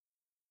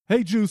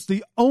Hey, Juice,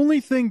 the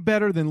only thing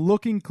better than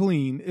looking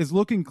clean is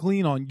looking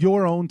clean on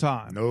your own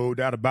time. No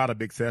doubt about it,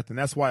 Big Seth. And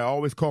that's why I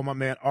always call my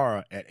man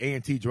Ara at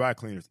A&T Dry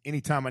Cleaners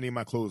anytime I need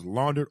my clothes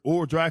laundered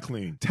or dry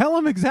cleaned. Tell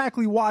him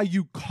exactly why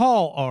you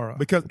call Ara.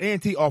 Because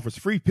A&T offers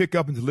free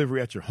pickup and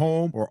delivery at your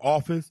home or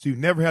office, so you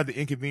never have the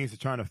inconvenience of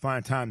trying to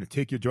find time to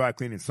take your dry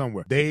cleaning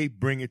somewhere. They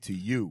bring it to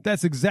you.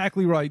 That's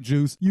exactly right,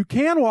 Juice. You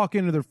can walk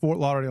into their Fort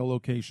Lauderdale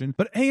location,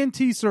 but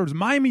A&T serves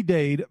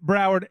Miami-Dade,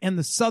 Broward, and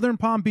the Southern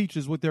Palm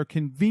Beaches with their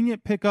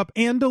convenient pickup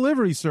and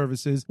delivery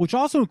services, which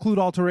also include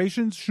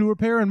alterations, shoe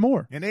repair, and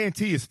more. And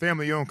A&T is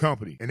family-owned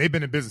company, and they've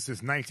been in business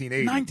since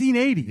 1980.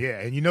 1980? Yeah,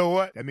 and you know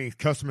what? That means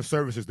customer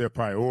service is their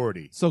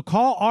priority. So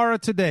call Ara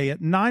today at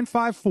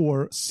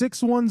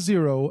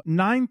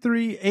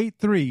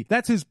 954-610-9383.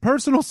 That's his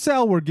personal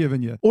cell we're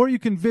giving you. Or you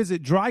can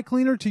visit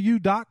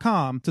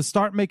drycleanertoyou.com to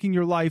start making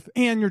your life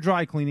and your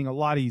dry cleaning a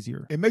lot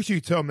easier. And make sure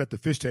you tell them that the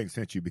Fish Tank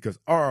sent you, because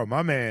Ara,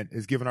 my man,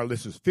 is giving our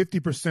listeners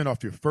 50%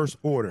 off your first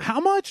order. How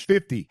much?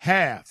 50.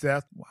 Half,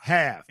 Seth.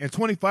 Half. And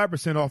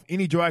 25% off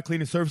any dry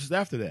cleaning services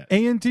after that.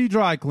 A&T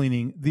Dry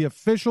Cleaning, the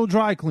official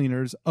dry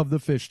cleaners of the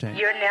Fish Tank.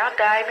 You're now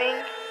diving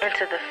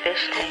into the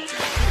Fish Tank.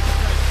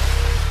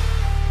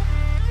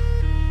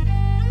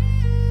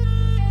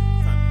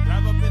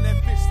 Dive up in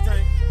that fish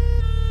tank.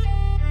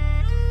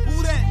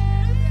 Who that?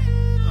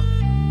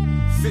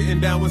 Sitting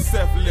down with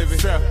Seth Living,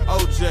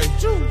 OJ,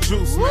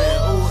 Juice Man,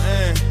 ooh,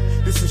 and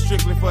this is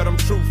strictly for them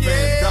true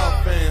fans,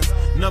 dog fans.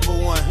 Number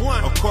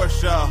one, of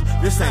course, y'all.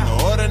 This ain't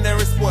no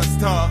ordinary sports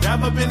talk.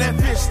 Dive up in that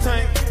fish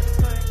tank.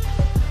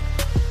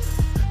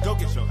 Go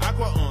get your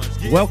aqua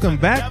orange. Welcome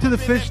back to the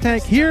Fish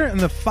Tank here in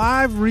the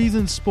 5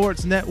 Reasons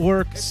Sports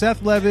Network.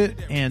 Seth Levitt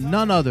and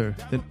none other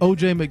than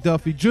OJ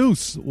McDuffie.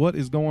 Juice, what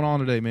is going on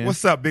today, man?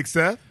 What's up, Big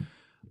Seth?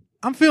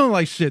 I'm feeling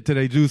like shit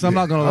today, Juice. I'm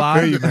not going to lie. I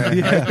feel you, man.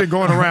 It's been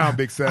going around,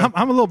 Big Seth.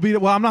 I'm a little beat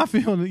up. Well, I'm not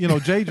feeling,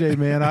 JJ,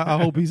 man.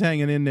 I hope he's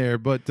hanging in there.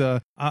 But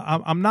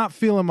I'm not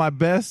feeling my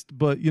best.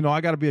 But, I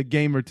got to be a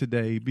gamer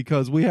today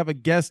because we have a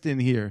guest in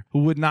here who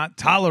would not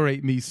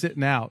tolerate me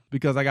sitting out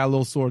because I got a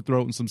little sore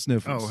throat and some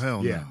sniffles. Oh,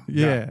 hell Yeah.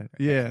 no.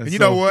 Yeah. And you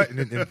know what?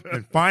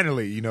 And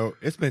finally,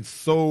 it's been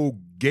so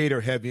Gator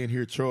heavy in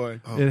here,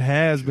 Troy. It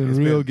has been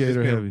real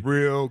Gator heavy.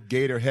 Real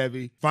Gator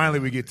heavy.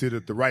 Finally, we get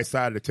to the right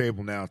side of the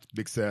table now,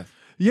 Big Seth.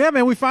 Yeah,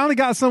 man, we finally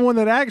got someone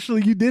that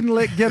actually you didn't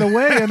let get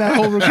away in that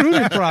whole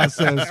recruiting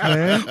process,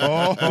 man.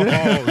 Oh,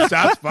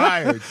 shots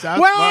fired. Shots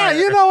Well, fired.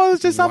 it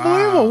was just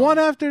unbelievable. One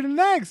after the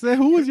next.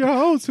 Who was your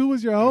host? It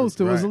was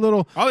a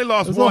little I only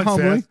lost one,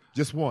 humbling. Seth.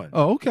 Just one.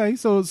 Oh, okay.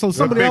 So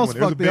somebody else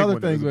fucked the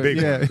other thing.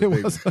 It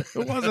was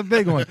a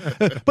big one.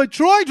 But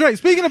Troy Drayton,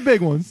 speaking of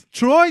big ones,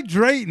 Troy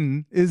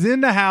Drayton is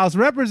in the house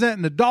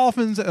representing the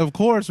Dolphins, of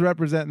course,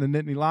 representing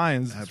the Nittany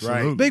Lions. That's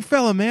right. Big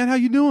fella, man. How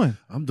you doing?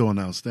 I'm doing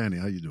outstanding.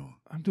 How you doing?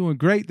 I'm doing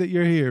great that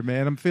you're here,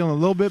 man. I'm feeling a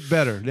little bit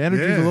better. The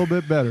energy's a little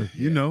bit better.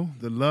 You know,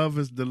 the love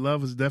is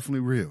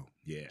definitely real.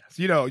 Yeah.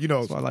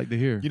 That's what I like to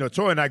hear.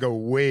 Troy and I go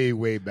way,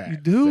 way back. You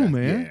do, Seth.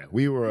 man. Yeah.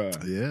 We were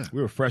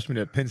freshmen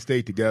at Penn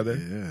State together.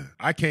 Yeah.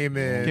 I came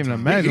in. I can't even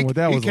imagine what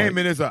that was like. He came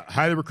in as a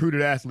highly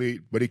recruited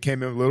athlete, but he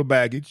came in with a little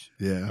baggage.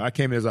 Yeah. I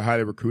came in as a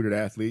highly recruited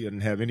athlete. I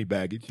didn't have any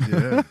baggage.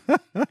 Yeah.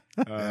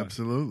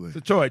 Absolutely.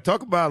 So, Troy,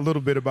 talk about a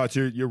little bit about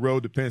your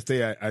road to Penn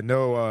State. I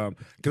know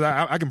because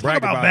I can brag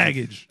about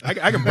baggage.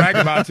 I can brag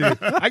about you.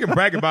 I can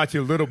brag about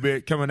you a little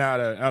bit coming out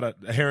of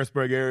the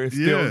Harrisburg area.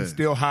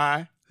 Still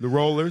high. The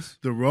Rollers.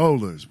 The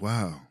Rollers.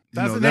 Wow.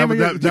 That's the name of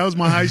that was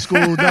my high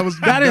school.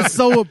 That is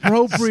so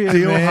appropriate,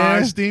 Steel man.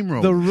 High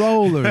Steamroller. The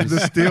Rollers. The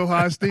Steel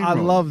High Steamroller.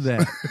 I love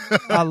that.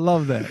 I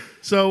love that.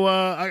 So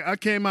I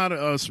came out of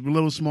a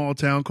little small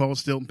town called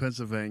Stilton,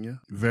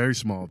 Pennsylvania. Very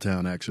small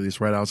town, actually. It's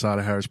right outside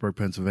of Harrisburg,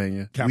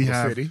 Pennsylvania.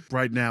 Capital city.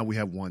 Right now, we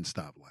have one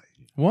stoplight.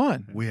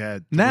 One. We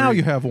had now three.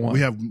 you have one.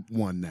 We have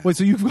one now. Wait,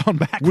 so you've gone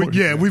backwards?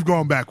 We've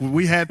gone backwards.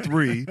 We had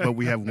 3, but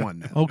we have one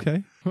now.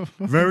 Okay.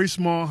 Very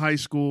small high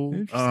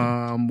school.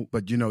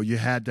 But you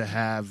had to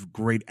have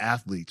great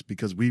athletes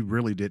because we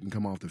really didn't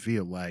come off the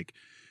field like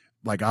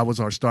I was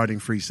our starting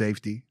free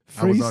safety.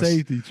 Troy. I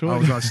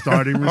was our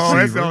starting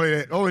receiver. Oh,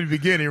 that's only the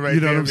beginning right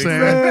You know there. what I'm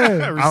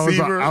saying?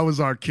 Receiver. I was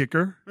our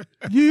kicker.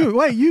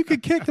 You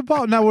could kick the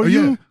ball. Now, were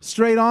you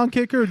straight on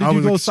kicker or did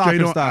you go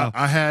soccer style?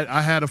 I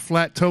had a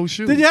flat toe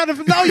shoe. Did you have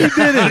to? No, you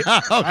didn't.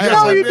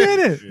 No, you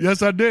didn't.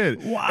 Yes, I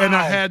did. Wow. And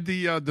I had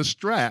the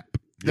strap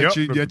that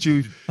you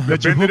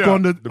bend hook it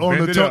on up. the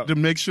Bend it toe up. to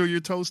make sure your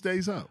toe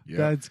stays up. Yeah.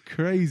 That's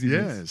crazy.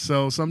 Yeah.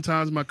 So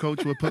sometimes my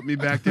coach would put me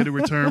back there to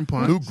return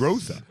punts. Lou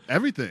Grossa.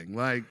 Everything.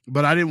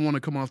 But I didn't want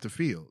to come off the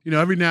field.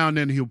 Every now and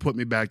then he'll put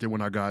me back there when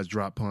our guys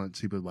drop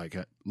punts. He was like,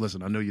 hey,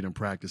 listen, I know you didn't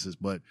practice this,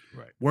 but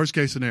worst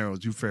case scenario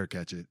is you fair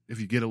catch it.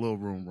 If you get a little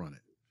room, run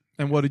it.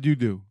 And what did you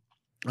do?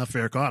 I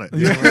fair caught it.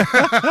 And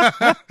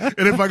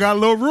if I got a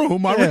little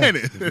room, I ran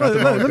it.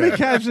 Let me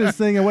catch this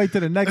thing and wait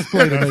till the next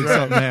play to make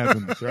something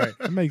happen. That's right.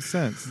 That makes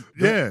sense.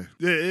 Yeah,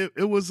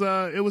 it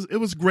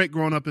was great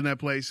growing up in that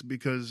place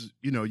because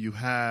you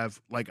have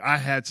I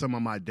had some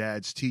of my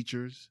dad's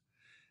teachers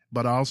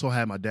but I also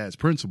had my dad's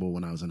principal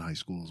when I was in high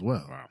school as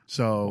well. Wow.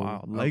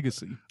 So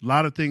legacy. A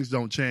lot of things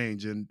don't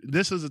change. And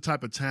this is a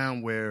type of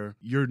town where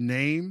your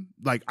name,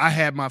 like I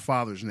had my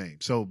father's name.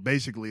 So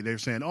basically they're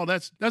saying, oh,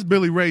 that's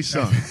Billy Ray's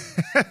son.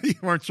 You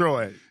weren't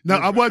Troy. No,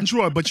 I wasn't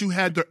Troy, but you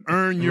had to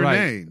earn your Right,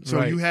 name. So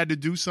right. you had to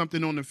do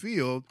something on the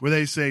field where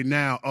they say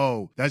now,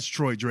 oh, that's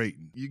Troy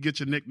Drayton. You get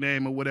your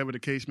nickname or whatever the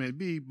case may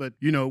be. But,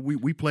 you know,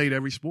 we played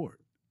every sport.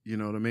 You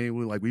know what I mean?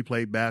 We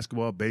played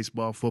basketball,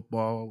 baseball,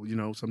 football. You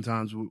know,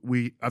 sometimes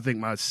I think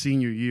my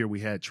senior year we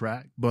had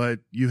track, but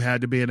you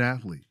had to be an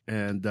athlete.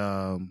 And,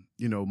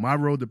 you know, my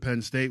road to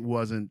Penn State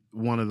wasn't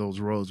one of those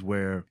roads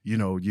where, you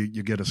know, you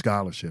get a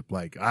scholarship.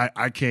 Like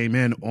I came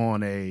in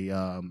on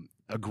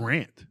a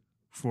grant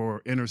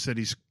for inner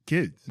city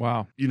kids.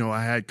 Wow. You know,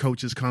 I had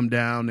coaches come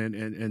down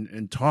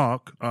and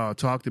talk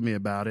to me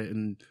about it.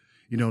 And,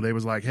 you know, they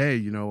was like, hey,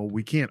 you know,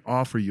 we can't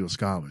offer you a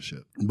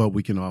scholarship, but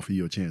we can offer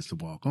you a chance to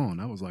walk on.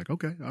 I was like,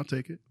 okay, I'll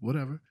take it,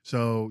 whatever.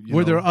 So,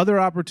 Were there other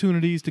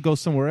opportunities to go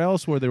somewhere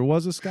else where there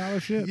was a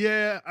scholarship?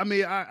 Yeah, I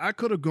mean, I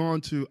could have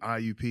gone to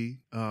IUP.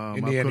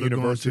 Indiana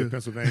University of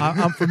Pennsylvania.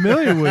 I'm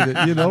familiar with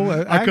it, you know.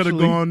 I could have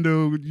actually. gone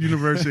to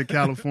University of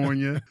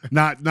California,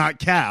 not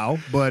Cal,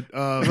 but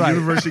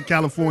University of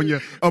California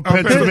of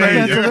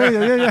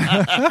Pennsylvania.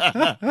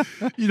 Yeah.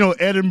 You know,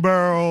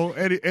 Edinburgh,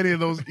 any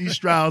of those, East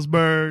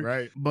Stroudsburg.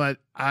 Right. But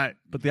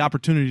the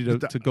opportunity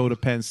to go to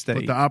Penn State.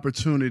 But the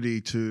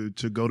opportunity to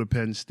go to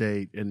Penn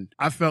State, and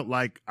I felt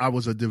like I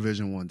was a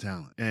Division I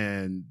talent,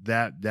 and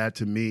that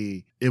to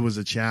me, it was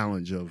a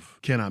challenge of,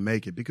 can I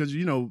make it? Because,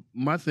 you know,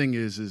 my thing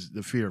is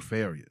the fear of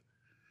failure.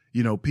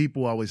 You know,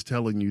 people always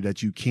telling you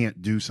that you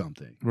can't do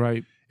something.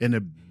 Right. And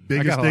the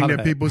biggest thing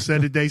that people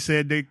said that they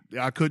said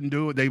I couldn't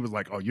do it, they was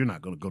like, oh, you're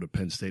not going to go to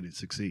Penn State and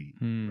succeed.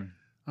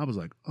 I was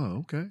like, oh,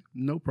 okay,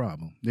 no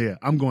problem. Yeah,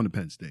 I'm going to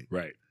Penn State.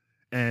 Right.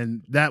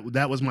 And that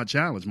was my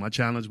challenge. My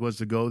challenge was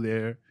to go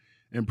there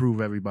and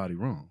prove everybody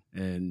wrong.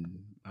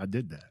 And I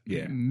did that.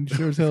 Yeah.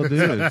 Sure as hell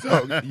did.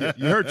 So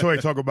you heard Troy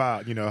talk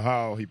about, you know,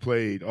 how he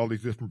played all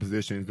these different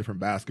positions,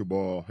 different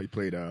basketball. He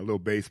played a little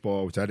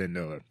baseball, which I didn't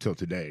know until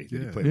today. He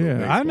played a little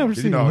baseball. I've never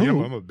 'Cause, seen you know, him.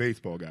 I'm a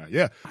baseball guy.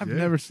 Yeah. I've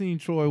never seen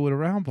Troy with a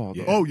round ball,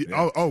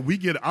 though. We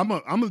get it. I'm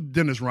a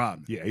Dennis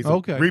Rodman. Yeah, he's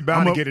Okay. a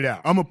rebound and get it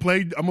out. I'm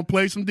gonna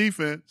play some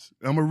defense.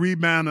 I'm a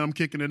rebound and I'm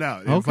kicking it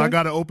out. If Okay. I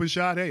got an open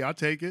shot, hey, I'll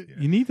take it.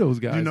 You need those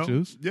guys, You know,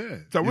 Juice. yeah.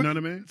 So you know what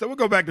I mean? So we'll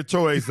go back to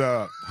Troy's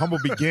humble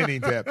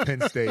beginnings at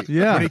Penn State.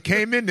 Yeah. When he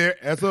came in there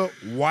as a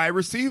wide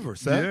receiver,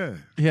 Seth.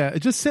 Yeah. Yeah,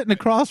 just sitting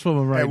across from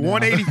him right At now.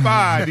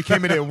 185, he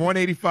came in at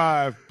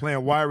 185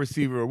 playing wide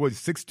receiver. What,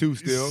 6'2"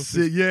 still?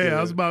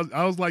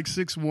 I was like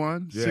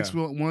 6'1", Yeah.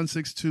 6'1",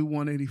 6'2",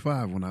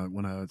 185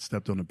 when I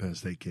stepped on the Penn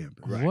State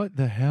campus. What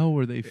the hell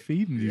were they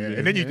feeding you? Yeah, there,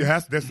 and then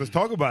man? let's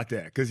talk about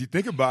that, because you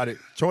think about it.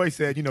 Troy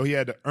said, you know, he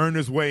had to earn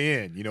his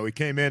way in. You know, he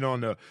came in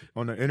on the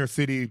inner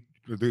city,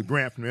 the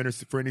grant from inner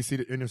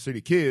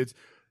city kids,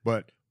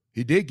 but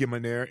he did get him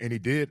in there, and he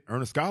did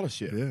earn a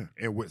scholarship. Yeah.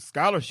 And with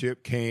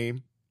scholarship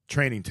came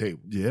training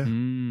table. Yeah,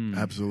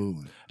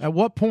 absolutely. At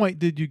what point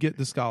did you get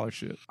the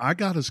scholarship? I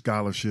got a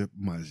scholarship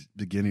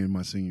beginning of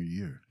my senior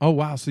year. Oh,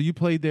 wow. So you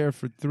played there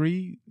for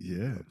 3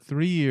 Yeah.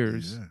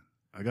 years. Yeah.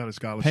 I got a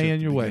scholarship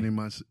Paying your way.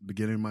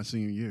 beginning of my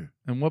senior year.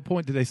 And what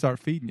point did they start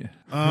feeding you?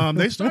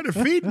 They started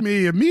feeding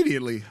me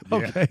immediately.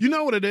 Okay. You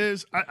know what it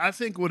is? I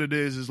think what it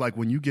is like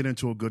when you get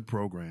into a good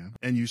program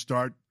and you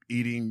start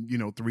eating,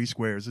 3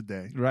 squares a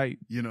day. Right.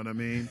 You know what I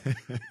mean?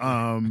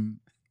 And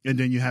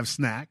then you have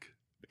snack,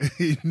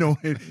 in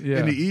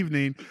the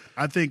evening.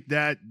 I think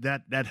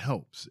that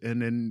helps.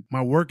 And then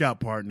my workout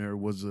partner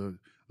was a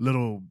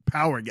little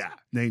power guy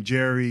named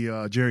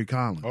Jerry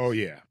Collins. Oh,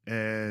 yeah.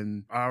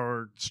 And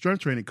our strength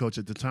training coach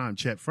at the time,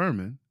 Chet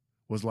Furman,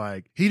 was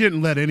like, he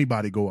didn't let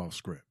anybody go off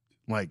script.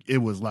 Like, it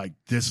was like,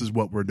 this is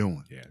what we're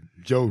doing. Yeah.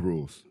 Joe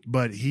rules.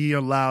 But he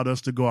allowed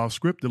us to go off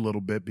script a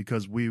little bit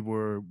because we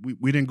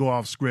didn't go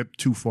off script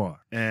too far.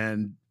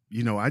 And,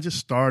 I just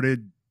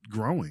started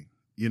growing.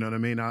 You know what I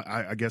mean?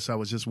 I guess I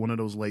was just one of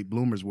those late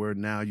bloomers where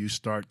now you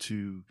start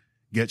to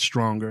get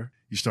stronger,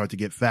 you start to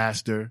get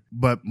faster.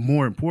 But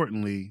more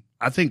importantly,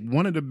 I think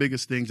one of the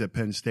biggest things at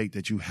Penn State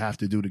that you have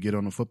to do to get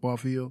on the football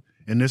field,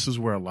 and this is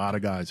where a lot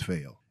of guys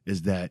fail,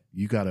 is that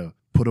you got to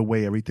put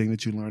away everything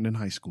that you learned in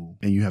high school,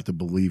 and you have to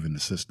believe in the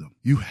system.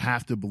 You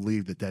have to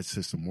believe that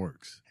system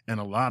works. And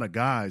a lot of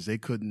guys, they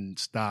couldn't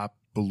stop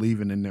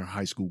believing in their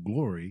high school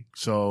glory.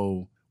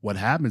 So what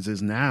happens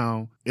is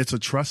now it's a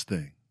trust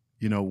thing.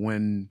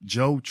 When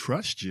Joe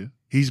trusts you,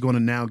 he's going to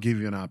now give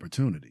you an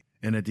opportunity.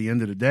 And at the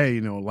end of the day,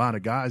 a lot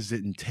of guys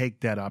didn't take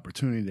that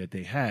opportunity that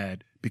they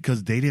had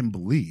because they didn't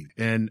believe.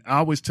 And I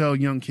always tell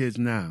young kids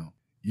now,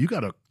 you got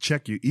to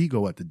check your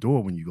ego at the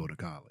door when you go to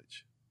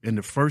college. And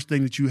the first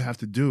thing that you have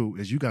to do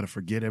is you got to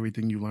forget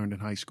everything you learned in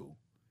high school.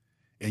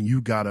 And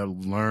you got to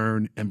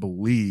learn and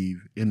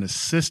believe in the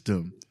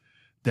system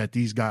that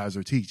these guys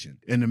are teaching.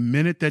 And the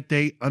minute that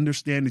they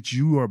understand that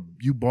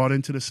you bought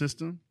into the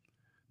system,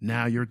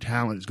 now your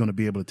talent is going to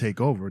be able to take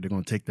over. They're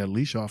going to take that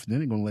leash off, and then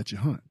they're going to let you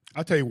hunt.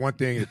 I'll tell you one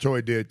thing that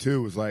Troy did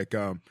too was like,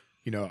 I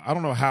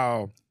don't know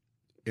how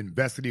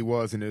invested he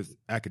was in his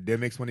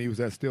academics when he was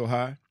at Still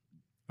High.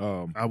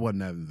 I wasn't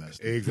that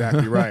invested.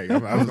 Exactly right.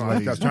 I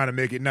was trying to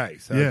make it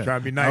nice. I was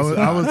trying to be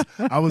nice.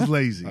 I was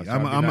lazy.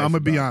 I'm gonna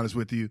be about honest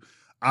with you.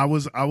 I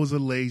was a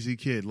lazy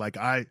kid. Like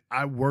I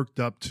worked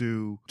up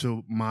to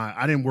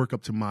I didn't work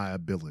up to my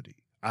ability.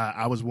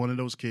 I was one of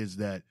those kids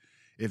that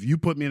if you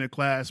put me in a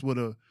class with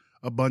a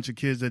bunch of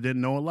kids that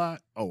didn't know a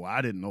lot,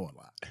 I didn't know a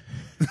lot.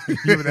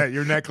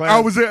 You're in that class? I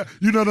was there.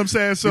 You know what I'm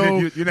saying? So,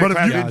 you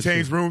didn't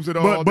change rooms at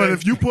all. But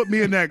if you put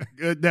me in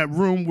that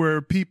room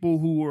where people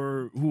who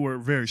were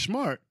very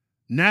smart,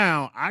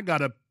 now I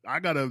gotta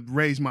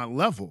raise my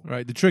level.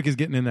 Right. The trick is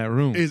getting in that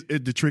room.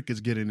 The trick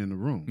is getting in the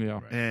room. Yeah.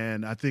 Right.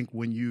 And I think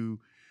when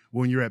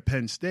you're at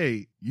Penn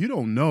State, you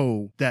don't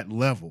know that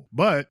level,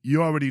 but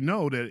you already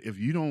know that if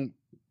you don't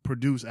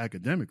produce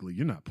academically,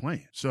 you're not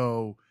playing.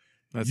 So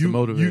that's the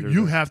motivator.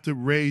 You have to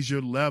raise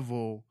your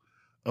level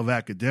of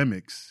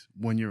academics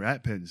when you're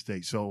at Penn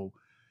State. So,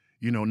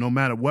 no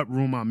matter what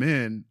room I'm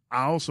in,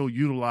 I also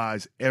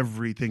utilize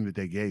everything that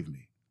they gave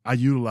me. I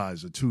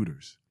utilize the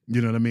tutors. You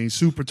know what I mean?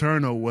 Sue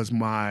Paterno was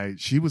my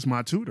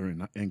tutor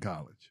in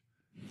college.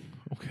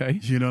 Okay.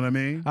 You know what I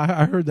mean?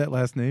 I heard that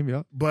last name,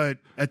 yeah. But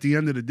at the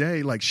end of the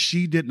day, like,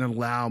 she didn't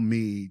allow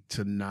me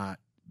to not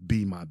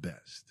be my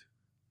best.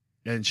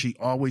 And she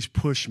always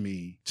pushed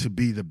me to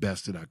be the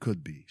best that I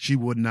could be. She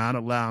would not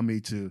allow me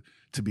to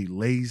be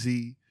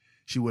lazy.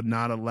 She would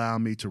not allow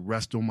me to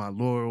rest on my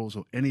laurels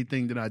or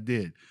anything that I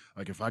did.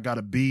 Like, if I got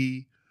a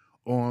B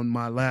on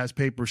my last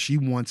paper, she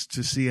wants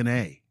to see an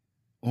A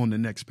on the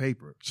next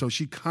paper. So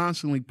she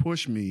constantly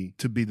pushed me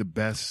to be the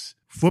best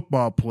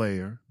football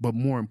player, but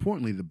more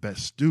importantly, the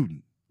best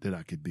student that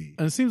I could be.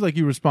 And it seems like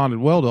you responded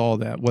well to all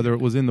that, whether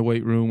it was in the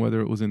weight room, whether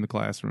it was in the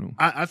classroom.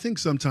 I think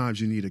sometimes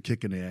you need a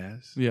kick in the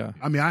ass. Yeah.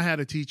 I mean, I had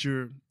a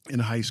teacher in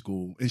high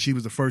school, and she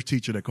was the first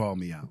teacher that called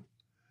me out.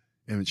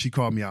 And she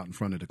called me out in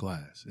front of the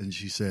class, and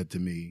she said to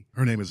me,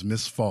 her name is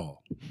Miss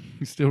Fall.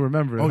 You still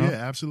remember it, Oh, huh? yeah,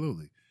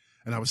 absolutely.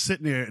 And I was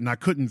sitting there, and I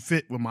couldn't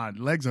fit with my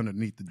legs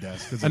underneath the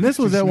desk. And this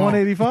was at small.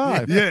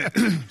 185. Yeah.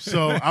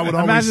 So I would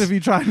always... Imagine if you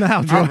tried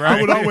now, Joe.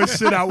 I would always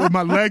sit out with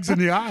my legs in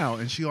the aisle.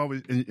 And she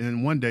always...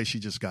 And one day, she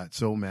just got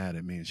so mad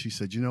at me. And she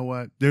said, you know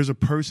what? There's a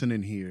person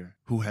in here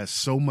who has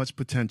so much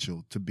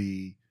potential to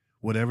be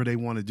whatever they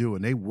want to do,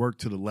 and they work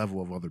to the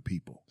level of other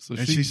people. So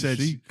and she said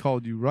she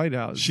called you right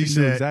out. She knew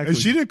said exactly. And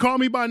she didn't call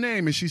me by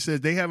name, and she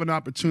said they have an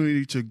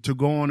opportunity to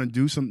go on and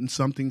do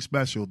something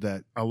special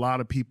that a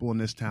lot of people in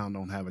this town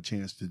don't have a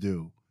chance to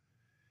do.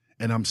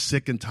 And I'm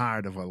sick and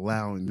tired of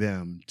allowing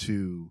them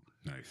to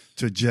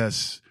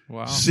just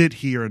sit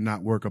here and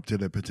not work up to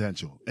their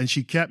potential. And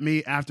she kept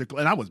me after,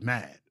 and I was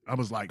mad. I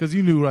was like, because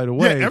you knew right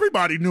away. Yeah,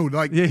 everybody knew.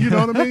 Like, you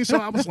know what I mean? So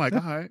I was like, all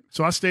right.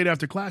 So I stayed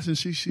after class, and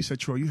she said,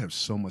 Troy, you have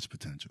so much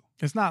potential.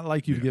 It's not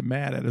like you to get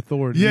mad at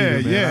authority. Yeah,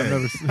 either,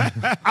 man.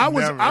 yeah. I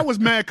was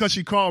mad because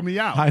she called me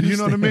out. You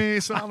know what I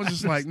mean? So I was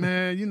just like,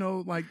 man,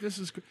 like this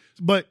is.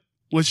 But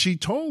what she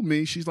told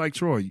me, she's like,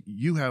 Troy,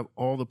 you have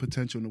all the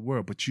potential in the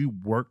world, but you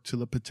work to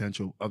the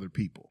potential of other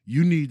people.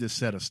 You need to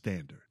set a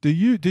standard.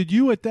 Did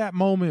you at that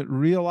moment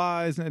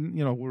realize, and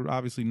we're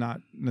obviously not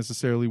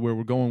necessarily where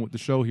we're going with the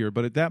show here,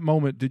 but at that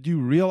moment, did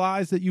you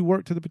realize that you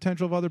worked to the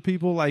potential of other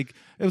people? Like,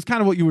 it was kind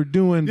of what you were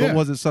doing, but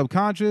was it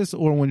subconscious?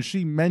 Or when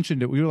she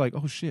mentioned it, we were like,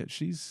 oh shit,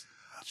 she's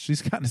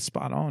kind of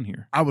spot on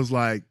here. I was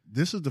like,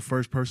 this is the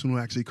first person who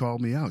actually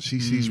called me out.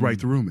 She sees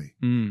right through me.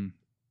 Mm.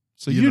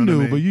 So you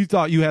knew, but you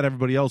thought you had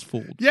everybody else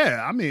fooled.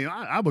 Yeah, I mean,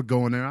 I would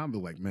go in there, I'd be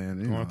like,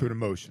 man. Going through the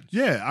motions.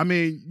 Yeah, I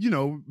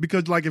mean,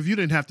 because like if you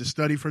didn't have to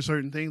study for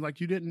certain things, like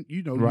you didn't,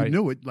 you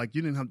knew it, like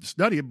you didn't have to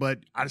study it, but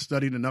I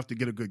studied enough to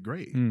get a good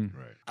grade. Mm.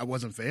 Right. I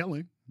wasn't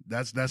failing.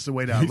 That's the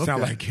way that I looked at it. You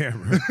sound like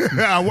Cameron.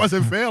 I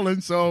wasn't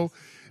failing, so,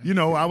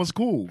 I was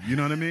cool. You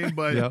know what I mean?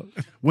 But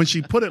when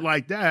she put it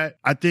like that,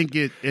 I think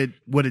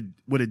what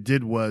it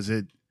did was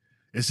it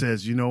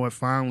says, you know what,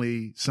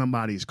 finally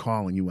somebody's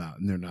calling you out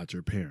and they're not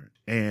your parent.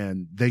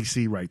 And they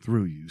see right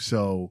through you.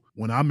 So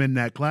when I'm in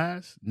that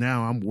class,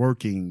 now I'm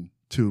working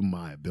to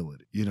my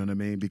ability. You know what I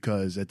mean?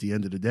 Because at the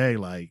end of the day,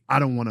 like, I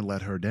don't want to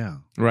let her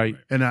down. Right.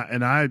 And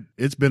I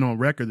it's been on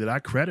record that I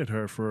credit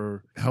her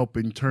for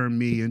helping turn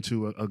me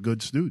into a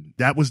good student.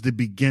 That was the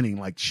beginning.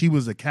 Like, she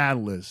was a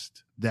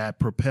catalyst that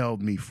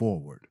propelled me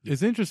forward.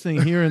 It's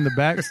interesting hearing the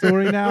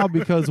backstory now,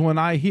 because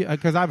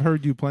because I've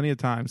heard you plenty of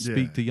times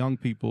speak to young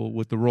people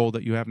with the role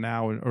that you have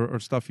now, or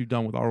stuff you've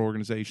done with our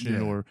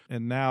organization,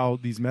 and now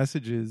these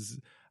messages.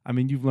 I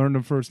mean, you've learned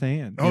them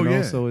firsthand. So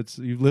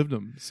you've lived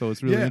them. So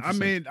it's really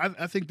interesting. I mean,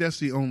 I think that's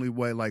the only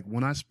way. Like,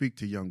 when I speak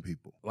to young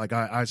people, like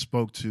I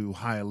spoke to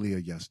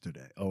Hialeah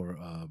yesterday or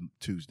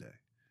Tuesday,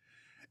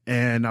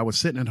 and I was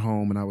sitting at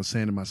home and I was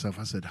saying to myself,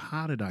 I said,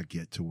 how did I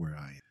get to where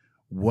I am?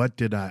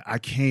 I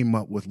came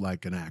up with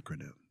like an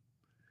acronym,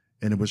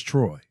 and it was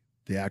Troy.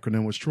 The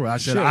acronym was Troy. I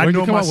said, I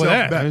know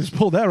myself best. I just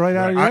pulled that right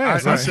out of your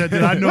ass. I said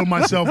that I know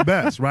myself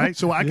best, right?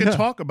 So I can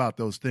talk about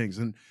those things.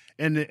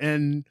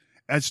 And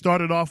I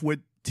started off with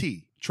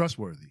T,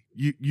 trustworthy.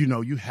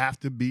 You have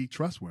to be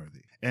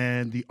trustworthy.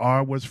 And the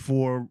R was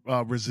for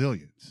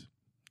resilience.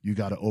 You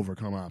got to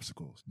overcome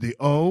obstacles. The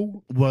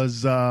O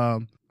was,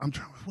 I'm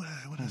trying,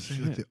 what did I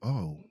say with the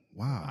O?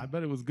 Wow. I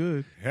bet it was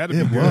good.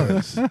 It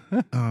was.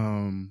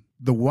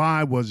 The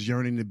Y was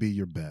yearning to be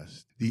your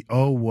best. The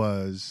O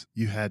was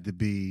you had to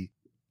be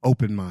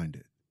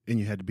open-minded and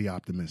you had to be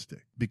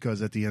optimistic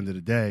because at the end of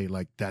the day,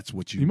 like that's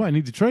what You might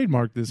need to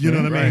trademark this. You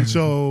man. know what I mean?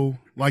 So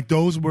like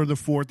those were the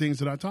 4 things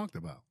that I talked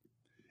about.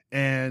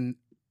 And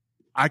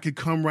I could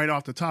come right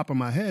off the top of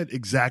my head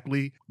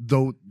exactly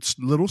those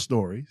little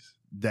stories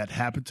that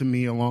happened to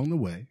me along the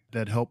way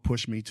that helped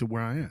push me to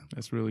where I am.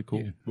 That's really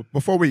cool. Yeah.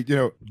 Before we,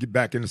 get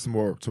back into some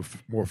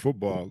more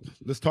football,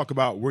 let's talk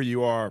about where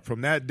you are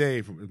from that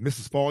day. From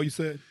Mrs. Fall, you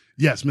said?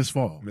 Yes, Miss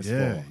Fall. Miss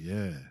yeah, Fall.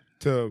 Yeah.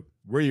 To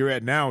where you're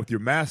at now with your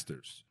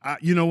masters.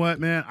 You know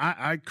what, man?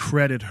 I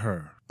credit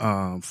her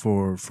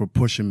for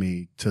pushing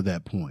me to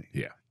that point.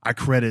 Yeah. I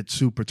credit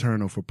Sue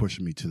Paterno for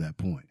pushing me to that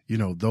point.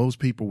 Those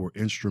people were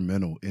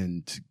instrumental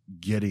in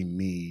getting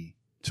me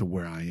to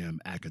where I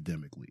am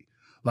academically.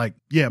 Like,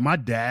 yeah, my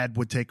dad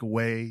would take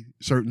away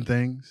certain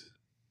things,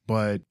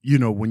 but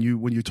when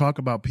you talk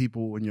about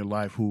people in your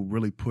life who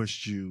really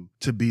pushed you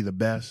to be the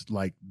best,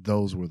 like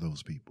those were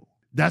those people.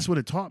 That's what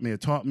it taught me. It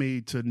taught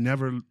me to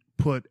never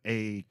put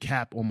a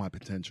cap on my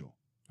potential.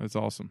 That's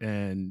awesome.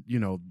 And,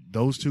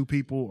 those 2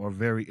 people are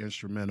very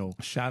instrumental.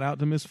 Shout out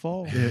to Miss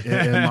Fall.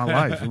 In my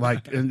life.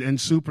 Like,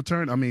 and Sue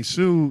Paterno,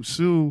 Sue,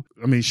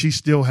 she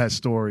still has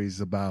stories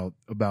about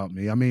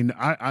me.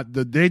 I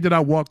the day that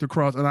I walked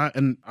across,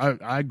 and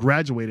I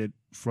graduated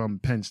from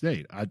Penn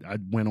State. I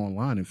went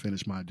online and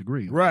finished my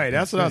degree. Right.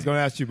 That's what I was going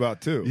to ask you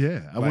about, too.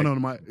 Yeah. I went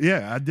on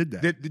I did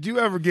that. Did you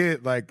ever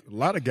get, like, a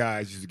lot of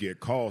guys used to get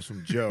calls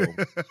from Joe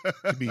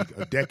to be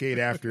a decade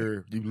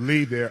after you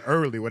leave there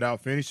early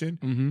without finishing?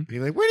 Mm-hmm. And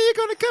he's like, when are you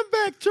going to come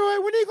back,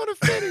 Troy? When are you going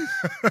to finish?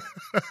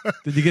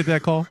 Did you get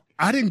that call?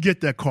 I didn't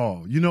get that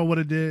call. You know what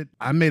it did?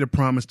 I made a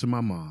promise to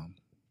my mom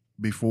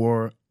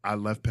before I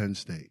left Penn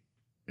State.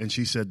 And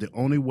she said, the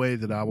only way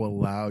that I will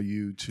allow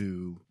you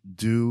to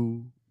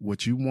do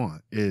what you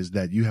want is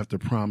that you have to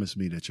promise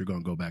me that you're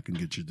going to go back and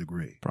get your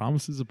degree.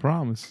 Promise is a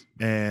promise.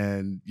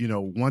 And,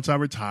 once I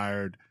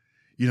retired,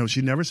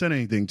 she never said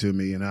anything to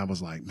me. And I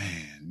was like,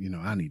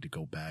 man, I need to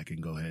go back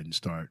and go ahead and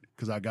start.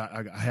 Because I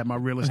had my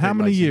real estate How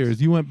many license.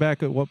 years? You went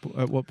back at what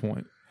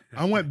point?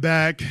 I went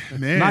back,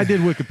 man. And I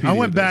did Wikipedia. I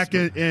went back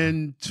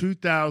in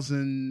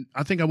 2000.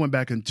 I think I went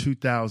back in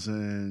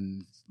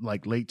 2000,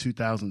 like late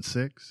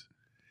 2006.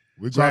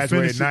 We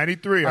graduated in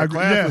 93. Our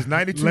class was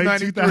 92,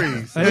 93.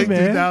 Hey,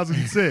 man.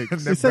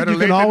 2006. They said you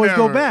can always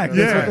go back.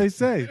 That's what they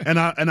say. And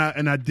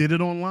I did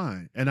it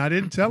online. And I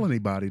didn't tell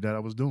anybody that I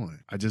was doing it.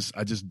 I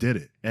just did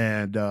it.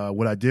 And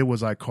what I did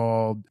was I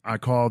called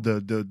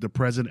the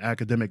present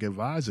academic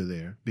advisor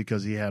there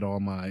because he had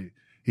all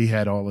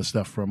the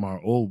stuff from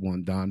our old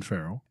one, Don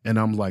Farrell. And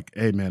I'm like,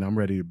 hey man, I'm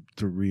ready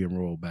to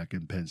re-enroll back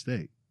in Penn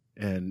State.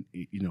 And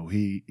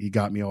he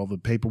got me all the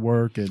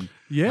paperwork and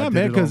yeah,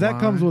 man, because that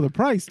comes with a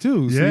price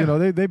too. So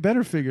yeah. they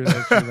better figure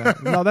that shit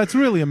out. No, that's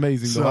really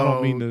amazing. Though I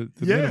don't mean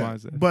to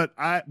minimize that. But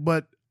I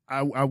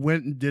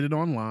went and did it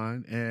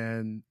online,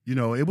 and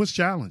it was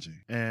challenging.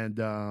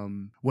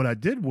 And what I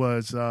did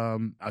was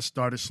I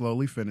started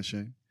slowly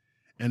finishing,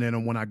 and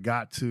then when I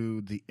got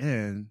to the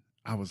end,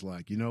 I was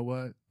like, you know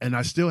what? And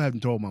I still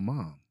haven't told my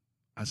mom.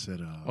 I said,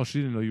 oh, she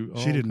didn't know you.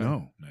 She didn't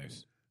know.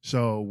 Nice.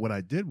 So what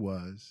I did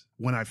was,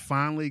 when I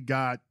finally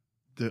got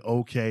the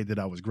okay that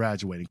I was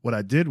graduating, what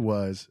I did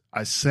was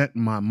I sent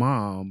my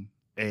mom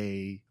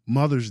a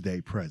Mother's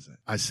Day present.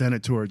 I sent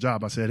it to her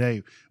job. I said,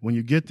 hey, when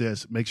you get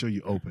this, make sure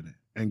you open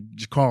it and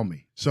just call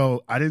me.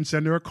 So I didn't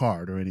send her a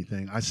card or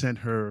anything. I sent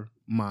her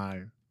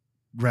my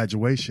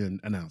graduation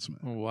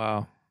announcement. Oh,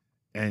 wow.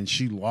 And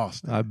she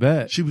lost it. I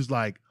bet. She was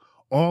like,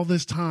 all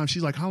this time,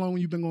 she's like, how long have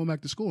you been going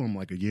back to school? I'm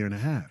like, a year and a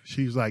half.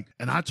 She's like,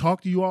 and I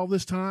talked to you all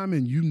this time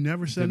and you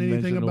never said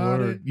anything about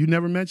it? You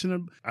never mentioned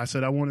it? I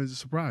said, I wanted to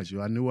surprise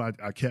you. I knew I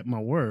kept my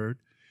word.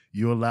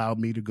 You allowed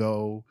me to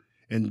go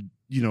and,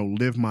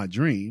 live my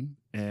dream.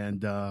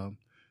 And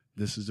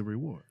this is the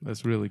reward.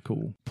 That's really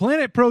cool.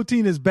 Planet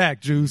Protein is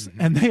back, Juice,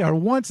 and they are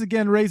once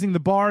again raising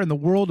the bar in the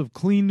world of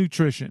clean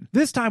nutrition.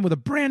 This time with a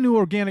brand new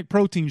organic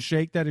protein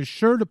shake that is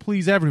sure to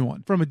please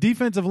everyone, from a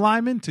defensive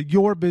lineman to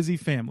your busy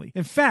family.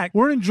 In fact,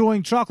 we're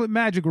enjoying Chocolate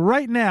Magic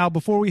right now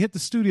before we hit the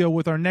studio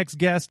with our next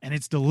guest, and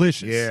it's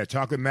delicious. Yeah,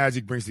 Chocolate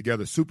Magic brings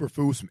together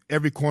superfoods from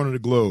every corner of the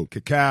globe.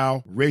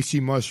 Cacao, reishi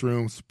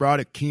mushrooms,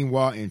 sprouted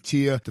quinoa, and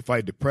chia to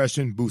fight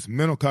depression, boost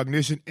mental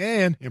cognition,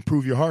 and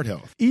improve your heart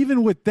health.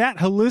 Even with that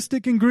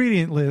holistic ingredient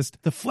list,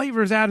 the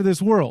flavor is out of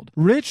this world.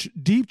 Rich,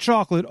 deep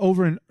chocolate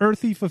over an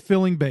earthy,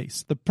 fulfilling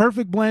base. The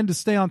perfect blend to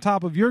stay on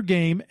top of your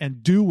game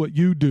and do what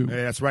you do.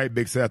 Yeah, that's right,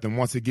 Big Seth. And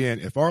once again,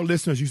 if our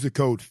listeners use the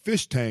code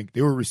FISHTANK,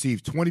 they will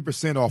receive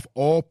 20% off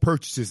all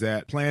purchases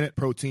at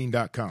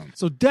planetprotein.com.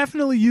 So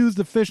definitely use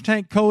the Fish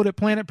Tank code at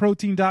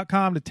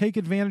planetprotein.com to take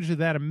advantage of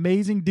that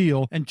amazing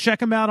deal, and check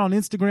them out on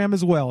Instagram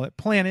as well at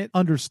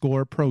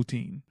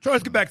planet_protein. Troy,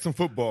 let's get back to some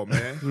football,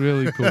 man.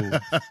 Really cool.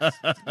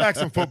 Back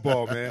some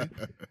football, man.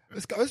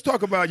 Let's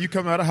talk about you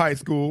coming out of high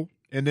school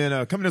And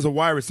then coming as a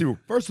wide receiver,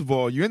 first of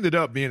all, you ended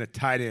up being a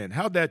tight end.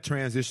 How'd that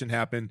transition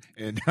happen?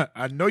 And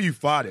I know you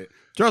fought it.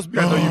 Trust me,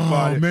 I know you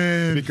fought it,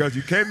 man. because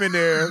you came in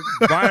there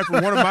vying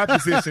for one of my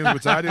positions,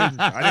 which I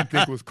didn't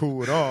think was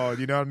cool at all.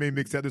 You know what I mean?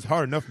 Except it's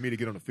hard enough for me to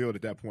get on the field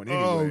at that point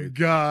anyway. Oh,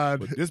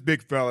 God. But this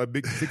big fella,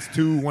 big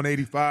 6'2",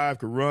 185,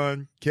 could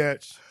run,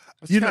 catch.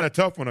 It's kind of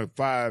tough on a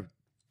 5'10"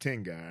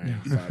 guy.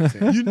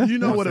 5'10". You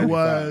know what it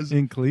was?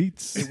 In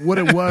cleats. What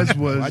it was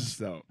Watch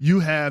yourself. you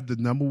have the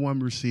number one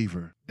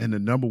receiver and the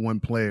number one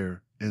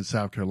player in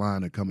South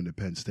Carolina coming to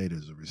Penn State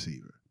as a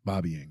receiver,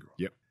 Bobby Ingram.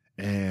 Yep.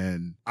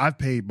 And I've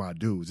paid my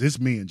dues. It's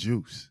me and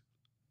Juice.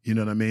 You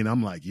know what I mean?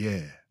 I'm like,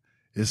 yeah,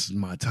 this is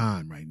my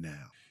time right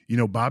now. You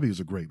know, Bobby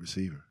was a great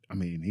receiver. I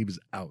mean, he was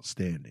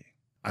outstanding.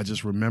 I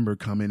just remember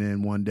coming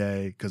in one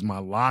day because my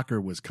locker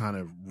was kind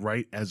of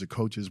right as the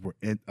coaches were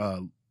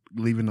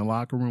leaving the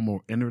locker room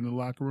or entering the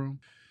locker room.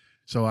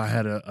 So I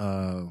had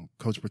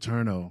Coach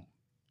Paterno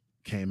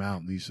came out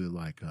and he said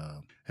like,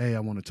 hey, I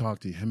want to talk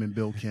to you, him and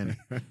Bill Kenny.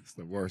 It's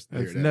the worst.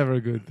 It's never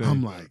a good thing.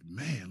 I'm like,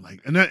 man,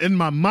 like, and in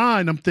my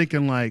mind, I'm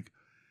thinking like,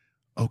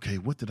 okay,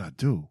 what did I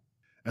do?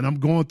 And I'm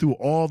going through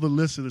all the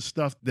list of the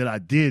stuff that I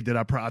did that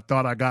I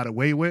thought I got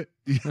away with.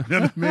 You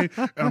know what I mean?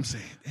 And I'm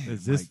saying,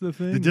 is this the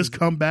thing? Did this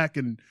come back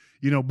and,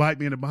 bite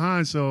me in the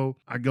behind? So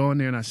I go in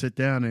there and I sit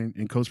down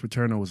and Coach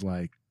Paterno was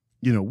like,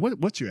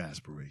 what's your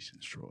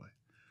aspirations, Troy?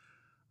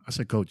 I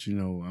said, Coach,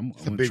 I'm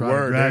going to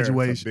try to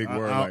graduate. It's a big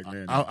word like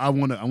that. I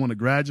want to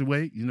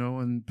graduate,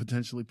 and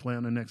potentially play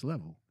on the next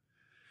level.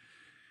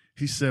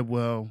 He said,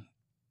 well,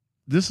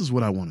 this is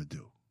what I want to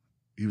do.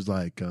 He was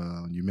like,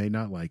 you may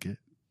not like it,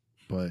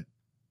 but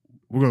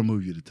we're going to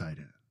move you to tight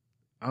end.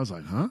 I was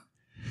like, huh?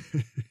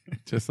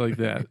 Just like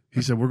that.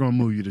 He said, we're going to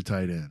move you to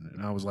tight end.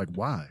 And I was like,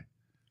 why?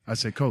 I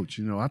said, Coach,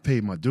 I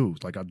paid my dues.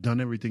 Like, I've done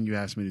everything you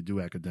asked me to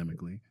do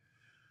academically.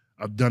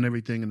 I've done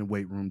everything in the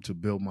weight room to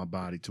build my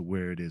body to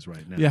where it is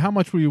right now. Yeah, how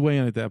much were you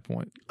weighing at that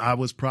point? I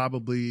was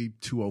probably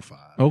 205.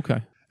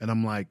 Okay. And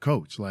I'm like,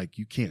 Coach, like,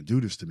 you can't do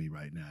this to me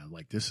right now.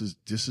 Like, this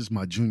is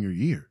my junior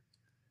year.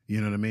 You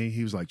know what I mean?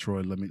 He was like,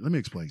 Troy, let me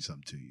explain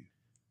something to you.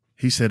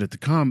 He said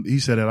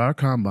at our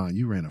combine,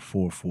 you ran a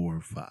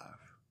 4.45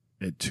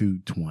 at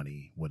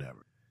 220,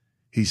 whatever.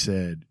 He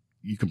said,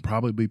 you can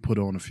probably put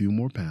on a few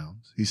more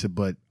pounds. He said,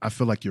 but I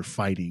feel like you're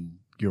fighting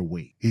your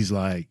weight. He's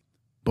like,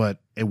 but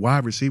a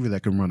wide receiver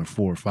that can run a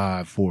 4.5,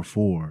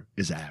 4.4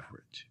 is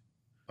average.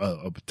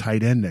 A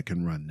tight end that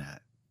can run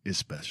that is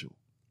special.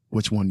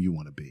 Which one you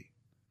want to be?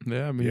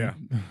 Yeah, I mean, yeah,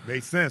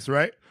 makes sense,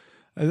 right?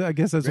 I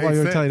guess that's why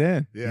you're a tight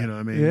end. Yeah. You know what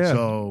I mean? Yeah.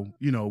 So,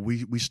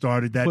 we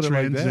started that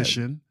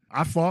transition.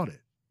 I fought it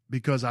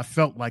because I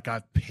felt like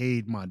I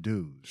paid my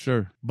dues.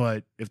 Sure.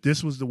 But if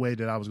this was the way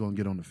that I was going to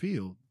get on the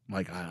field,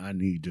 like, I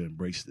need to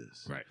embrace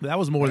this. Right. That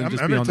was more than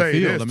just I'm being on the gonna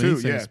tell you field. I this, mean, too,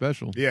 he's saying yeah.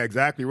 special. Yeah,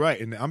 exactly right.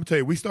 And I'm gonna tell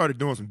you, we started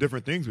doing some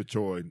different things with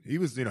Troy. He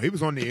was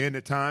on the end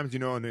at times,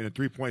 and in a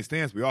 3-point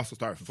stance. We also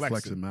started flexing.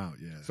 Flex him out,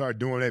 yeah. Started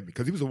doing that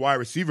because he was a wide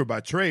receiver by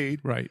trade.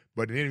 Right.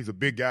 But then he was a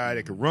big guy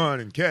that could run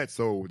and catch.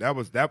 So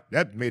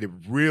that made it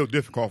real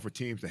difficult for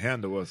teams to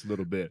handle us a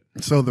little bit.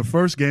 So the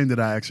first game that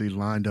I actually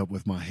lined up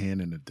with my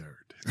hand in the dirt.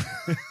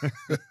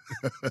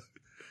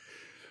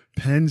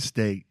 Penn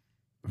State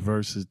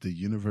versus the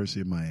University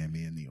of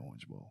Miami in the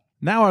Orange Bowl.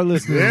 Now our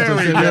listeners There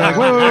we are go. like,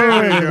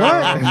 wait,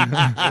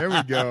 what? There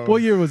we go.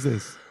 What year was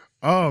this?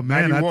 Oh,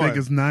 man, 91. I think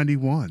it's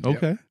 91.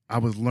 Okay. I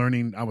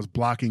was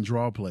blocking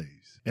draw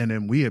plays. And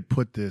then we had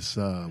put this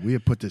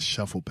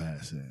shuffle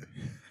pass in.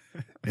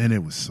 And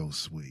it was so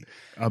sweet.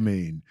 I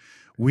mean,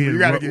 go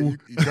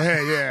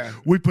ahead, yeah.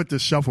 We put the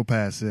shuffle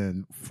pass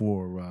in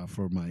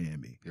for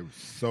Miami. They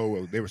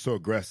were so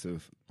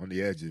aggressive on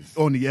the edges.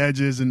 On the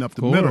edges and up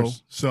the Of course. middle.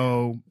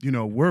 So,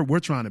 we're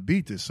trying to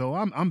beat this. So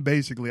I'm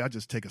basically, I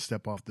just take a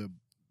step off the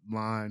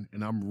line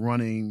and I'm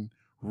running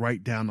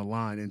right down the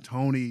line. And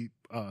Tony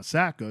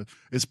Saka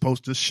is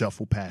supposed to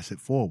shuffle pass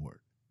it forward.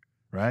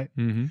 Right?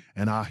 Mm-hmm.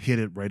 And I hit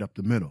it right up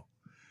the middle.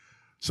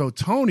 So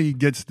Tony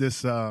gets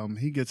this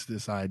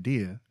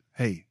idea.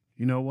 Hey,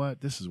 you know what?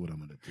 This is what I'm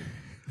going to do.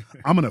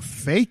 I'm going to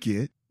fake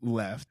it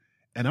left,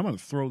 and I'm going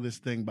to throw this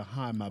thing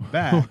behind my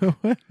back,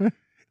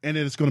 and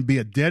it's going to be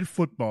a dead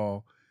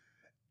football,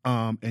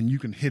 and you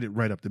can hit it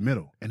right up the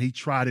middle. And he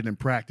tried it in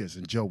practice,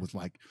 and Joe was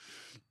like,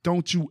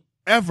 don't you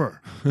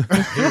ever.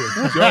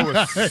 Joe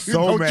was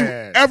so don't mad.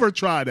 you ever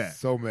try that.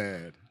 So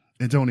mad.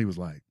 And Tony was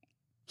like,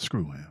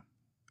 screw him.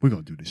 We're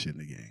going to do this shit in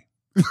the game.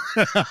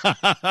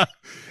 As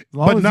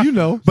long as not, you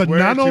know. But Swear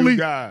not to only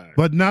God.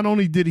 but not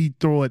only did he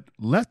throw it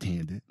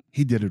left-handed,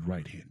 he did it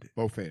right-handed.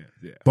 Both hands,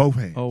 yeah. Both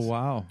hands. Oh,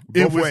 wow.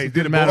 Both ways.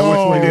 Didn't matter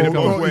which way did you it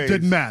go. both ways. It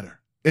didn't matter.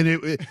 And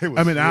it was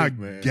I mean, I slick,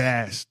 man.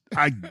 gassed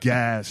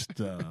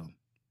the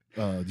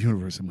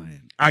University of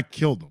Miami. I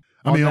killed them.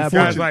 I On mean, that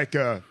Guys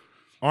unfortunately. like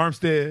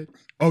Armstead,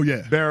 Oh,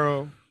 yeah.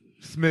 Barrow,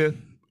 Smith,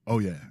 Oh,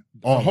 yeah.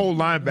 a whole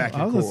linebacking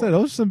I was going to core. say,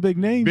 those are some big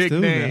names, Big too.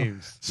 now.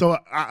 names. So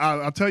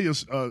I'll tell you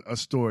a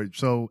story.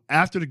 So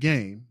after the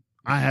game,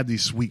 I had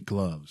these sweet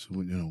gloves.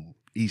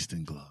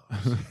 Easton gloves.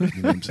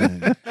 You know what I'm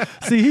saying?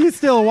 See, he's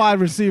still a wide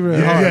receiver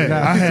at heart.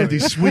 Now. I had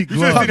these sweet You just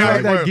gloves. see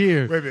Like that wait,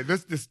 gear. Wait a minute.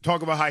 Let's just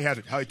talk about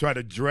how he tried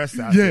to dress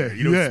out there.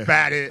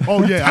 Spat it.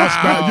 Oh, yeah. I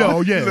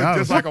spat. He looked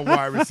just like a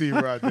wide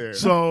receiver out there.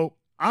 So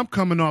I'm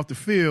coming off the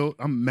field.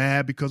 I'm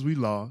mad because we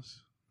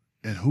lost.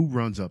 And who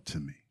runs up to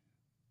me?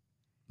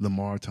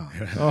 Lamar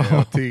Thomas.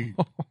 LT.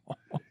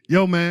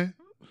 Yo, man,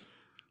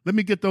 let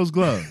me get those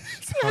gloves.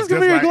 Let's give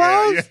me your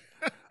gloves.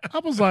 I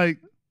was like,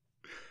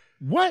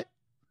 what?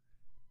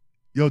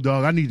 Yo,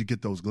 dog, I need to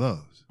get those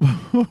gloves.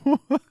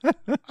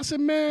 I said,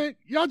 man,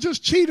 y'all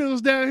just cheated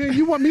us down here.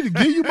 You want me to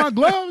give you my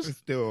gloves? It's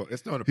still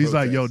a He's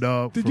like, protest. yo,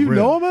 dog. Did for you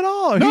real. know him at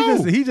all? Or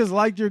No. He just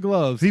liked your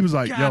gloves. He was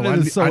like, God, yo, that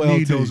I is so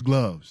need LT. those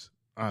gloves.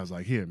 I was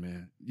like, here,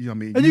 man. You know what I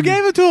mean? And you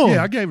gave it to him?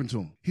 Yeah, I gave it to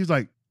him. He's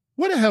like,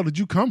 where the hell did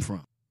you come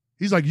from?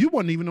 He's like, you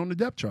wasn't even on the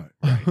depth chart.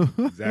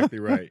 Exactly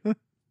right. They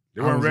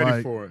I weren't was ready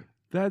like- for it.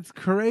 That's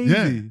crazy.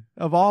 Yeah.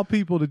 Of all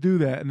people to do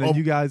that, and then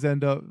you guys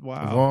end up, Of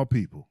wow. all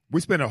people. We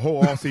spent a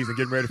whole offseason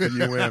getting ready for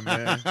UM,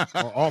 man.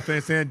 On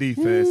offense and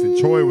defense. And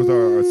Troy was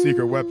our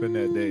secret weapon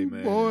that day,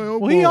 man. Boy, oh,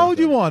 Well, he boy. owed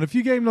you one. If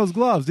you gave him those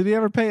gloves, did he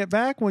ever pay it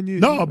back when you?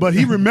 No, but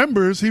he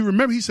remembers.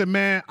 He said,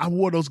 man, I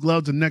wore those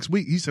gloves the next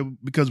week. He said,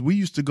 because we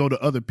used to go to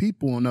other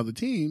people on other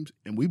teams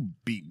and we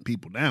beating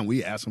people down.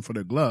 We asked them for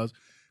their gloves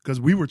because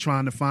we were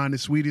trying to find the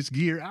sweetest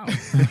gear out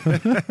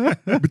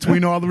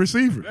between all the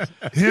receivers.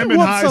 Him and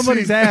whoop High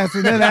somebody's C. ass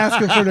and then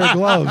asking for their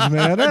gloves,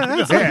 man.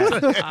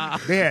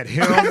 They had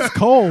him, That's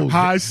cold.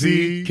 High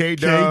C,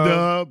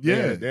 K-Dub.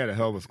 Yeah. They had a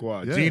hell of a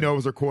squad. Yeah. Gino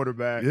was their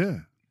quarterback. Yeah.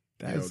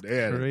 That's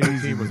The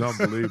crazy. team was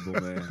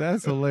unbelievable, man.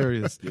 That's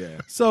hilarious.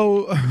 Yeah.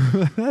 So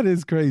that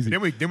is crazy.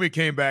 Then we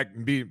came back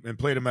and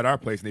played them at our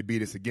place, and they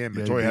beat us again.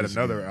 But Yeah, Troy they had beat us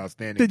another again.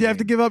 outstanding. Did you have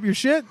to game. give up your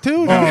shit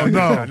too? Oh,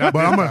 no. Not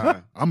But this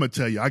time. I'm going to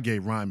tell you, I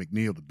gave Ryan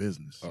McNeil the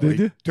business. Oh, Did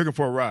he you? took him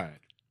for a ride.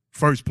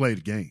 First play of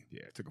the game.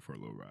 Yeah, took him for a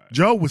little ride.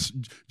 Joe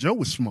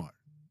was smart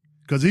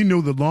because he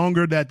knew the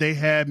longer that they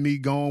had me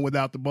going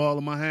without the ball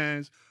in my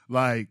hands,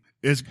 like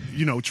it's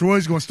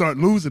Troy's going to start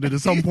losing it at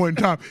some point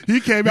in time. He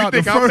came out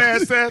think the I'm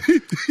first. bad, Seth?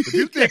 If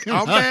you think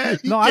I'm bad,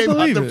 No, I came out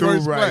believe the it. first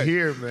Dude, right right.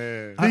 here,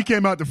 man. He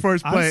came out the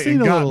first I've play seen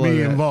and a got little of me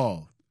that.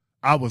 involved.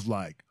 I was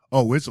like,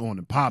 oh, it's on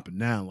and popping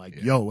now.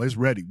 Like, yo, it's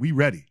ready. We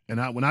ready. And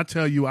when I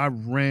tell you I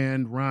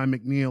ran Ryan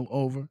McNeil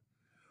over,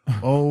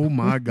 oh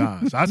my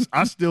gosh.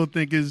 I still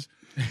think his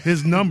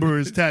number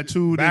is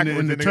tattooed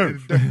in the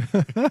turf.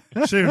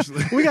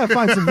 Seriously. We gotta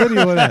find some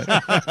video of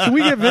that. Can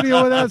we get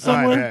video of that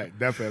somewhere?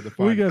 Definitely have to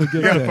find We gotta get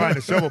You gotta that. find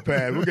the shovel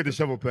pad. We'll get the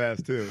shovel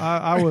pads too.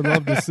 I would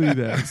love to see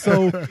that.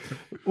 So,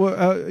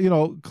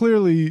 well,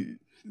 clearly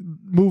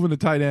moving to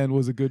tight end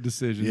was a good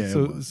decision. Yeah, it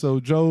so was. so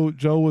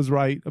Joe was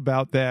right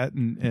about that,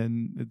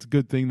 and it's a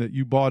good thing that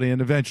you bought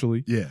in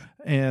eventually. Yeah.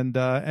 And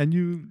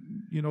you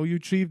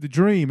achieved the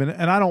dream, and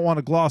I don't want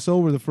to gloss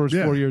over the first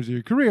 4 years of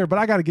your career, but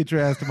I got to get your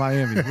ass to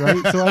Miami,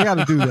 right? So I got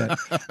to do that,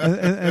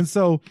 and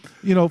so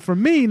for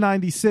me,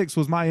 '96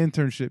 was my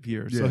internship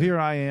year. So Yeah. here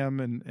I am,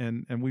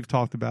 and we've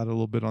talked about it a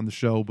little bit on the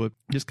show, but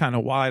just kind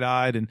of wide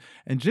eyed, and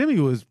Jimmy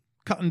was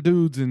cutting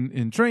dudes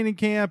in training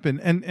camp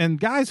and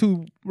guys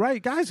who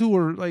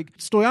were like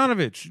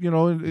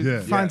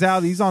Stoyanovich, finds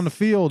out he's on the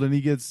field and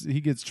he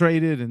gets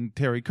traded, and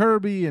Terry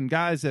Kirby and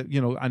guys that,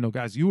 I know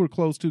guys you were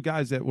close to,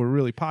 guys that were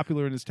really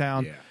popular in this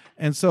town. Yeah.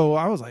 And so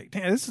I was like,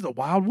 damn, this is the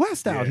Wild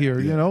West out here.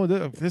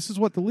 This is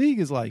what the league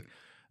is like.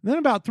 And then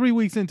about 3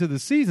 weeks into the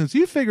season, so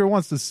you figure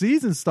once the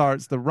season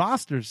starts, the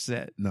roster's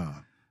set. Nah.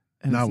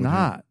 And Not it's with him.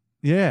 not.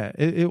 Yeah,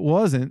 it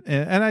wasn't,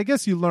 and I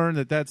guess you learn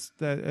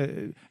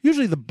that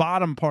usually the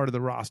bottom part of the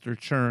roster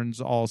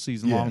churns all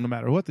season long, no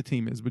matter what the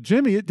team is. But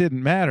Jimmy, it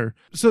didn't matter.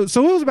 So it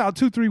was about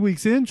 2-3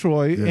 weeks in,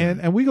 Troy,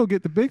 and we go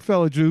get the big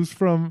fella juice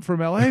from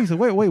LA. He said,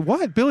 wait,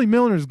 what? Billy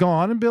Milner's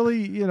gone, and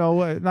Billy,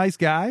 a nice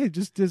guy,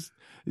 just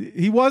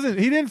he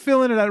didn't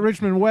fill into that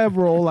Richmond Webb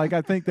role like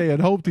I think they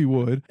had hoped he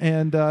would,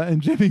 and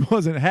Jimmy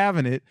wasn't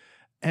having it.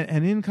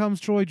 And in comes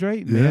Troy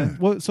Drayton, man.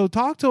 Well, so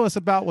talk to us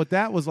about what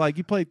that was like.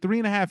 You played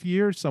 3.5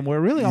 years somewhere,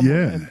 really,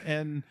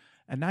 and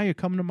now you're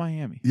coming to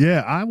Miami.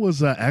 Yeah, I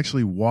was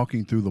actually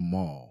walking through the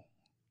mall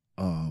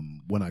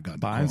when I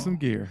got Buying the call. some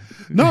gear.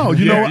 No,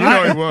 he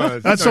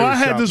was. So I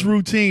had this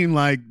routine.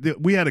 Like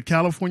we had a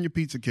California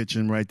pizza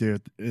kitchen right there,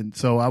 and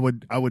so I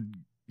would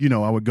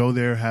go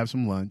there, have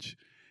some lunch,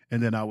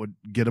 and then I would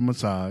get a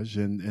massage,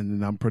 and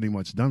then I'm pretty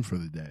much done for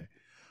the day.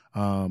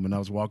 And I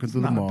was walking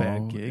through the not a mall,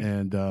 bad gig.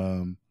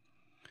 and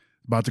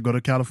about to go to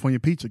California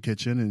Pizza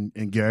Kitchen,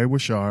 and Gary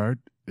Wishard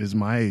is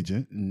my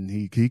agent, and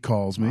he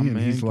calls me, My and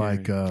man, he's Gary.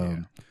 like,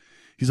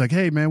 he's like,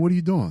 hey man, what are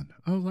you doing?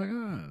 I was like,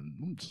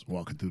 I'm just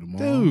walking through the mall,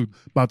 Dude.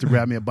 about to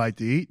grab me a bite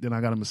to eat. Then I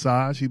got a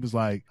massage. He was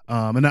like,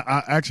 and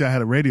I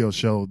had a radio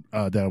show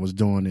that I was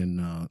doing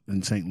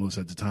in St. Louis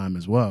at the time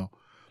as well.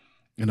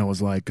 And I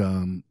was like,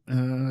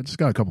 I just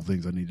got a couple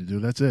things I need to do.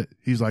 That's it.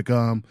 He's like,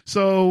 I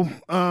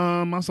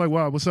was like,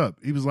 wow, what's up?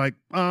 He was like,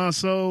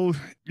 so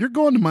you're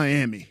going to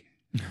Miami.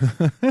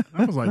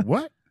 I was like,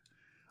 what?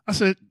 I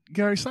said,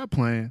 Gary, stop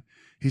playing.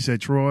 He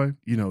said, Troy,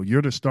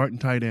 you're the starting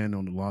tight end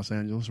on the Los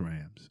Angeles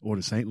Rams or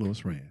the St.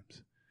 Louis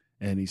Rams.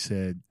 And he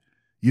said,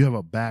 you have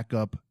a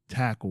backup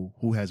tackle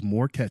who has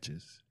more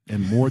catches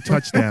and more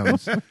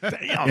touchdowns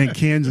in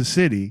Kansas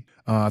City.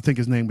 I think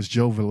his name was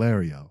Joe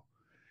Valerio.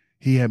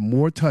 He had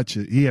more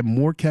touches. He had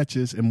more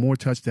catches and more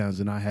touchdowns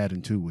than I had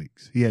in 2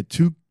 weeks. He had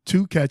two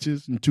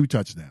catches and 2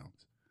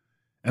 touchdowns,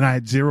 and I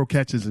had 0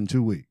 catches in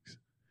 2 weeks.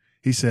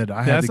 He said,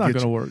 I had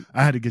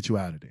to get you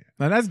out of there.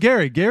 Now that's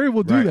Gary. Gary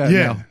will do that.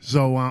 Yeah. Now.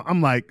 So I'm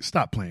like,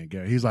 stop playing,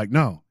 Gary. He's like,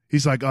 no.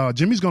 He's like,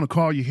 Jimmy's going to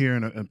call you here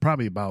in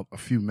probably about a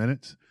few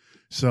minutes.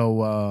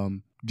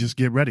 So just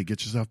get ready,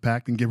 get yourself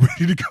packed, and get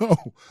ready to go.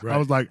 Right. I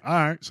was like, all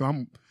right. So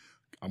I'm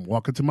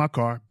walking to my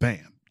car.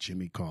 Bam,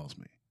 Jimmy calls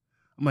me.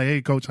 I'm like,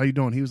 hey, Coach, how you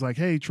doing? He was like,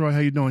 hey, Troy, how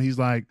you doing? He's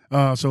like,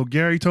 so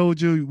Gary told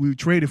you we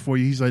traded for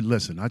you. He's like,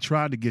 listen, I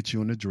tried to get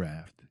you in the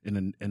draft. In the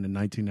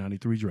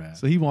 1993 draft.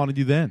 So he wanted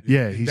you then.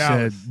 Yeah, he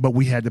said, but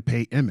we had to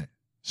pay Emmett.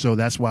 So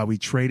that's why we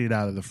traded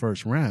out of the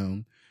first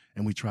round,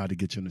 and we tried to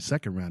get you in the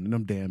second round. And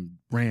them damn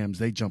Rams,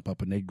 they jump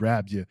up and they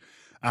grab you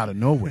out of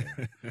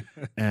nowhere.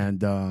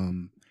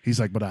 And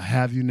he's like, but I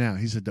have you now.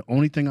 He said, the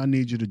only thing I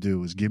need you to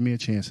do is give me a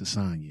chance to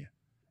sign you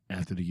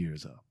after the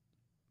year's up.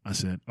 I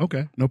said,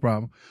 okay, no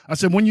problem. I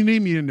said, when you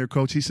need me in there,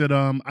 Coach, he said,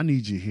 I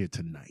need you here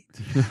tonight.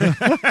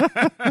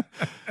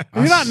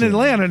 You're not in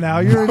Atlanta now.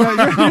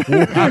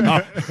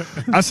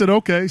 I said,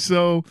 okay.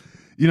 So,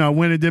 I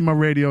went and did my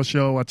radio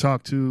show. I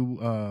talked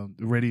to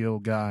the radio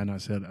guy, and I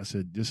said,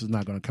 this is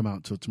not going to come out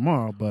until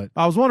tomorrow. But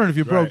I was wondering if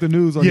you broke the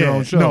news on your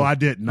own show. No, I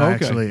didn't. Okay.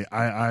 Actually,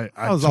 I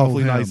that was told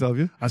awfully him, nice of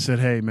you. I said,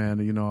 hey, man,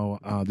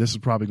 this is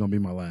probably going to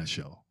be my last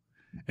show.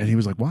 And he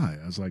was like, why?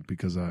 I was like,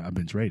 because I've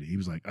been traded. He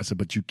was like, I said,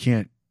 but you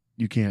can't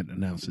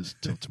announce this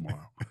till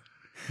tomorrow.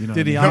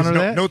 Did he honor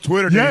that? No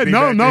Twitter. Yeah,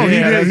 no, he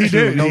did. He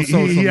did. No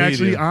social he media.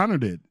 actually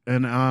honored it,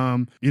 and I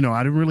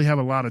didn't really have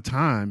a lot of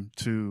time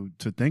to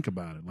think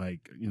about it.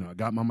 Like, I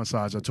got my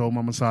massage. I told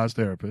my massage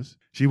therapist.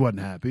 She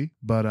wasn't happy,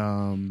 but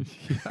I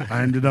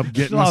ended up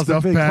getting my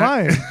stuff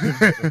packed.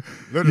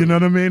 You know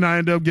what I mean? I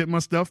ended up getting my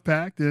stuff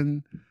packed,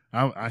 and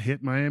I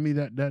hit Miami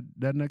that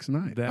next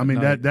night.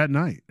 That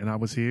night, and I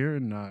was here,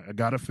 and I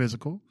got a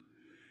physical,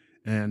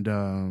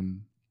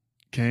 and.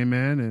 Came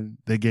in and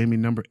they gave me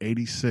number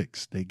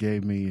 86. They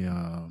gave me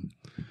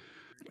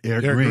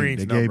Eric Green.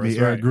 They gave me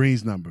Eric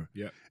Green's number.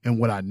 Yeah. And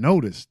what I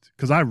noticed,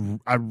 because I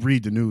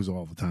read the news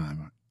all the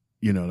time,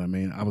 you know what I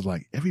mean? I was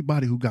like,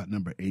 everybody who got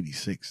number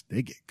 86,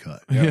 they get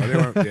cut. Yeah, they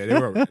weren't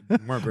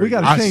very We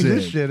got to change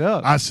this shit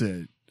up. I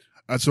said,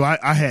 so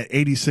I had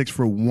 86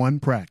 for one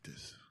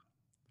practice.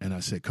 And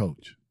I said,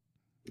 Coach,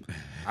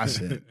 I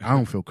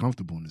don't feel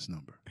comfortable in this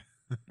number.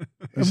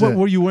 What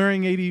were you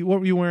wearing? 80?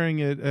 What were you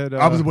wearing at?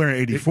 I was wearing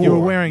 84. You were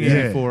wearing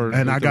 84,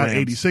 and I got Rams.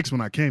 86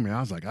 when I came here. I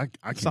was like, I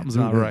can't. Something's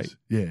do not this. right.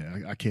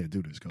 Yeah, I can't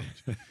do this, Coach.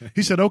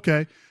 He said,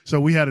 okay. So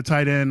we had a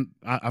tight end.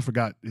 I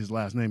forgot his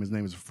last name.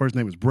 His first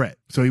name was Brett.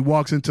 So he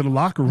walks into the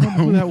locker room.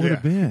 Who that would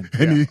have been?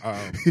 And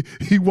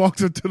he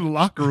walks into the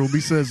locker room. He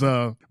says,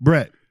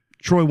 Brett,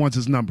 Troy wants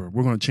his number.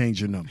 We're going to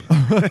change your number.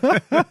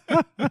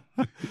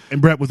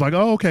 And Brett was like,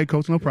 oh, okay,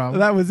 Coach, no problem.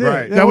 That was it.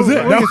 Right. That was it.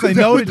 That was it.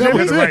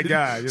 You're the right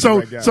guy.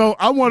 So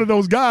I'm one of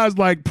those guys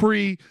like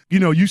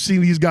you see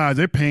these guys,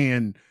 they're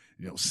paying,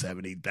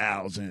 $70,000,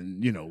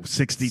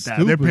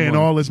 $60,000. They're paying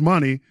all this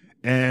money.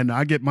 And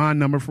I get my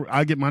number for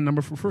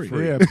free.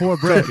 Yeah, poor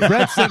Brett.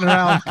 Brett's sitting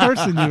around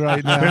cursing you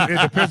right now.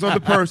 It depends on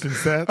the person,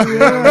 Seth.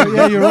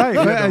 Yeah, you're right.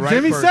 Right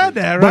Jimmy person. said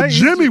that, right? But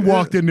Jimmy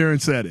walked in there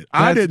and said it.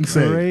 I didn't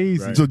say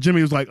crazy. it. Right. So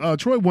Jimmy was like,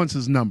 Troy wants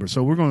his number,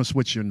 so we're going to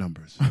switch your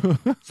numbers.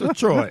 So,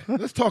 Troy,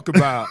 let's talk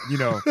about,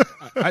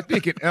 I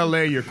think in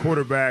L.A. your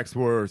quarterbacks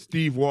were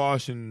Steve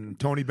Walsh and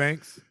Tony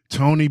Banks.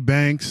 Tony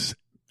Banks,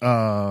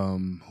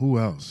 who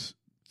else?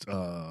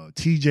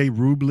 T.J.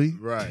 Rubley.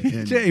 Right.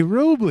 T.J.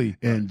 Rubley.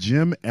 And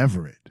Jim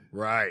Everett.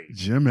 Right.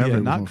 Jim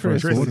Everett not was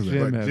Chris. first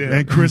quarterback.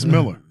 And Chris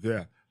Miller.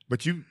 Yeah.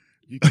 But you're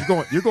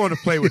going to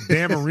play with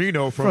Dan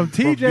Marino from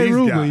T.J.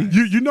 Rubley.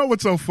 You know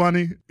what's so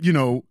funny?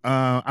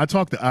 I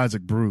talk to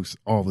Isaac Bruce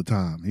all the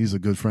time. He's a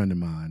good friend of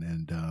mine,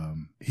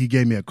 and he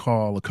gave me a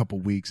call a couple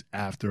weeks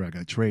after I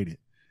got traded.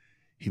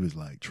 He was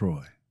like,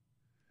 Troy,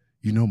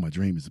 my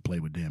dream is to play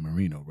with Dan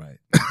Marino, right?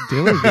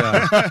 Dillard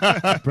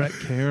guy. Brett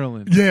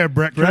Carolyn. Yeah,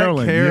 Brett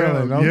Carolyn.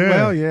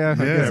 Well, I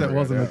guess that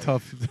wasn't a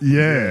tough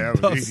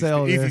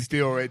sell. Easy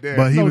steal right there.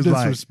 But he no was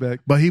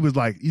disrespect.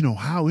 like,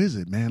 how is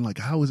it, man? Like,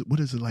 what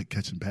is it like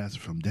catching passes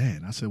from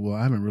Dan? I said, well,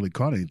 I haven't really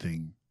caught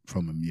anything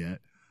from him yet.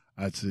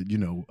 I said,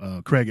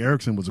 Craig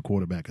Erickson was a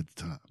quarterback at the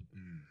time.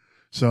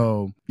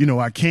 So,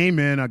 I came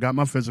in, I got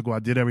my physical, I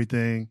did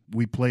everything.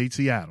 We played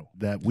Seattle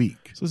that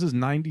week. So this is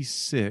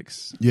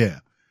 96.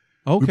 Yeah.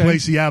 Okay. We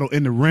played Seattle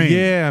in the rain.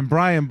 Yeah, and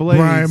Brian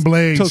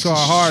Blades took our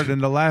heart in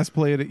the last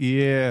play of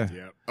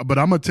the But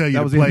I'm gonna tell you,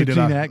 that was in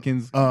Gene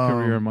Atkins'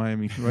 career in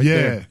Miami. Right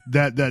there.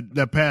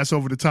 that pass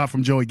over the top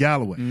from Joey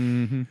Galloway.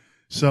 Mm-hmm.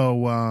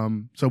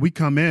 So we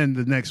come in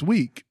the next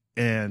week,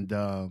 and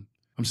I'm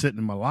sitting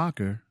in my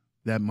locker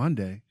that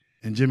Monday,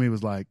 and Jimmy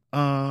was like,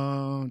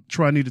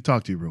 "Troy, I need to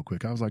talk to you real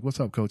quick." I was like, "What's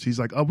up, Coach?" He's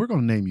like, "Oh, we're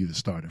gonna name you the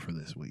starter for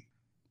this week."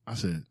 I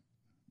said,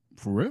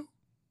 "For real?"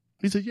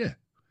 He said, "Yeah."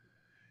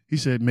 He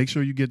said, make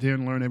sure you get there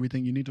and learn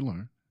everything you need to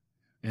learn.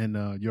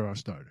 and you're our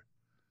starter.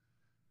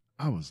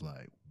 I was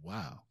like,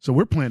 wow. So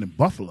we're playing in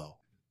Buffalo.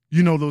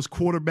 You know those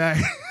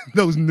quarterback,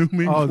 those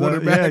Newman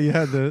quarterbacks. Yeah, you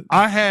had the.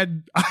 I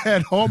had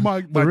all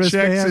my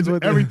checks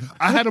and everything.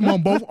 I had them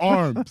on both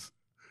arms,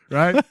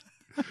 right?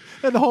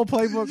 And the whole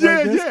playbook. Yeah,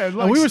 like this. yeah. Like,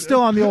 and we were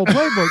still on the old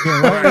playbook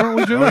then, right? Weren't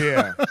we, Drew? Oh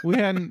yeah. We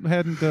hadn't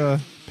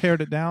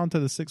pared it down to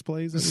the 6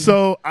 plays.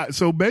 So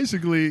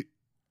basically,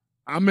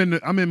 I'm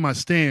in my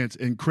stance,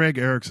 and Craig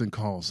Erickson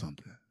calls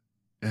something,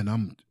 and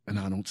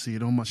I don't see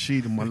it on my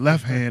sheet in my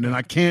left hand, and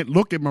I can't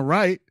look at my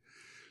right.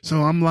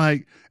 So I'm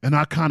like, and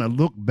I kind of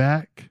look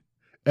back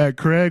at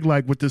Craig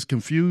like with this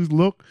confused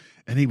look,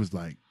 and he was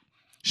like,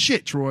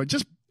 "Shit, Troy,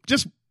 just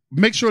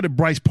make sure that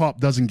Bryce Paup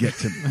doesn't get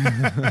to me.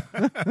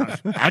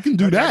 I can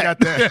do that. I got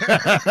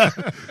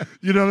that.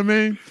 You know what I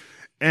mean?"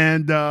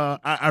 And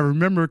I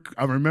remember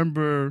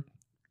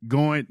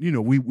going. You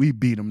know, we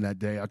beat them that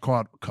day. I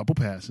caught a couple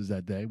passes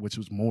that day, which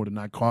was more than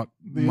I caught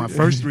my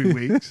first 3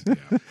 weeks.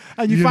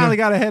 And you finally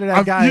got ahead of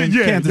that guy in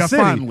Kansas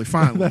City.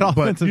 Finally. That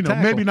But you know,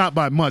 tackle. maybe not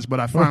by much,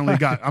 but I finally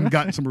I'm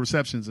getting some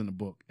receptions in the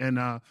book. And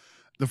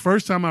the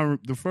first thing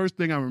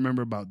I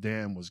remember about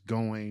Dan was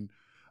going.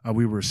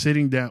 We were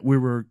sitting down. We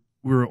were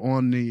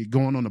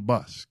going on the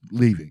bus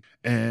leaving,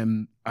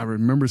 and I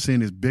remember seeing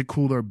this big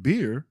cooler of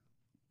beer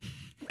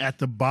at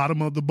the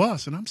bottom of the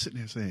bus, and I'm sitting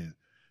there saying,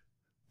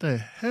 "The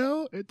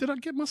hell did I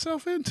get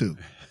myself into?"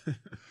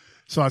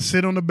 So I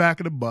sit on the back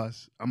of the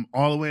bus. I'm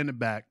all the way in the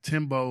back.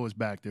 Timbo is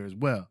back there as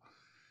well,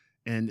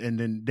 and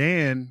then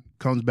Dan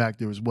comes back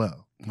there as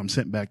well. I'm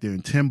sitting back there,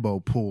 and Timbo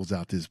pulls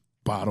out this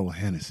bottle of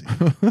Hennessy.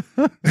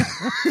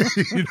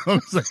 You know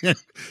what I'm saying?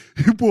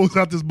 He pulls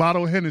out this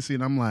bottle of Hennessy,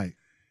 and I'm like,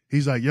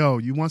 he's like, "Yo,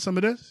 you want some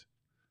of this?"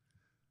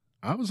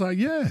 I was like,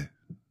 "Yeah."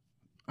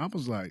 I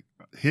was like,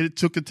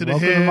 took it to the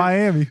Welcome head. to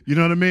Miami. You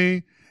know what I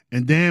mean?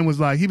 And Dan was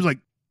like,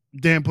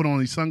 Dan put on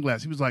these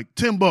sunglasses. He was like,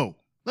 "Timbo,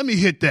 let me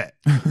hit that."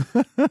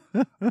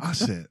 I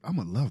said, "I'm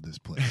going to love this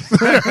place."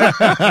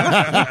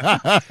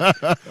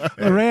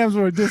 The Rams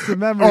were a distant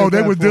memory. Oh, at they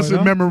that were point, distant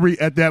huh? memory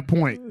at that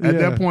point. At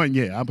Yeah. that point,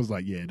 yeah. I was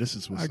like, yeah, this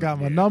is what's I up.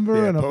 got my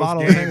number and a post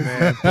bottle of game, Hennessy.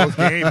 man. Post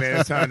game, man.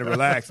 It's time to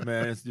relax,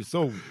 man. It's just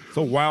so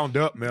wound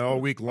up, man, all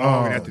week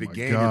long. And Oh, after the my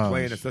game, gosh. you're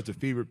playing at such a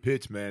fevered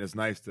pitch, man. It's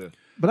nice to.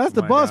 But that's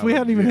the wind bus. down We a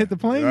hadn't little even bit. hit the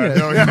plane I yet.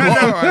 know,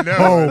 I know.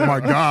 Oh, my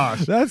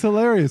gosh. That's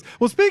hilarious.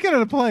 Well, speaking of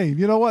the plane,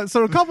 you know what?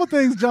 So a couple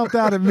things jumped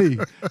out at me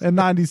in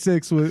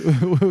 '96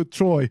 with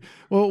Troy.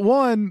 Well,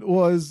 one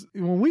was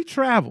when we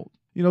traveled.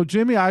 You know,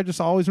 Jimmy, I just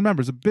always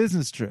remember it's a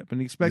business trip,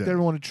 and he expected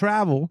everyone to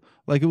travel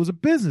like it was a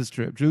business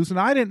trip, Juice. And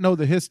I didn't know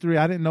the history.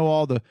 I didn't know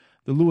all the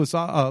Louis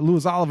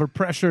Oliver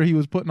pressure he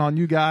was putting on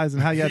you guys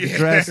and how you had to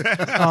dress.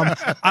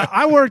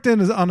 I worked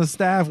on a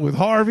staff with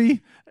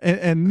Harvey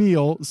and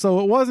Neil, so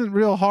it wasn't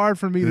real hard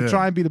for me to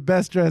try and be the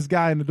best dressed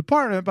guy in the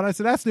department. But I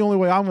said, that's the only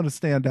way I'm going to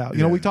stand out.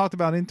 You know, we talked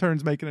about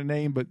interns making a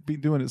name, but be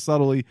doing it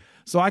subtly.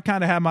 So I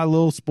kind of had my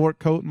little sport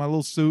coat and my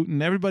little suit,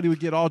 and everybody would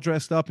get all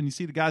dressed up, and you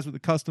see the guys with the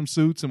custom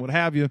suits and what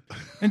have you.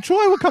 And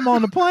Troy would come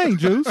on the plane,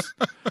 Juice.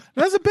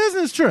 That's a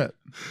business trip.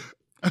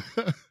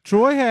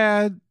 Troy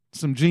had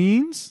some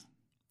jeans,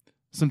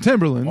 some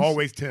Timberlands.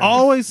 Always Timbs.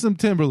 Always some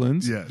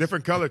Timberlands. Yes.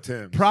 Different color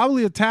Timbs.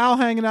 Probably a towel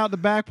hanging out the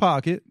back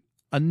pocket.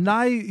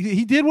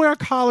 He did wear a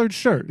collared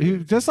shirt. He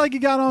was just like he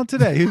got on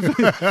today. He was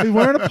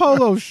wearing a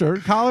polo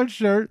shirt, collared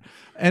shirt,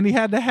 and he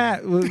had the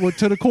hat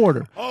to the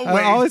quarter.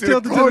 Always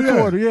tilted to the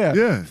quarter.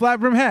 Yeah. Flat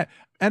brim hat.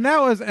 And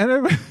that was,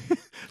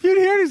 you'd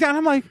hear these guys.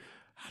 I'm like,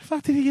 how the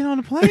fuck did he get on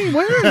the plane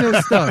wearing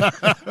this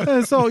stuff?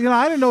 And so, you know,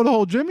 I didn't know the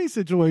whole Jimmy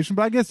situation,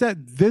 but I guess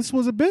this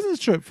was a business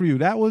trip for you.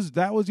 That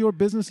was your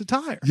business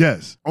attire.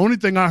 Yes. Only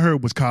thing I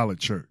heard was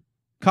collared shirt.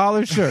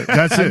 Collared shirt.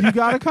 That's it. You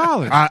got a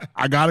collar.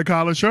 I got a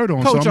collared shirt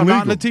on, Coach, so I'm I'm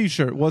not in legal. a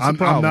t-shirt. What's the I'm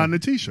problem? not in a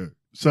t-shirt.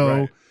 So,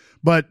 Right.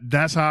 but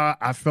that's how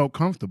I felt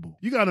comfortable.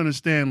 You got to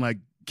understand, like,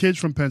 kids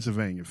from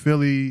Pennsylvania,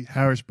 Philly,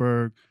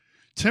 Harrisburg,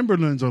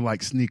 Timberlands are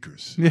like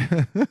sneakers.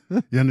 Yeah.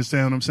 You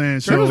understand what I'm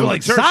saying? Those are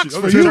like church- socks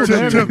those for are you,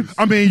 church- man.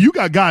 I mean, you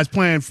got guys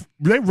playing,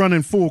 they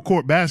running full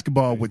court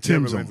basketball with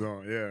Tim's Timberlands on.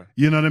 on, yeah.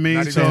 You know what I mean?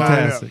 Not even So, tied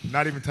Fantastic. up.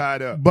 Not even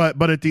tied up.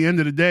 but at the end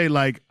of the day,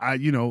 like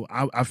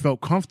I felt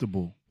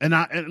comfortable, and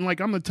like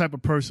I'm the type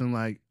of person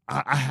like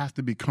I have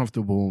to be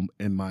comfortable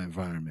in my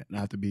environment, and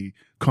I have to be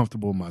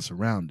comfortable in my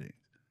surroundings.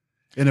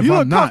 And if You I'm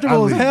look not,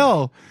 comfortable I as leave.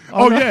 hell.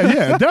 Oh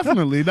yeah,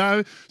 definitely.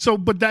 So,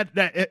 but that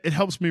it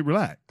helps me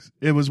relax.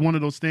 It was one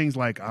of those things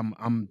like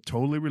I'm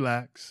totally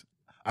relaxed.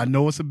 I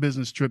know it's a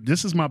business trip.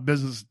 This is my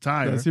business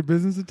attire, That's your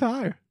business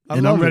attire.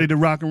 and I'm ready to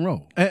rock and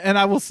roll. And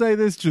I will say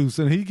this, Juice,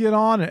 and he'd get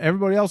on, and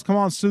everybody else come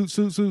on, suit,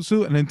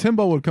 and then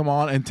Timbo would come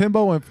on, and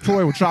Timbo and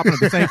Troy were shopping at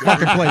the same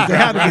fucking place. They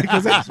had to be,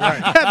 because they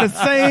had the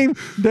same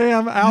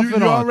damn outfit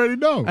You on. already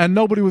know. And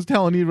nobody was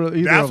telling either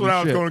That's of what them I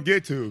was shit. going to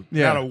get to.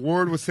 Yeah. Not a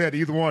word was said to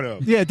either one of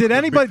them. Yeah, did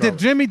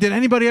fellas.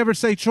 anybody ever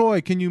say,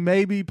 Troy, can you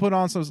maybe put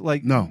on some,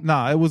 like, No.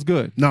 Nah, it was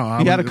good. No,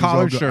 he had a it was all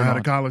collared good. shirt I had on.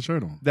 a collared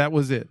shirt on. That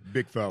was it.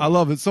 Big fella. I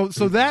love it. So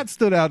that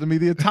stood out to me.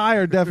 The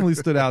attire definitely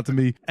stood out to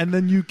me. And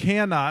then you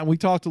cannot, and we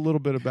talked a little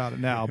bit about it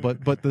now,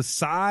 but the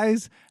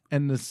size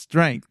and the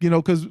strength, you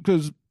know,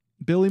 because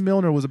Billy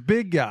Milner was a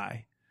big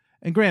guy,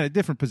 And granted,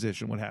 different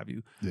position, what have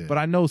you. Yeah. But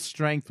I know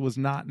strength was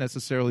not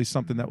necessarily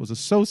something that was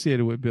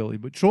associated with Billy.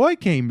 But Troy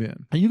came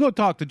in. And you go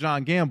talk to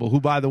John Gamble,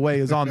 who, by the way,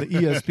 is on the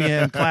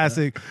ESPN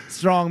Classic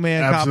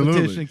Strongman Absolutely.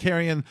 competition,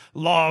 carrying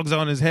logs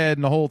on his head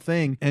and the whole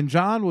thing. And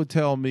John would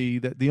tell me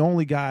that the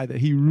only guy that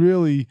he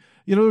really,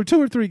 there were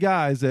 2 or 3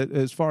 guys that,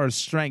 as far as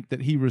strength,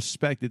 that he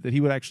respected, that he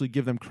would actually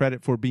give them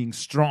credit for being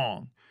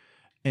strong.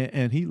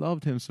 And he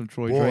loved him some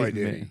Troy Drayton,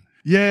 did man. he.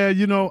 Yeah,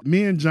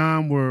 me and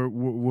John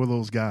were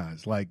those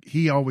guys. Like,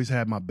 he always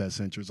had my best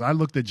interests. I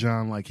looked at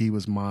John like he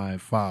was my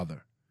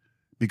father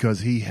because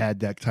he had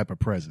that type of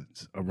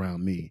presence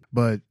around me.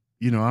 But,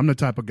 I'm the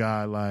type of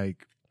guy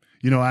like,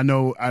 I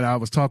know I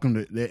was talking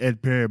to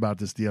Ed Perry about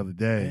this the other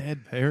day.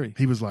 Ed Perry.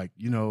 He was like,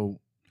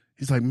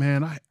 he's like,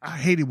 man, I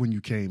hated when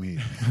you came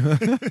here.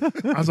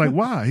 I was like,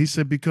 why? He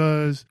said,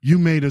 because you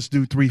made us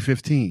do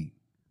 315.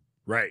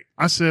 Right.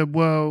 I said,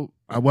 well,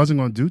 I wasn't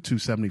going to do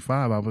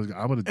 275. I would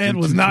have. And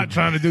was not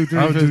trying to do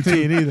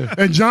 315 either.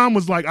 And John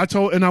was like,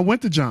 I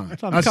went to John.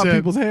 Trying to cut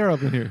people's hair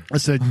up in here. I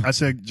said,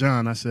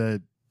 John,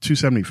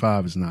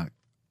 275 is not.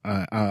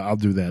 I'll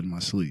do that in my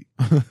sleep.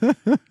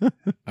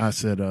 I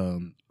said,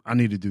 I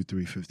need to do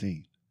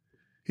 315.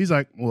 He's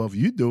like, well, if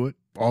you do it,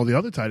 all the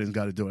other tight ends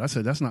got to do it. I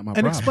said, that's not my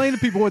problem. And explain to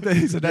people what that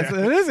is. It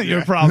isn't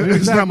your problem.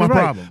 It's not my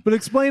problem. But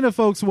explain to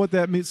folks what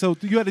that means. So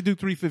you had to do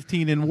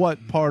 315 in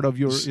what part of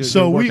your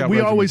So your we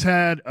regimen? always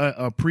had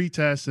a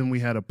pre-test and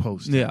we had a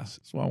post-test. Yeah,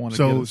 that's what I want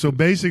to So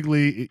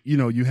basically,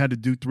 you had to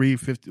do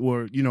 350,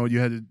 or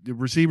the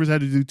receivers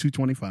had to do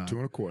 225, 2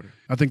 1/4.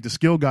 I think the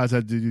skill guys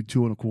had to do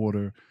 2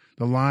 1/4.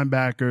 The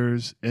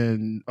linebackers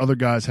and other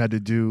guys had to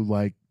do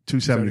like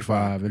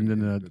 275, and then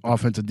the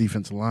offensive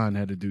defensive line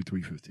had to do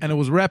 350. And it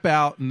was rep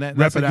out, and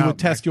that's how you would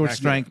test your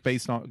strength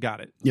based on.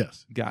 Got it.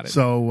 Yes, got it.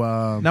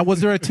 So now,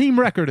 was there a team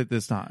record at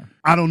this time?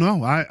 I don't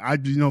know. I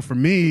for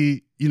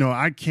me,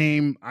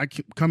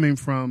 coming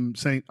from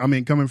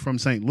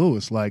St.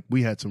 Louis, like,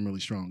 we had some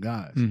really strong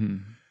guys. Mm-hmm.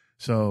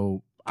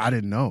 So I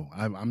didn't know.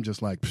 I'm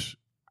just like,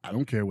 I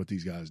don't care what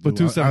these guys do. But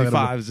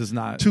 275 is just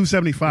not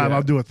 275. Yeah.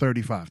 I'll do it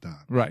 35 times.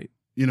 Right.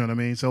 You know what I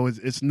mean? So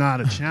it's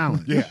not a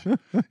challenge. Yeah.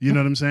 You know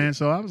what I'm saying?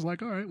 So I was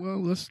like, all right,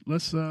 well, let's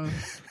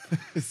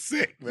It's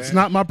sick, man. it's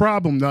not my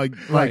problem. Like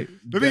Right.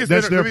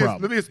 that's their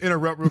problem. Let me just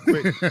interrupt real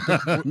quick.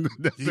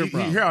 That's their You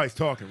problem. hear how he's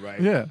talking, right?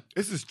 Yeah.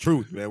 This is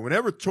truth, man.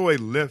 Whenever Troy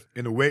lift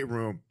in the weight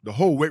room, the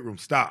whole weight room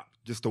stopped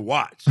just to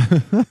watch.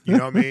 You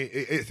know what I mean?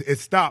 It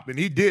stopped. And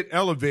he did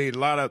elevate a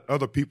lot of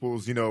other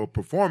people's,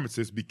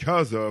 performances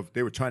because of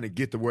they were trying to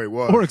get to where he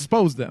was. Or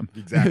expose them.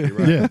 Exactly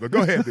right. Yeah. But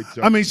go ahead, Big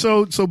Joe. I mean,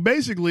 so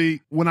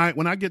basically, when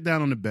I get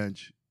down on the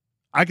bench,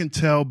 I can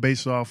tell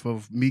based off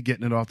of me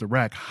getting it off the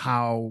rack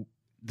how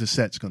the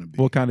set's going to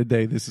be. What kind of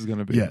day this is going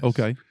to be? Yes.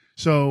 Okay.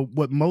 So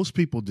what most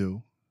people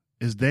do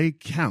is they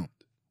count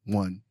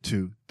 1,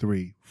 2,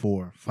 3,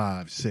 4,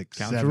 5, 6,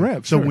 Count 7. your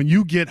reps, So sure. when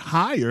you get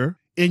higher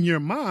in your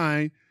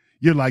mind,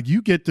 you're like,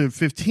 you get to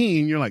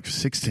 15, you're like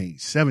 16,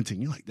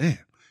 17. You're like, damn,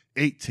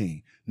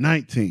 18,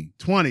 19,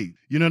 20.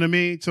 You know what I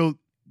mean? So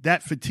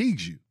that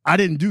fatigues you. I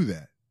didn't do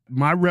that.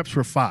 My reps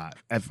were 5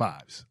 at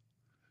 5s.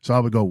 So I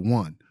would go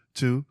 1,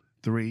 2,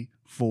 3,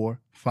 4,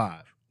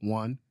 5.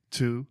 1,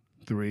 2,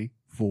 3,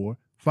 4,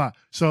 5.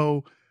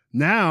 So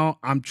now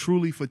I'm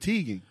truly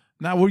fatiguing.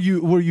 Now, were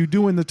you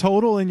doing the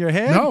total in your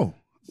head? No.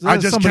 So I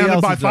that's just somebody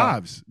counted by else's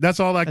job. 5s. That's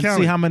all I And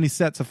counted. see how many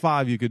sets of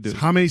 5 you could do.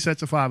 How many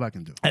sets of 5 I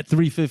can do. At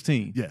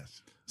 315.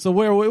 Yes. So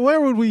where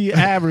would we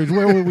average?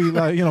 Where would we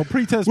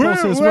pre-test, We're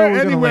post-test? Where are we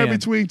going to anywhere land?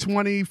 between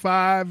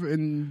 25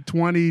 and It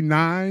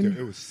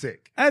 29. was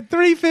sick. At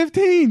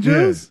 315,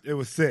 Juice. It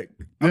was sick.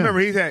 I Yeah. remember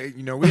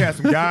we had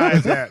some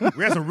guys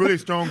we had some really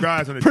strong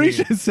guys on the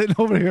Preacher team. sitting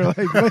over here like,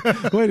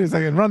 wait a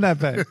second, run that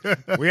back.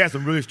 We had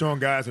some really strong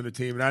guys on the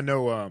team, and I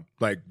know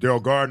like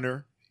Daryl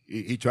Gardner.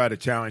 He tried to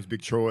challenge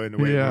Big Troy in the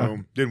weight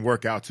room. Didn't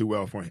work out too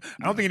well for him.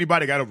 I don't think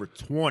anybody got over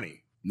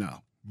 20.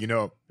 No.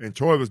 And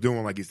Troy was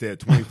doing, like he said,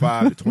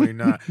 25 to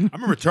 29. I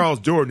remember Charles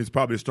Jordan, who's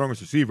probably the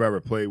strongest receiver I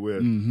ever played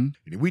with. Mm-hmm.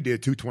 And we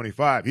did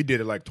 225. He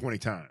did it like 20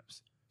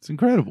 times. It's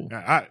incredible.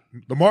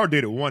 Lamar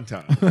did it one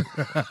time.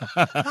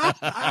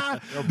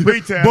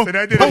 Pre-test, and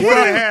I did it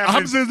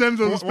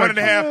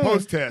 1.5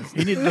 post-test.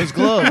 He needed those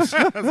gloves.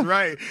 That's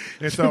right.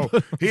 And so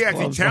he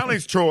actually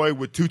challenged Troy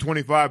with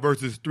 225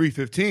 versus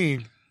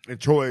 315, and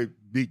Troy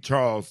beat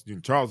Charles.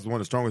 And Charles is one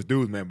of the strongest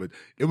dudes, man. But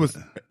it was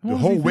the was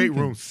whole he weight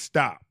thinking? room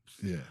stopped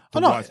Yeah.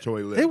 to watch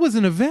Troy live. It was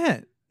an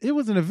event.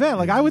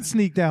 Like, I would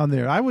sneak down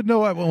there. I would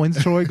know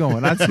when's Troy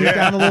going. I'd sneak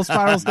down a little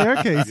spiral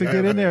staircase and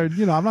get in there.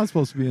 I'm not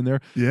supposed to be in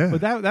there. Yeah.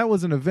 But that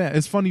was an event.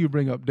 It's funny you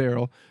bring up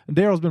Daryl. And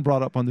Daryl's been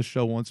brought up on the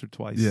show once or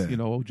twice. Yeah.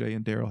 OJ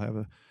and Daryl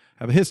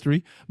have a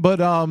history. But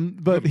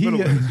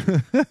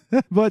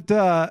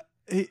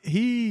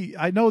he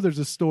I know there's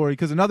a story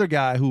because another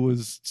guy who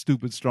was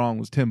stupid strong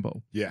was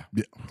Timbo. Yeah.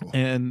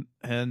 And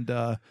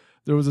there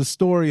was a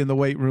story in the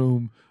weight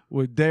room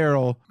with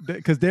Daryl,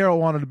 because Daryl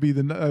wanted to be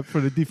for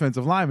the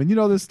defensive lineman. You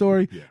know this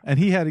story? Yeah. And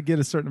he had to get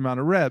a certain amount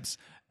of reps.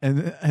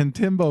 And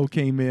Timbo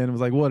came in and was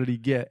like, what did he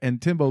get?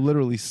 And Timbo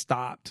literally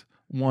stopped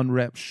one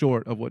rep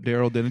short of what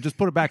Daryl did and just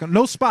put it back on.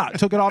 No spot.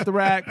 Took it off the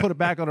rack, put it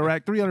back on the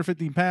rack,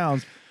 315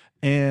 pounds.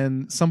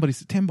 And somebody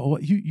said, Timbo,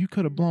 what, you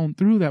could have blown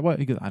through that. What?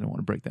 He goes, I don't want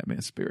to break that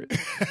man's spirit.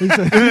 He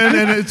said,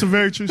 and it's a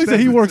very true he statement. said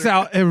he works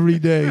out every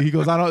day. He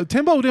goes,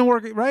 Timbo didn't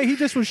work, right? He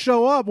just would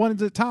show up one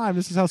at a time.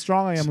 This is how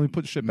strong I am. Let me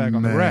put shit back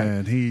on the rack.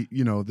 Man, he,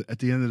 at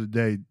the end of the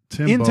day,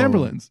 Timbo. In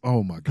Timberlands.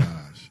 Oh my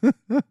gosh.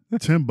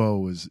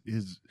 Timbo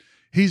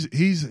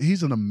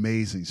he's an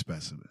amazing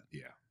specimen.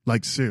 Yeah.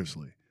 Like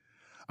seriously.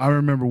 I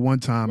remember one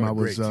time What a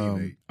great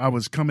teammate. I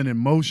was coming in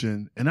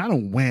motion and I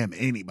don't wham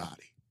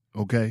anybody.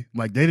 Okay,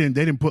 like they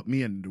didn't put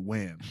me in the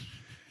wham,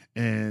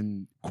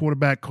 and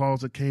quarterback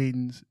calls a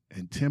cadence,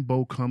 and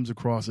Timbo comes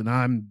across, and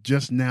I'm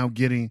just now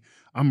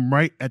I'm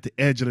right at the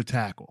edge of the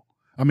tackle.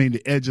 I mean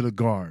the edge of the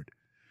guard,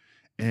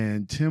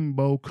 and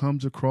Timbo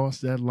comes across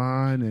that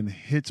line and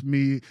hits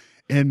me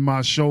in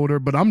my shoulder,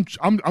 but I'm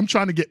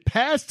trying to get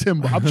past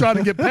Timbo. I'm trying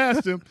to get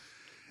past him,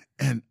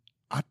 and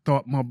I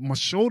thought my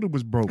shoulder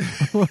was broken,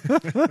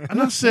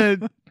 and I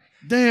said,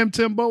 "Damn,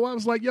 Timbo!" I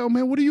was like, "Yo,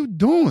 man, what are you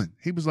doing?"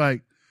 He was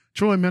like,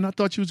 Troy, man, I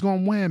thought you was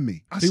going to wham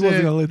me. He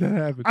wasn't going to let that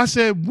happen. I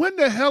said, when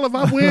the hell have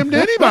I whammed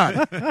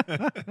anybody?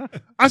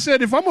 I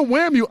said, if I'm going to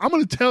wham you, I'm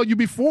going to tell you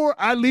before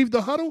I leave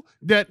the huddle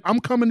that I'm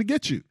coming to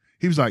get you.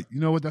 He was like, you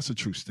know what? That's a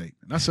true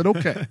statement. I said,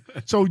 okay.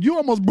 So you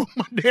almost broke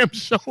my damn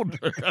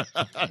shoulder.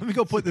 Let me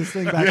go put this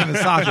thing back in the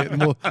socket,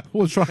 and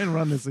we'll try and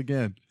run this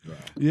again. Right.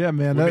 Yeah,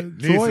 man.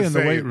 Troy in the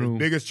weight room. As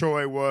big as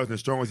Troy was and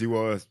as strong as he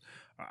was,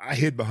 I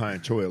hid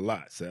behind Troy a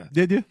lot, Seth.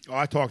 Did you? Oh,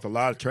 I talked a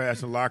lot of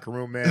trash in the locker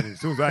room, man. And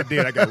as soon as I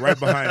did, I got right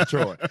behind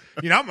Troy.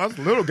 I was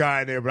a little guy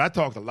in there, but I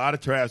talked a lot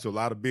of trash to a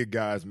lot of big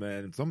guys,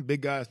 man. And some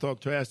big guys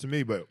talk trash to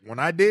me, but when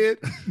I did,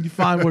 you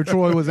find where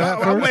Troy was at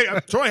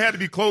first? Troy had to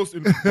be close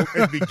in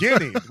the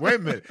beginning. Wait a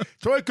minute,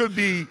 Troy could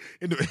be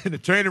in the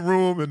training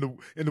room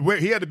in the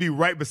way he had to be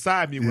right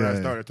beside me when I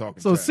started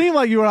talking. So it seemed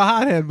like you were a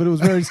hothead, but it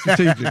was very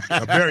strategic.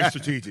 Very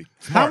strategic.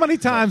 Smart. How many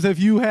times have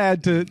you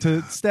had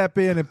to step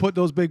in and put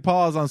those big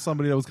paws on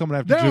somebody that was coming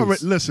after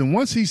Juice? Listen,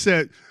 once he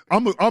said,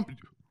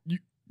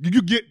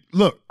 you get,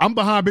 look, I'm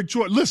behind Big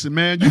Troy. Listen,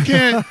 man, you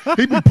can't,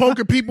 he be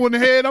poking people in the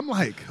head. I'm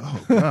like,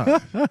 oh,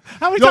 God.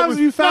 How many times have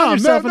you found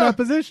yourself in that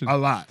position? A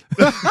lot.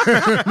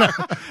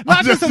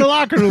 Not just in the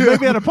locker room,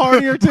 maybe at a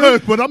party or two.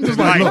 But I'm just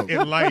like, look,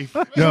 in life.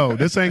 Yo,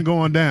 this ain't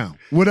going down.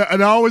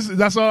 And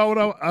that's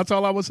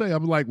all I would say.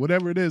 I'm like,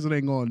 whatever it is, it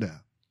ain't going down.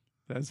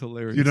 That's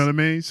hilarious. You know what I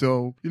mean?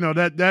 So,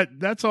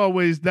 that's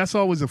always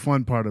a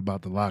fun part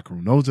about the locker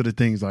room. Those are the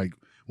things like,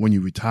 when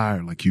you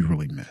retire, like you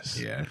really miss.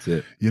 Yeah, that's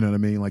it. You know what I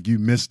mean? Like you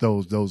miss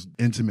those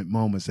intimate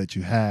moments that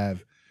you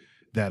have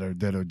that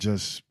are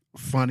just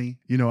funny.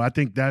 I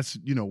think that's,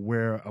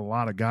 where a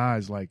lot of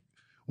guys, like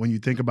when you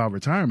think about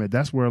retirement,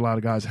 that's where a lot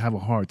of guys have a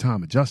hard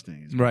time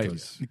adjusting. Right.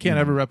 You can't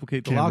ever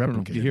replicate the locker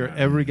room. You hear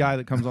every guy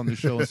that comes on the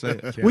show say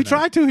it. We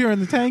try to here in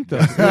the tank, though,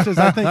 which is,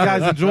 I think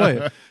guys enjoy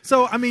it.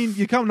 So, I mean,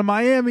 you come to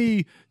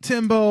Miami,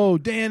 Timbo,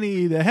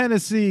 Danny, the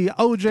Hennessy,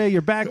 OJ,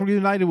 you're back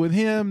reunited with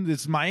him.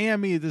 It's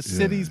Miami. The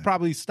city's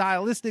probably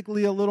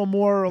stylistically a little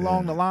more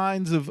along the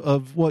lines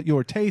of what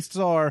your tastes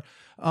are.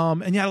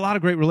 And you had a lot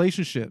of great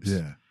relationships.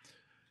 Yeah.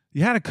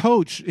 You had a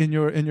coach in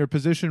your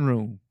position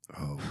room.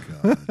 Oh,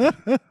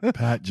 God.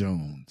 Pat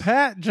Jones.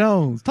 Pat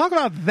Jones. Talk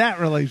about that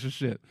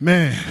relationship.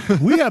 Man,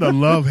 we had a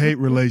love-hate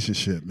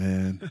relationship,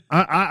 man.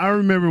 I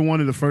remember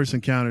one of the first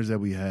encounters that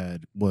we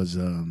had was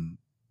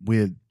we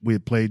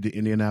had played the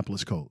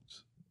Indianapolis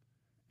Colts,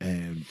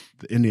 and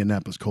the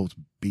Indianapolis Colts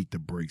beat the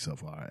brakes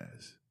off our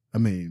ass. I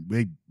mean,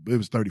 it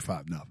was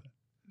 35-0.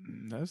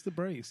 That's the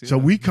brakes. Yeah. So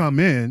we come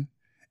in,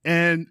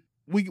 and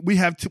we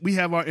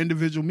have our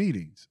individual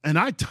meetings, and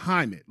I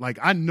time it. Like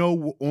I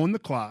know on the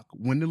clock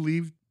when to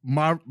leave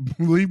my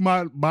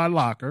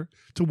locker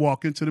to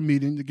walk into the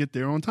meeting to get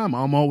there on time.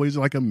 I'm always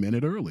like a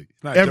minute early.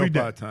 Not every Joe day.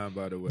 Pie time,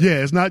 by the way.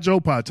 Yeah, it's not Joe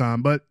Pie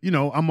time, but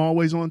I'm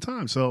always on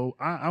time. So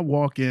I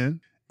walk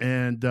in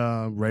and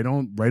right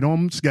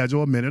on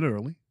schedule, a minute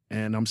early,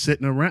 and I'm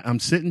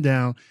sitting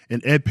down,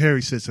 and Ed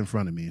Perry sits in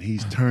front of me, and he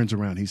turns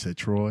around. He said,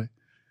 "Troy,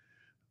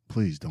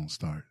 please don't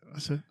start." I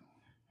said,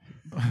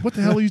 "What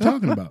the hell are you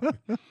talking about?"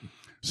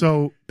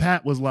 So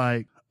Pat was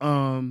like,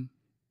 "I'm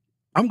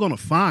gonna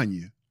fine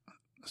you."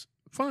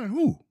 Fine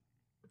who?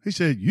 He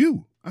said,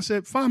 you. I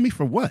said, fine me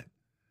for what?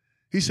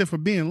 He said, for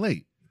being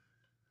late.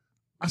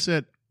 I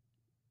said,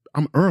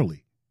 I'm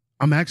early.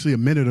 I'm actually a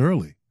minute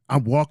early. I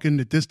walk in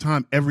at this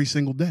time every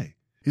single day.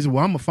 He said,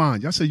 well, I'm going to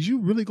fine you. I said,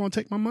 you really going to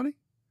take my money?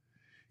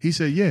 He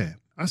said, yeah.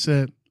 I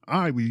said,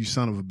 all right, well, you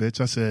son of a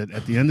bitch. I said,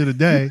 at the end of the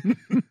day,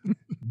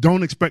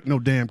 don't expect no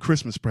damn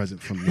Christmas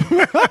present from me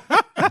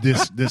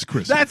this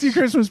Christmas. That's your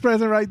Christmas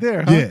present right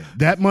there, huh? Yeah,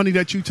 that money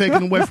that you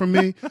taking away from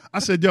me. I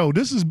said, yo,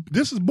 this is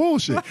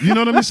bullshit. You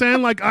know what I'm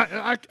saying? Like,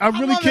 I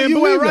really can't you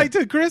believe went right that.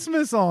 to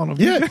Christmas on them.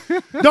 Yeah.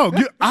 No,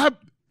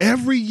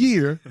 every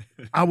year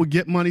I would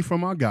get money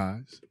from our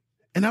guys,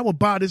 and I would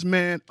buy this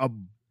man a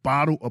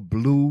bottle of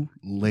Blue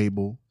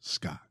Label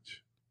Scotch.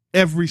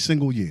 Every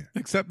single year.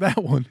 Except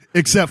that one.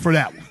 Except for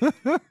that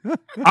one.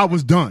 I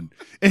was done.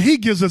 And he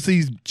gives us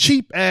these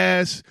cheap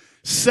ass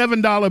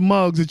 $7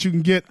 mugs that you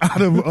can get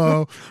out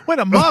of Wait,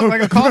 a mug,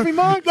 like a coffee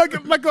mug? like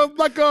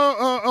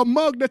a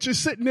mug that you're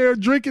sitting there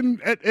drinking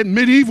at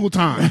medieval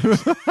times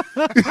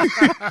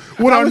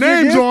with our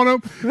names on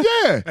them.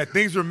 Yeah, And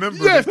things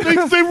remembered. yeah,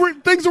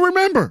 things to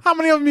remember. How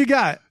many of them you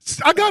got?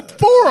 I got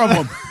 4 of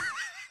them.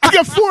 I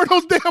got 4 of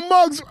those damn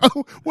mugs.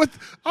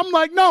 I'm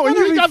like, no, and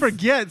He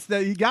forgets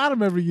that he got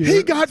them every year.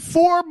 he got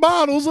 4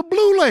 bottles of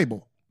Blue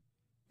Label.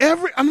 And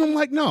I'm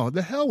like, no,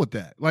 the hell with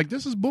that. Like,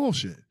 this is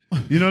bullshit.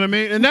 You know what I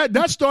mean? And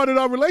that started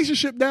our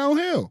relationship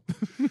downhill.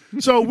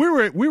 So we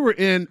were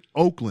in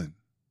Oakland,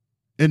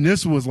 and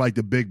this was like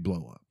the big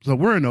blow up. So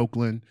we're in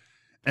Oakland,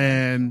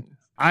 and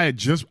I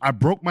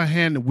broke my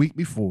hand the week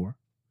before.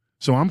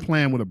 So I'm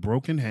playing with a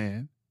broken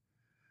hand.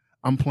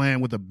 I'm playing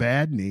with a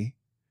bad knee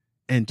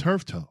and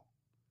turf toe.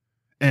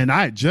 And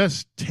I had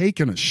just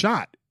taken a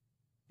shot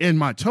in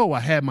my toe. I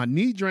had my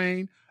knee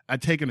drained.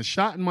 I'd taken a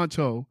shot in my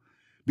toe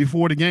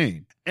before the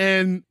game.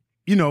 And,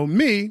 you know,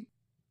 me,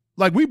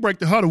 like, we break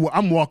the huddle,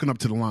 I'm walking up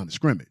to the line of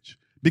scrimmage.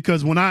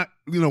 Because when I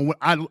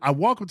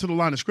walk up to the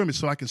line of scrimmage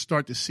so I can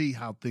start to see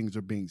how things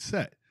are being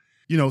set.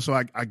 You know, so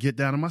I get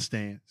down in my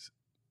stance,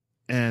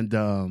 and,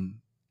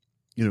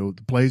 you know,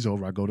 the play's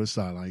over. I go to the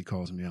sideline. He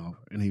calls me out,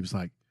 and he was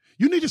like,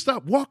 you need to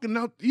stop walking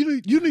out.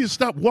 You need to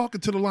stop walking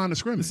to the line of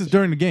scrimmage. This is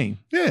during the game.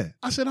 Yeah.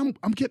 I said, I'm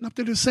getting up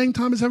there the same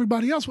time as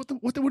everybody else. What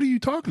are you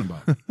talking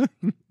about?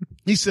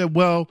 He said,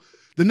 well,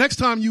 the next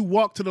time you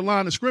walk to the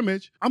line of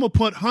scrimmage, I'm going to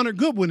put Hunter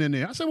Goodwin in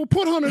there. I said, well,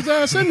 put Hunter's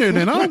ass in there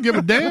then. I don't give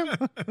a damn.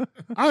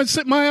 I'd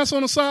sit my ass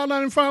on the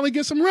sideline and finally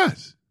get some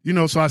rest. You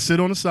know, so I sit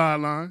on the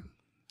sideline.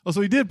 Oh,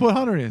 so he did put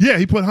Hunter in. Yeah,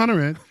 he put Hunter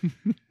in.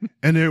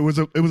 And it was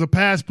a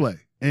pass play.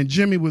 And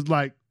Jimmy was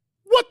like,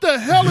 what the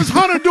hell is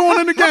Hunter doing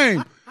in the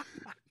game?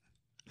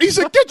 He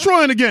said, get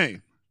Troy in the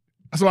game.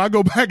 So I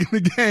go back in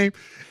the game,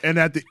 and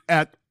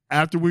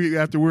after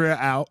we're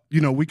out,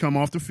 you know, we come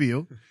off the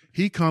field.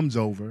 He comes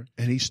over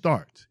and he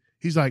starts.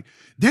 He's like,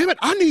 damn it,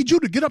 I need you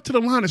to get up to the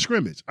line of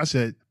scrimmage. I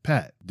said,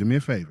 Pat, do me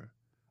a favor.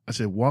 I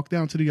said, walk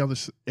down to the other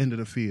end of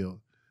the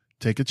field,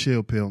 take a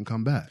chill pill, and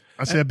come back.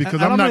 I said,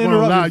 because I'm not going to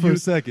allow you. For a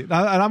second.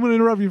 I'm going to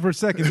interrupt you for a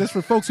second, just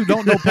for folks who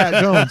don't know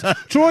Pat Jones.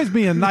 Troy's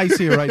being nice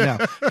here right now,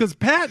 because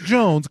Pat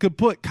Jones could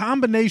put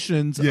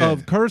combinations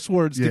of curse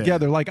words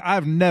together like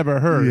I've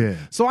never heard. Yeah.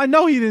 So I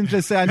know he didn't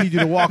just say, I need you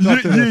to walk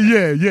up to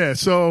the... Yeah.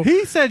 So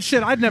he said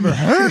shit I'd never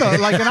heard of,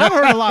 like, and I've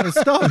heard a lot of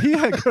stuff.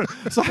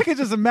 So I can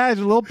just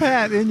imagine little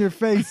Pat in your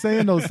face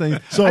saying those things.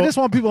 So I just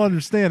want people to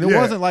understand. It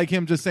wasn't like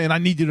him just saying, I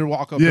need you to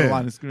walk up to the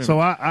line of scrimmage. So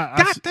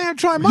goddamn,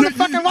 Troy,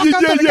 motherfucking walk up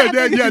to the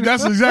goddamn... Yeah,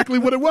 that's exactly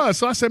what it was.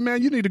 So I said,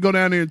 man, you need to go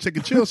down there and take a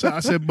chill shot. I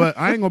said, but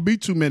I ain't going to be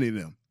too many of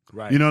them.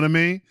 Right. You know what I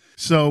mean?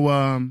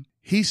 So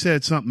he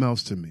said something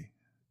else to me,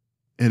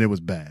 and it was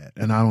bad.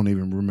 And I don't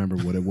even remember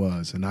what it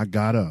was. And I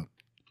got up,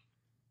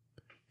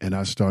 and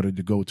I started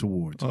to go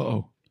towards him.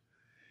 Uh-oh.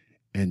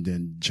 And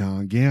then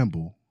John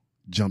Gamble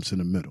jumps in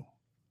the middle.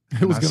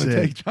 It was going to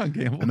take John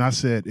Gamble. And I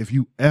said, if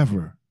you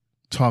ever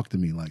talk to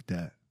me like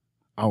that,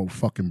 I will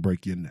fucking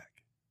break your neck.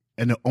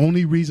 And the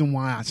only reason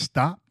why I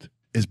stopped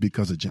is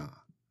because of John.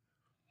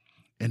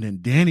 And then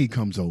Danny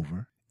comes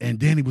over, and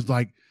Danny was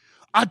like,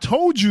 I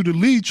told you to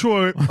leave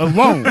Troy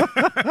alone.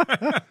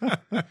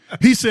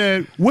 He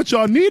said, what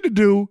y'all need to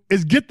do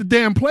is get the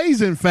damn plays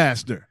in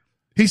faster.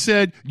 He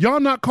said, y'all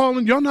not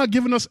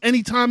giving us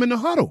any time in the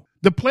huddle.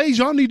 The plays,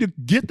 y'all need to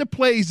get the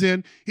plays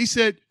in. He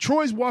said,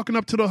 Troy's walking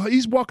up to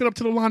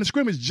the line of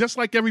scrimmage just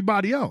like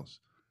everybody else.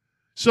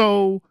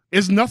 So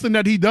it's nothing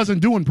that he doesn't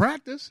do in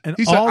practice. And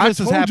he said, all this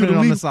is happening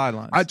on the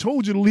sidelines. I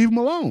told you to leave him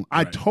alone.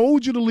 Right. I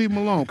told you to leave him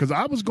alone because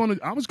I was gonna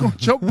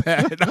choke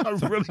Pat. I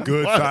really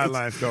Good was.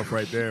 sideline stuff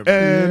right there,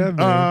 man.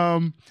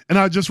 And and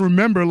I just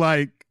remember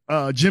like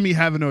Jimmy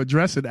having to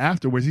address it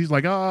afterwards. He's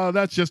like, oh,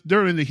 that's just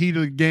during the heat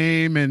of the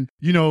game, and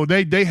you know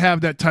they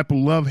have that type of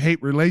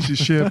love-hate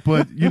relationship,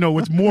 but you know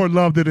it's more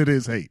love than it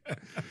is hate.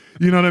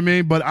 You know what I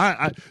mean? But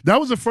I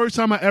that was the first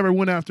time I ever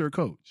went after a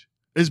coach.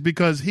 Is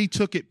because he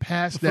took it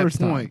past that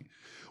point.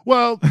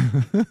 Well,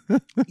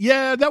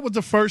 yeah, that was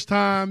the first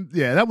time.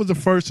 Yeah, that was the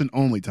first and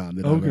only time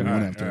that I ever went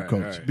after a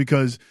coach. Right.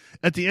 Because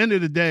at the end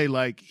of the day,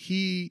 like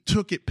he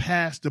took it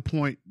past the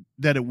point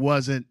that it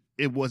wasn't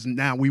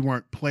now we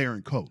weren't player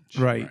and coach.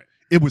 Right.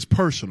 It was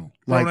personal.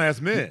 Grown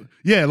ass men.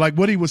 Yeah, like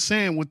what he was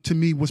saying to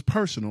me was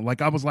personal.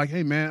 Like I was like,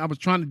 hey man, I was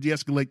trying to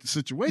de-escalate the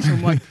situation.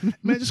 I'm like,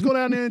 man, just go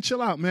down there and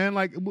chill out, man.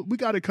 Like we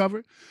got it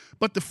covered.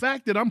 But the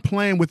fact that I'm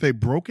playing with a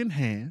broken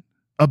hand,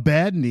 a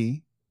bad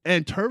knee,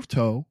 and turf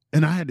toe,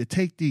 and I had to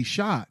take these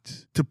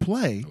shots to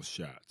play. Those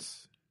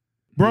shots.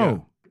 Bro, Yeah.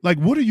 like,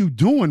 what are you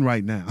doing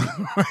right now?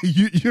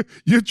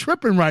 You're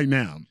tripping right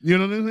now. You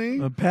know what I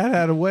mean? Pat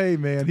had a way,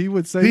 man. He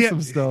would say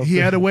some stuff. He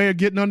had a way of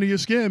getting under your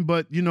skin,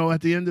 but, you know,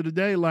 at the end of the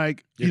day,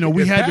 like, you know,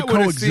 we had to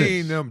coexist.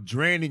 Seeing them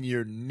draining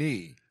your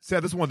knee.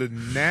 Said this is one of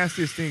the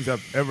nastiest things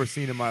I've ever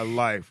seen in my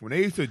life. When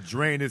they used to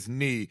drain his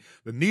knee,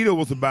 the needle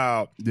was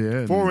about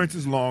 4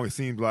 inches long. It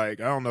seemed like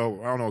I don't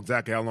know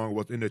exactly how long it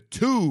was. And the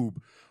tube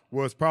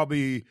was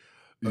probably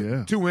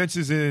Yeah. 2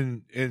 inches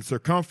in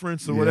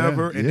circumference or Yeah,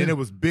 whatever, and yeah. then it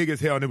was big as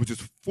hell, and it was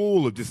just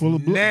full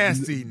of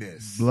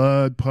nastiness.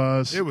 blood,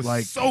 pus. It was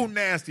like so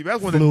nasty.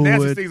 That's one of the fluid,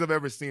 nastiest things I've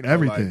ever seen in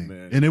everything. my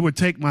life, man. And it would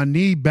take my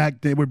knee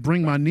back. They would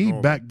bring my knee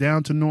normal. back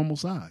down to normal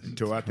size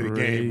Until after the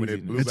game when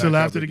it blew until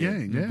back after up the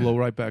again. game. Yeah. Blow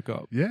right back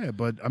up. Yeah,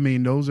 but I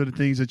mean, those are the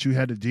things that you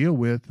had to deal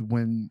with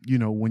when you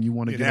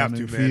want to You get have on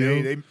to, the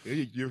man.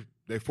 field.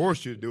 They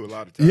forced you to do a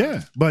lot of times.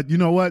 Yeah, but you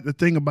know what? The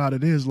thing about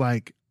it is,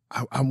 like,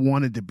 I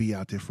wanted to be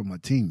out there for my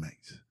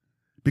teammates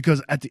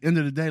because at the end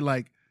of the day,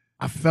 like,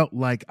 I felt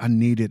like I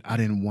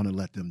didn't want to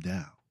let them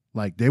down.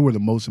 Like, they were the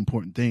most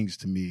important things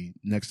to me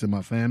next to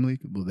my family.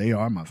 Well, they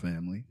are my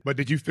family. But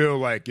did you feel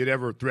like it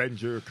ever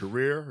threatened your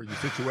career or your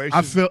situation?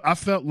 I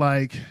felt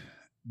like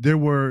there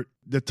were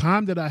the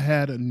time that I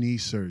had a knee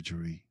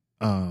surgery,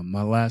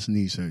 my last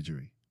knee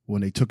surgery,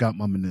 when they took out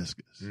my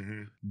meniscus.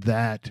 Mm-hmm.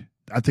 That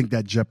I think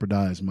that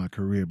jeopardized my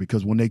career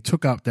because when they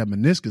took out that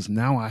meniscus,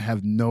 now I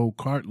have no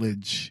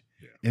cartilage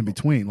in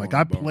between. Like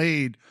I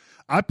played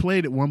at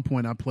one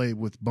point, I played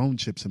with bone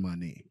chips in my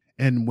knee.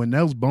 And when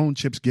those bone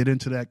chips get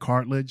into that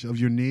cartilage of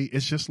your knee,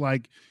 it's just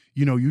like,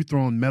 you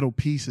throwing metal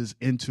pieces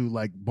into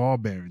like ball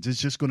bearings. It's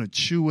just going to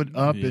chew it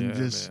up and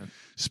just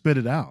spit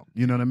it out.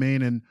 You know what I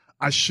mean? And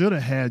I should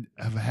have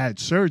had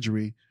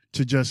surgery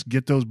to just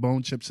get those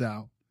bone chips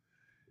out.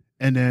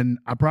 And then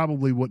I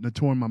probably wouldn't have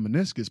torn my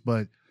meniscus,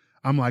 but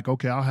I'm like,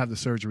 okay, I'll have the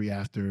surgery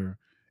after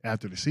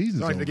the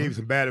season's over. They gave you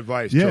some bad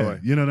advice, Yeah, Troy.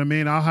 you know what I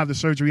mean? I'll have the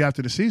surgery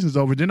after the season's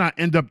over. Then I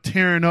end up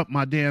tearing up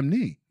my damn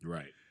knee.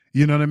 Right.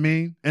 You know what I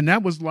mean? And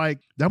that was right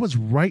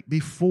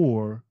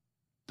before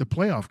the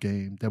playoff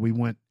game that we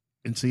went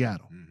in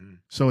Seattle. Mm-hmm.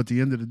 So at the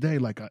end of the day,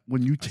 like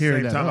when you tear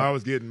Same that time up. I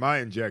was getting my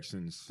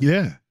injections.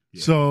 Yeah.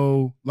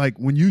 So like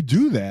when you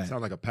do that.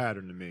 Sounds like a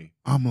pattern to me.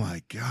 I'm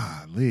like,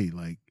 golly,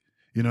 like,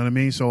 you know what I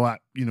mean? So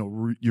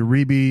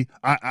Uribe,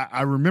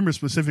 I remember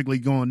specifically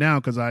going down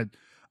because I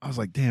was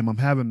like, damn, I'm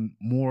having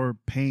more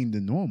pain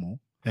than normal.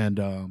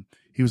 And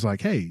he was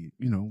like, hey,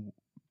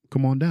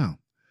 come on down.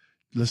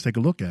 Let's take a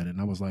look at it. And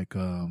I was like,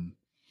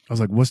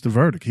 what's the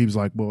verdict? He was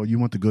like, well, you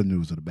want the good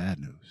news or the bad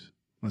news?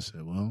 I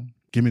said, well,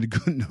 give me the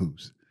good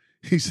news.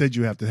 He said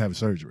you have to have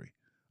surgery.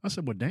 I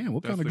said, well, damn,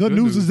 what kind of good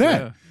news is that?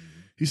 Yeah.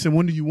 He said,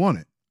 when do you want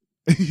it?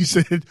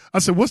 I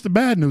said, what's the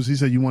bad news? He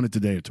said, you want it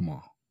today or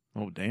tomorrow?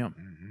 Oh, damn.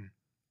 Mm-hmm.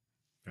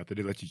 After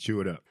they let you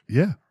chew it up.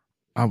 Yeah.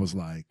 I was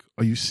like,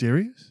 are you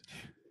serious?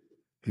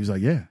 He was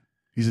like, yeah.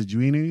 He said, did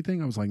you eat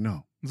anything? I was like,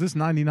 no. Was this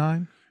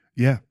 99?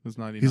 Yeah. It was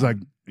 99. He's like,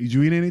 did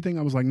you eat anything?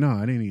 I was like, no,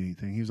 I didn't eat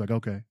anything. He was like,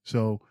 okay.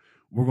 So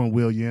we're going to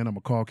wheel you in. I'm going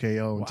to call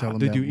KO and tell him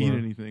Did that you eat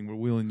anything? We're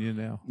wheeling you in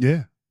now.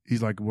 Yeah.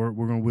 He's like, we're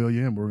going to wheel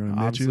you in. We're going to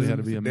admit you. Obviously had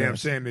to be a Damn mess.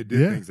 shame they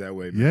did things that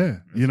way, man. Yeah.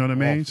 That's You know what I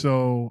mean?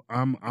 awful.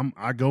 So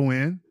I go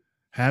in,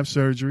 have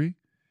surgery,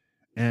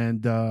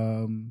 and,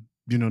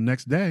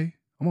 next day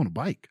I'm on a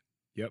bike.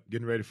 Yep,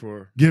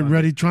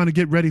 trying to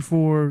get ready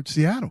for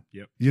Seattle.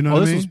 Yep. You know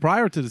what I mean? This was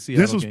prior to the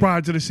Seattle This was game.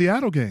 prior to the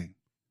Seattle game.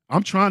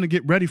 I'm trying to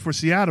get ready for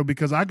Seattle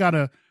because I got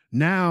to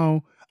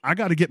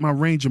get my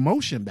range of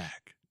motion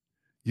back.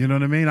 You know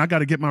what I mean? I got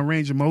to get my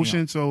range of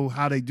motion. Yeah. So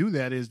how they do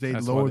that is they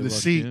That's why lower they the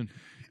rushed seat in.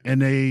 and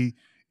they,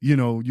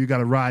 you got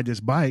to ride this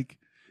bike.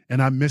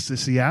 And I missed the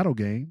Seattle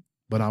game,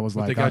 but I was But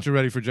like, they got you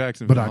ready for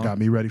Jacksonville. but I got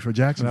me ready for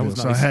Jacksonville. That was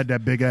So I nice. had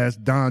that big ass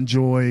Don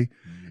Joy,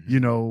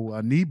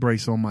 a knee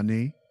brace on my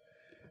knee,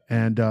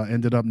 and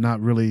ended up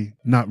not really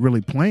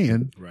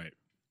playing Right.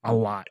 a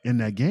lot in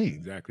that game.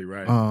 Exactly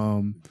right.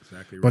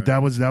 Exactly right. But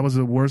that was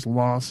the worst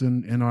loss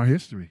in our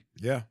history.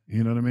 Yeah.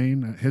 You know what I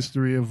mean?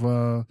 History of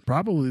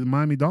probably the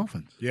Miami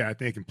Dolphins. Yeah, I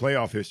think in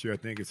playoff history, I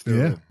think it's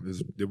still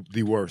is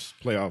the worst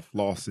playoff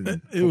loss in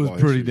It was football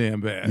pretty history. damn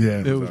bad.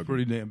 Yeah. It was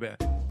pretty damn bad.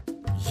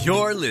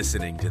 You're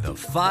listening to the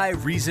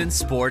 5 Reasons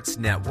Sports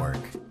Network.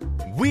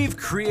 We've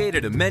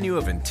created a menu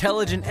of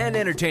intelligent and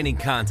entertaining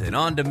content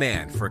on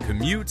demand for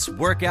commutes,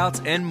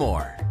 workouts, and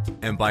more.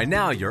 And by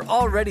now, you're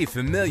already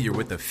familiar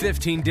with the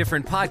 15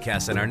 different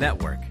podcasts in our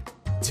network.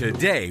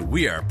 Today,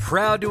 we are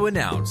proud to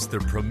announce the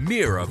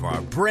premiere of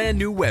our brand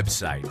new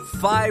website,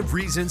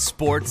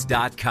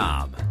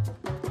 5reasonsports.com.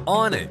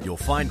 On it, you'll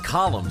find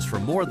columns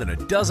from more than a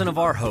dozen of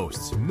our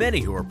hosts, many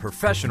who are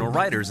professional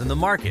writers in the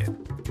market.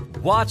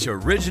 Watch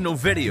original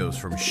videos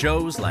from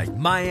shows like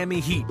Miami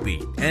Heat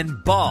Beat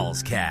and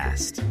Balls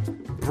Cast.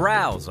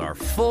 Browse our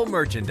full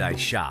merchandise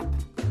shop.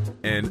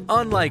 And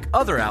unlike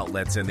other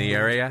outlets in the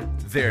area,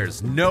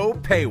 there's no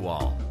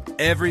paywall.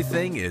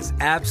 Everything is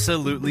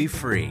absolutely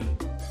free.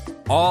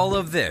 All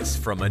of this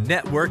from a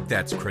network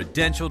that's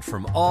credentialed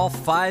from all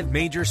 5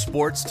 major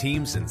sports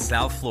teams in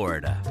South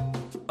Florida.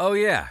 Oh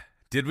yeah,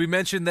 did we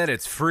mention that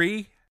it's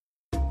free?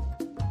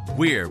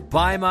 We're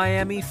by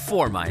Miami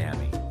for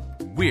Miami.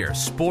 We're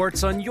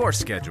sports on your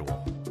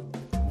schedule.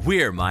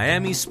 We're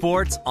Miami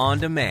Sports on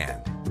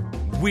Demand.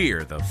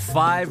 We're the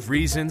 5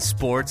 Reasons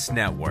Sports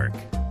Network.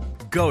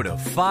 Go to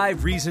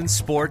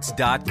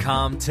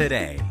 5reasonsports.com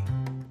today.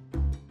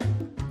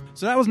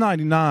 So that was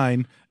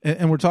 99,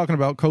 and we're talking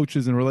about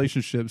coaches and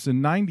relationships.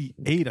 In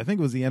 98, I think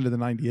it was the end of the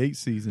 98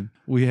 season,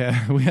 we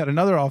had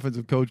another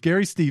offensive coach,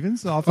 Gary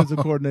Stevens, the offensive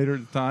coordinator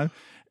at the time,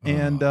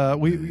 And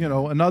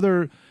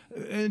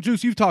and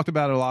Juice, you've talked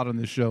about it a lot on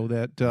this show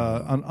that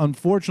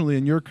unfortunately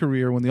in your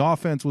career, when the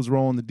offense was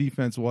rolling, the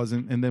defense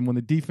wasn't. And then when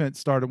the defense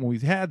started, when we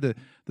had the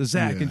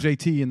Zach and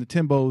JT and the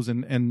Timbos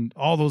and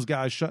all those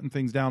guys shutting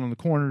things down on the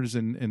corners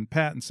and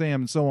Pat and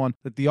Sam and so on,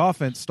 that the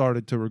offense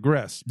started to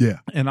regress. Yeah.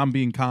 And I'm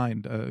being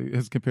kind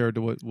as compared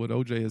to what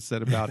OJ has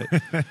said about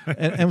it.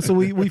 and so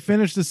we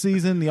finished the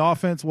season. The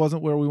offense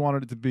wasn't where we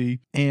wanted it to be.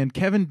 And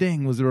Kevin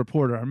Ding was the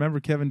reporter. I remember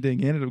Kevin Ding.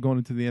 He ended up going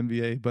into the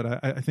NBA,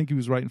 but I think he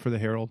was writing for the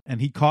Herald.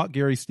 And he caught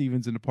Gary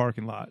Stevens in the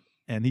parking lot.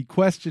 And he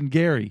questioned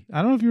Gary.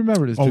 I don't know if you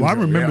remember this. Oh, I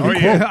remember the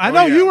quote. Yeah. I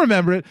know you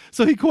remember it.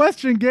 So he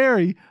questioned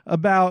Gary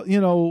about,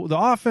 the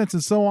offense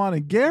and so on.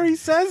 And Gary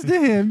says to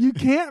him, you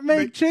can't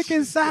make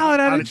chicken salad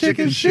out of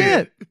chicken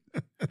shit.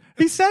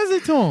 He says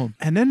it to him.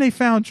 And then they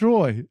found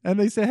Troy. And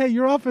they said, hey,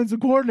 your offensive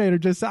coordinator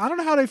just said, I don't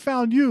know how they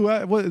found you.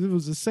 It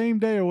was the same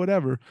day or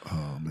whatever.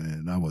 Oh,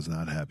 man, I was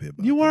not happy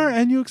about You that. were,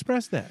 and you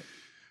expressed that.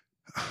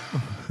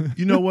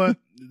 You know what?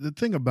 The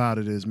thing about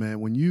it is, man,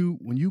 when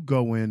you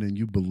go in and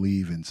you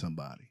believe in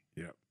somebody,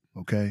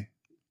 okay,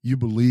 you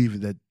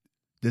believe that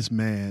this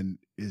man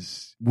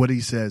is what he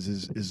says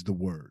is the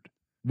word.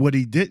 What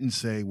he didn't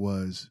say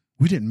was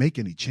we didn't make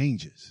any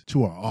changes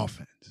to our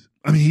offense.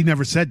 I mean, he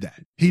never said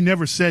that. He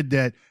never said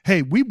that,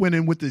 hey, we went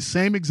in with the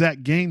same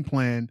exact game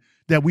plan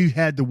that we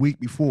had the week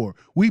before.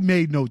 We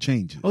made no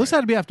changes. Well, this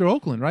had to be after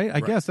Oakland, right?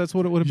 I guess that's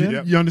what it would have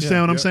been. You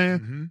understand what I'm saying?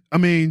 Mm-hmm. I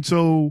mean,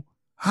 so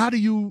how do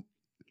you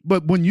 –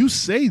 but when you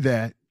say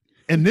that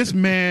and this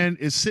man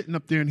is sitting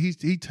up there and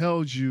he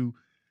tells you,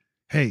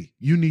 hey,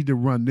 you need to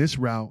run this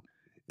route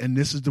and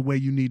this is the way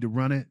you need to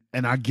run it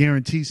and I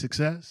guarantee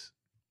success,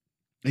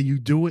 and you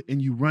do it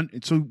and you run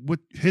 – so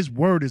what his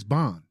word is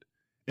bond.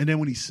 And then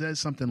when he says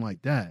something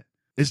like that,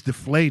 it's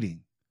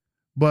deflating.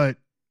 But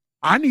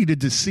I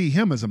needed to see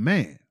him as a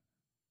man.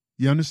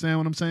 You understand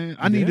what I'm saying?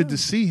 I needed to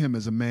see him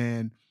as a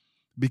man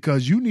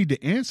because you need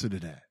to answer to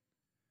that.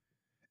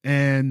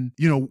 And,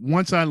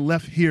 once I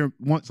left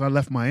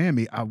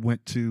Miami, I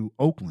went to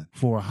Oakland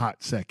for a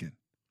hot second.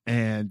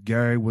 And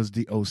Gary was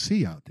the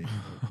OC out there.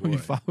 You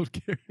followed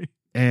Gary.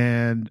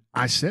 And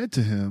I said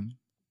to him,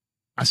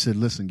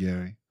 listen,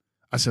 Gary,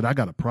 I said, I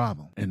got a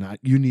problem and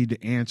you need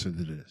to answer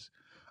to this.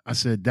 I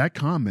said, that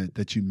comment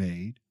that you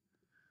made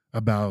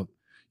about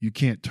you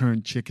can't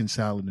turn chicken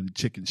salad into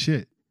chicken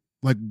shit.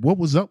 Like, what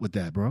was up with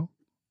that, bro?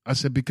 I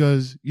said,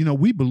 because,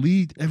 we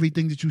believed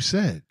everything that you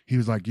said. He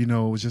was like, it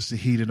was just the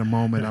heat of the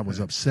moment. I was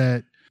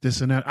upset,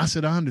 this and that. I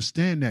said, I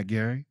understand that,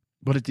 Gary.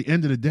 But at the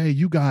end of the day,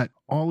 you got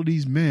all of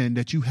these men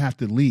that you have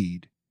to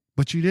lead,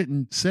 but you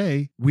didn't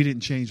say we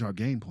didn't change our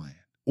game plan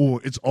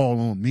or it's all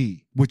on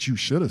me, which you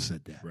should have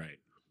said that. Right.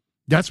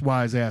 That's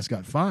why his ass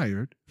got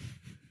fired.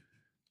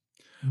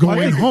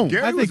 Going home.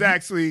 Gary was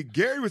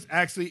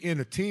actually in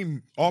a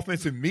team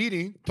offensive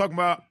meeting talking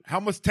about how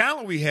much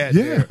talent we had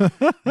there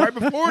right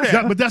before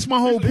that. But that's my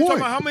whole point. Talking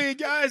about how many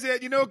guys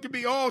that, could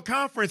be all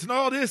conference and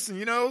all this. And,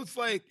 it's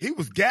like he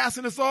was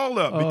gassing us all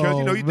up because,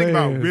 you think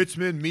about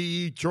Richmond,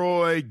 me,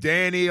 Troy,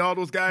 Danny, all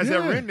those guys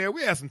that were in there.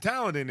 We had some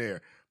talent in there.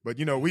 But,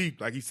 we,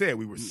 like he said,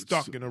 we were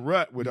stuck in a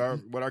rut with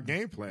our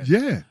game plan.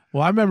 Yeah.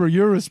 Well, I remember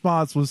your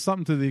response was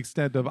something to the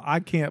extent of,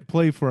 I can't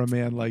play for a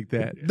man like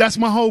that. That's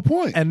my whole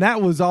point. And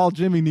that was all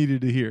Jimmy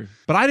needed to hear.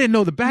 But I didn't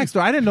know the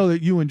backstory. I didn't know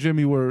that you and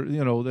Jimmy were,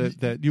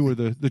 that you were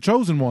the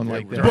chosen one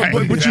like that.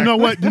 Right. But you know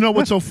what? You know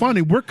what's so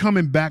funny? We're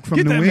coming back from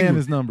New England. Get that man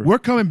his number. We're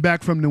coming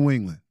back from New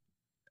England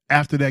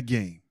after that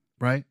game,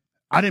 right?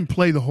 I didn't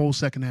play the whole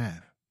second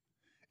half.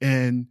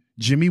 And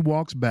Jimmy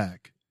walks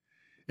back.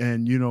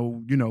 And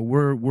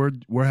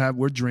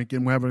we're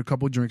drinking, we're having a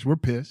couple of drinks, we're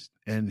pissed,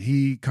 and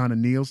he kind of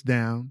kneels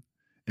down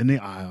in the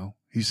aisle.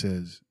 He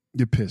says,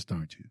 "You're pissed,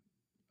 aren't you?"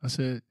 I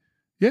said,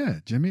 "Yeah,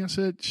 Jimmy." I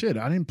said, "Shit,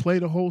 I didn't play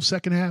the whole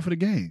second half of the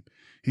game."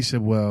 He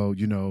said, "Well,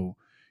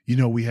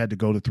 we had to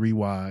go to 3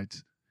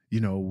 wides.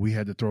 We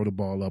had to throw the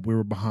ball up. We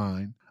were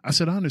behind." I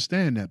said, "I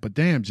understand that, but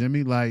damn,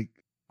 Jimmy, like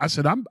I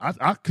said,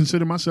 I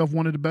consider myself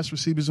one of the best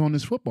receivers on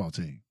this football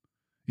team."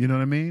 You know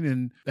what I mean?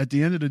 And at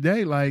the end of the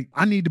day, like,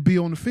 I need to be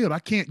on the field.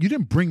 You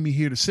didn't bring me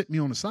here to sit me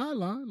on the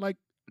sideline. Like,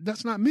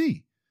 that's not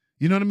me.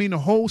 You know what I mean? The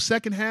whole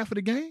second half of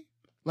the game?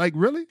 Like,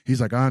 really?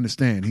 He's like, I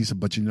understand. He said,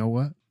 but you know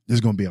what?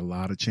 There's going to be a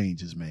lot of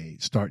changes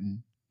made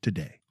starting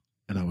today.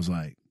 And I was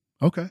like,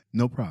 okay,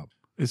 no problem.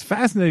 It's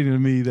fascinating to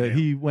me that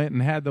he went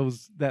and had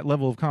that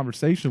level of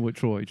conversation with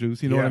Troy,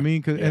 Juice. You know what I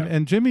mean?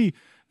 And Jimmy,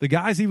 the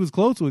guys he was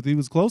close with.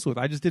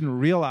 I just didn't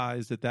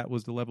realize that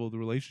was the level of the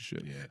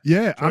relationship.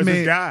 Yeah. Troy's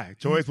his guy.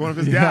 Troy's one of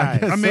his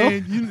guys. I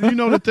mean, you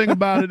know the thing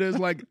about it is,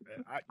 like,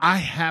 I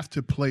have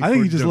to play I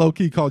think he just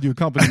low-key called you a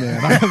company man.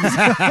 I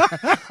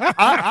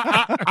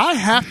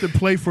have to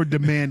play for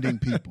demanding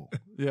people.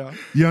 Yeah.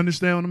 You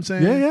understand what I'm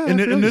saying? Yeah.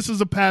 And this is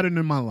a pattern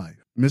in my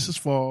life. Mrs.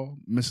 Fall,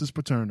 Mrs.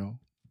 Paterno,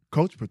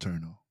 Coach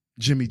Paterno,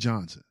 Jimmy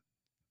Johnson.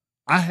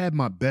 I had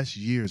my best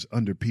years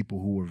under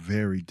people who were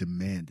very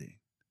demanding,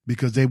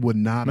 because they would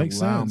not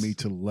allow me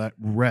to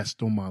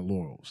rest on my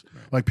laurels.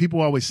 Right. Like,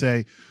 people always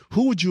say,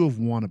 who would you have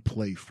want to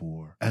play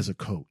for as a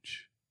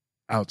coach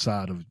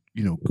outside of,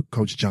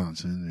 Coach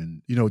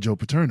Johnson and, Joe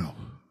Paterno?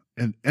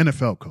 an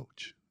NFL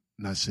coach.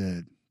 And I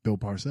said, Bill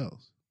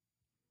Parcells.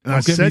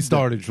 And Get me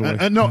started, Troy.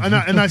 And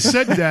I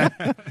said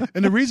that.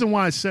 And the reason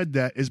why I said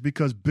that is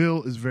because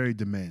Bill is very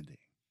demanding.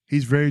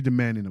 He's very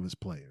demanding of his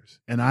players.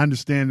 And I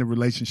understand the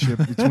relationship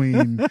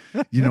between,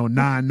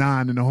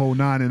 9-9 and the whole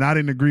 9. And I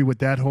didn't agree with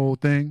that whole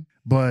thing.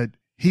 But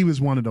he was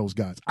one of those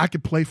guys. I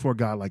could play for a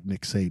guy like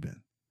Nick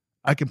Saban.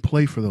 I can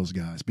play for those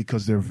guys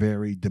because they're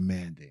very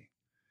demanding.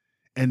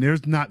 And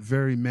there's not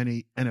very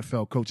many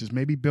NFL coaches,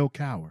 maybe Bill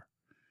Cowher,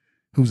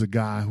 who's a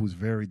guy who's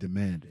very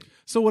demanding.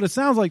 So what it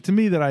sounds like to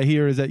me that I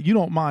hear is that you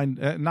don't mind,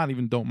 not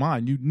even don't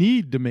mind, you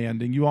need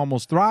demanding. You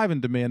almost thrive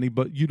in demanding,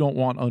 but you don't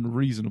want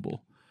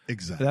unreasonable.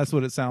 Exactly. That's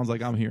what it sounds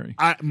like I'm hearing.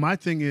 My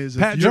thing is,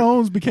 Pat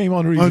Jones became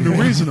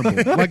unreasonable.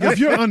 Like if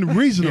you're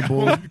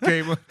unreasonable,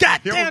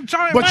 goddamn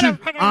Charlie.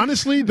 But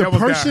honestly,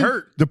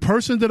 the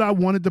person that I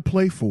wanted to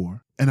play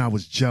for, and I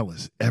was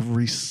jealous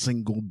every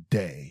single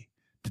day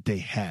that they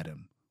had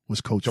him, was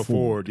Coach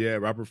Ford. Yeah,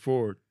 Robert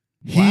Ford.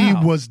 He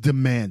was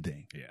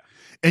demanding. Yeah.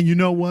 And you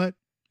know what?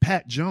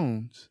 Pat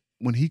Jones,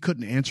 when he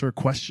couldn't answer a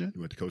question, He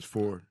went to Coach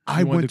Ford.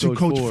 I went to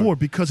Coach Ford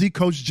because he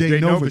coached Jay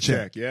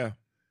Novacek. Yeah.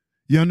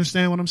 You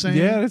understand what I'm saying?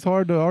 Yeah, it's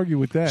hard to argue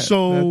with that.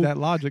 So that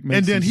logic makes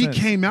sense. And then he sense.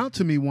 came out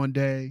to me one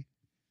day,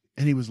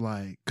 and he was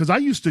like, because I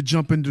used to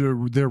jump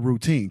into their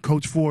routine.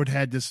 Coach Ford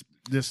had this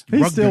He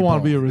still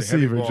want to be a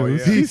receiver,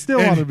 Juice. Yeah. He still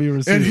want to be a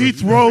receiver. And he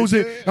throws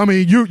it. I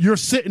mean, you're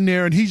sitting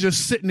there, and he's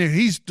just sitting there.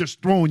 He's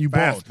just throwing you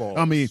balls.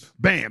 I mean,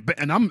 bam, bam.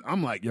 And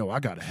I'm like, yo,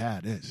 I got to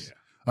have this. Yeah.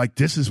 Like,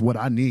 this is what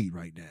I need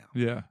right now.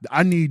 Yeah.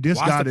 I need this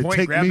guy to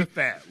take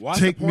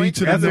me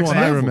to the next level.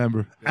 I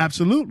remember.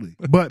 Absolutely.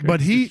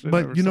 But you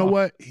know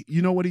what?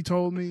 You know what he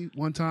told me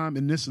one time?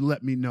 And this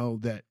let me know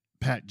that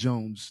Pat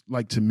Jones,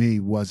 like, to me,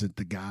 wasn't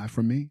the guy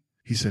for me.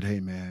 He said, hey,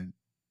 man,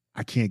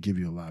 I can't give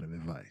you a lot of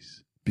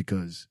advice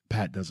because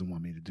Pat doesn't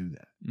want me to do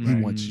that. He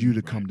wants you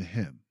to come to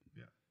him.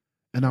 Yeah.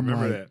 And I'm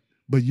like, that.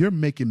 But you're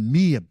making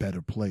me a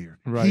better player.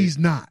 Right. He's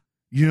not.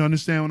 You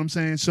understand what I'm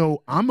saying?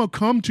 So I'm going to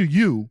come to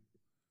you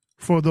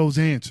for those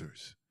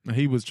answers.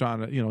 He was trying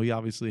to, he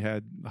obviously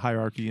had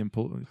hierarchy in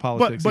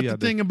politics. But the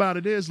thing about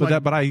it is, but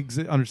I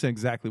understand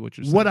exactly what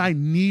you're saying. What I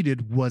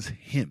needed was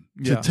him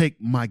to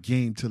take my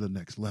game to the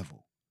next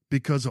level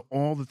because of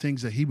all the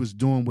things that he was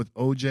doing with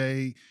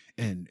OJ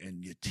and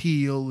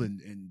Yatil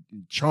and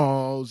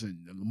Charles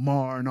and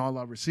Lamar and all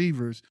our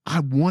receivers. I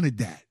wanted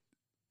that,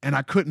 and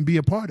I couldn't be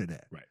a part of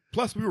that. Right.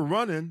 Plus, we were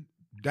running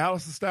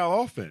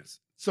Dallas-style offense.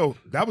 So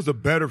that was a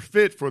better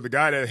fit for the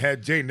guy that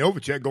had Jay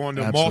Novacek going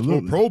to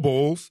multiple Pro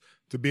Bowls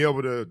to be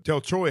able to tell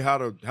Troy how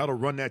to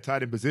run that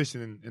tight end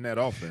position in that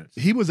offense.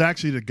 He was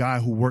actually the guy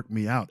who worked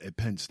me out at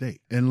Penn State.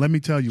 And let me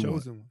tell you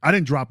what, I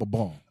didn't drop a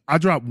ball. I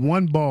dropped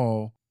one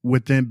ball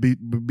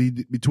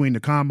between the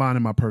combine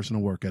and my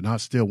personal workout, and I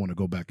still want to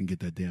go back and get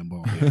that damn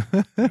ball.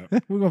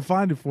 We're going to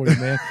find it for you,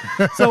 man.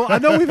 So I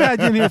know we've had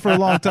you in here for a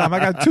long time. I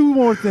got two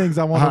more things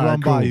I want to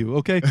run by you,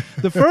 okay?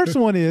 The first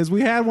one is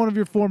we had one of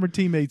your former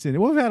teammates in it.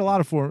 Well, we've had a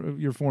lot of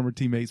your former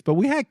teammates, but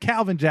we had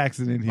Calvin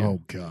Jackson in here.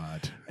 Oh,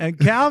 God. And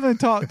Calvin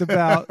talked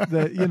about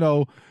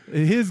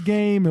his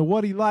game and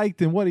what he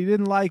liked and what he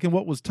didn't like and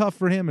what was tough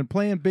for him, and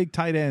playing big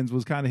tight ends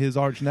was kind of his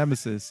arch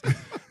nemesis.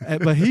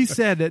 But he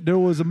said that there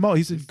was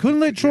he said couldn't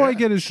let Troy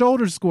get his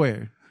shoulders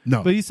squared.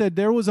 No. But he said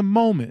there was a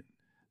moment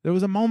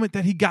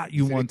that he got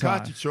you one time.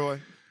 Caught you, Troy.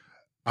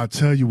 I'll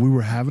tell you, we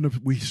were having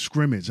we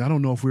scrimmage. I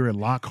don't know if we were at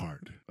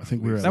Lockhart. I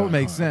think we were at That Lockhart. would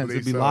make sense.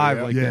 It'd be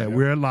live like that. Yeah,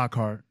 we're at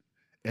Lockhart,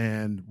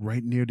 and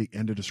right near the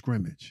end of the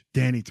scrimmage,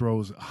 Danny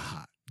throws a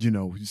hot.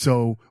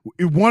 So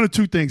one or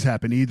two things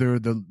happen. Either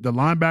the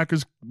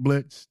linebackers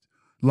blitzed,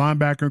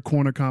 linebacker and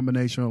corner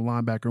combination, or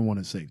linebacker and one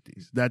of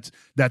safeties.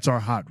 That's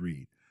our hot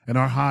read. And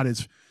our hot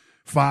is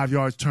 5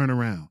 yards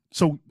turnaround.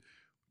 So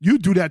you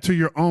do that to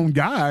your own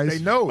guys.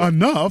 They know it.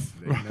 Enough.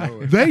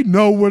 They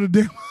know what a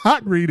damn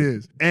hot read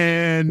is.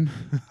 And,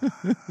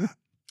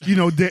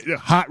 the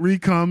hot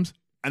read comes.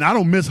 And I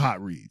don't miss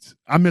hot reads.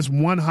 I miss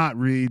one hot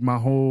read my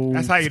whole.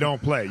 That's how you don't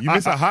play. You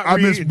miss a hot read. I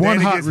miss one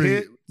hot read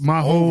hit,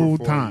 my whole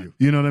time.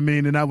 You know what I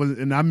mean? And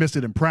I missed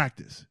it in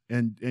practice.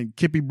 And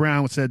Kippy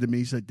Brown said to me,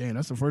 he said, "Damn,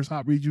 that's the first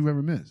hot read you've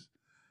ever missed."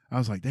 I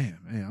was like, "Damn,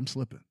 man, I'm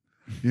slipping."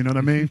 You know what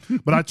I mean?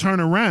 But I turn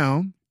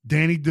around,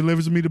 Danny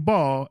delivers me the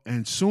ball,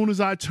 and as soon as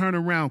I turn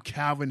around,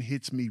 Calvin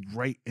hits me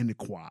right in the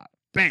quad.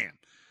 Bam.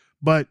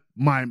 But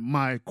my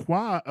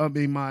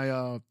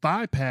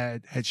thigh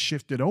pad had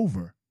shifted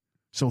over.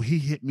 So he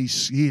hit me,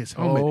 his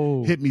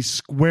helmet hit me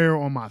square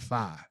on my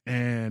thigh.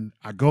 And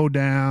I go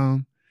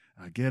down,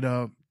 I get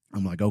up,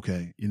 I'm like,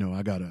 okay,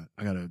 I gotta,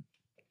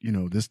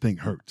 this thing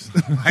hurts.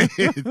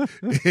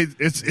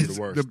 it's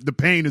the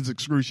pain is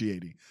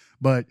excruciating.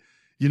 But,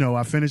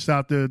 I finished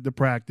out the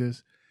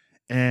practice,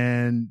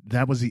 and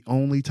that was the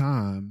only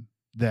time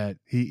that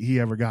he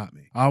ever got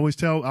me. I always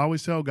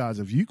tell guys,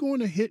 if you're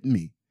going to hit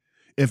me,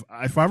 if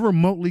I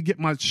remotely get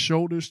my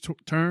shoulders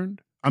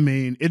turned, I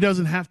mean, it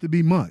doesn't have to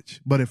be much,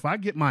 but if I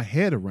get my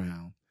head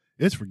around,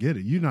 it's forget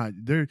it. You're not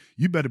there.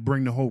 You better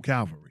bring the whole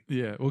cavalry.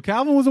 Yeah, well,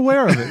 Calvin was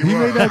aware of it. He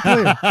made that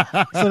clear.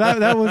 So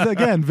that was,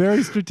 again,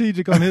 very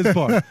strategic on his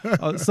part.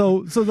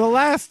 So the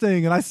last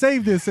thing, and I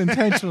saved this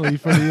intentionally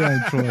for the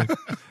end, Troy.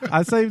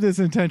 I saved this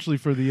intentionally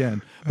for the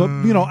end. But,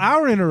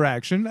 our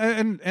interaction,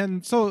 and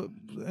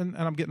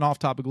I'm getting off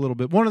topic a little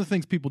bit. One of the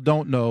things people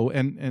don't know,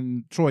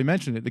 and Troy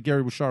mentioned it, that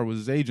Gary Bouchard was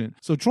his agent.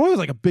 So Troy was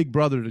like a big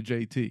brother to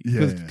JT.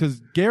 Because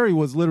Gary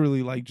was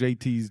literally like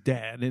JT's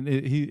dad. And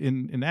he,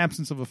 in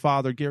absence of a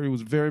father, Gary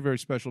was a very, very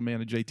special man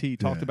to JT. He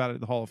talked about it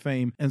at the Hall of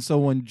Fame. And so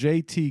when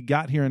JT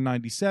got here in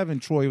 97,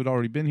 Troy had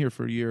already been here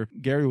for a year.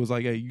 Gary was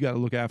like, hey, you got to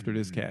look after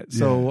this cat.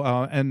 So,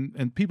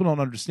 and people don't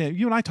understand.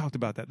 You and I talked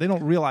about that. They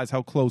don't realize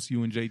how close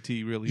you and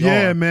JT really are.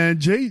 Yeah, man.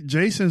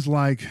 Jason's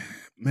like,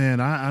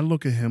 man, I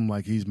look at him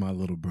like he's my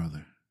little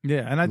brother.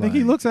 Yeah, and I think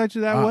he looks at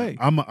you that way.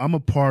 I'm a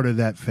part of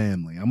that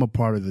family. I'm a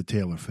part of the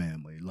Taylor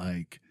family.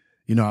 Like,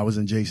 I was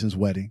in Jason's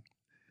wedding.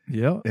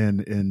 Yeah,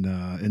 in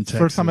Texas.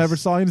 First time I ever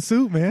saw you in a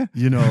suit, man.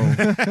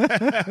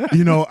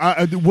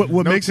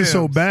 What makes it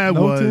so bad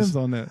was Tim's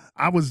on that.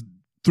 I was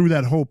through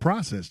that whole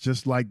process,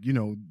 just like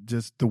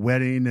just the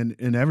wedding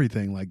and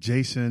everything. Like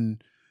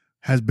Jason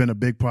has been a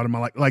big part of my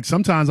life. Like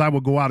sometimes I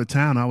would go out of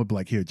town, I would be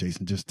like, here,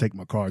 Jason, just take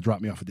my car, drop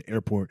me off at the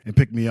airport, and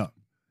pick me up.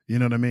 You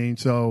know what I mean?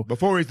 So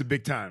before he's the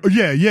big time.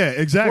 Yeah,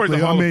 exactly.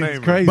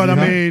 It's crazy. But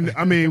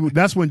I mean,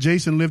 that's when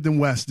Jason lived in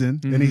Weston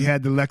and he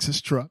had the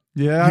Lexus truck.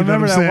 Yeah, I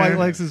remember that white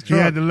Lexus truck.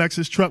 He had the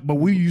Lexus truck, but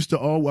we used to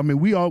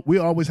we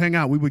always hang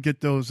out. We would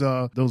get those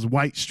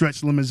white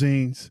stretch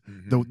limousines,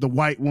 the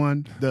white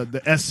one, the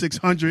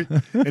S600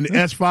 and the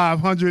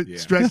S500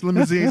 stretch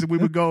limousines, and we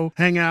would go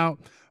hang out.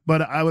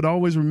 But I would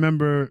always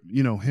remember,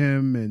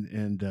 him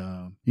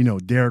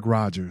and Derek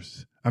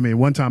Rogers. I mean,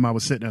 one time I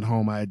was sitting at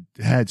home, I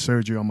had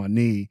surgery on my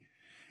knee,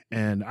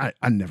 and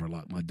I never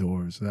locked my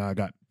doors. I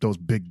got those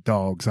big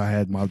dogs. I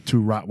had my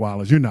 2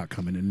 Rottweilers. You're not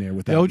coming in there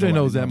with that. OJ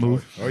knows that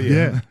move. Oh,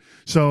 yeah.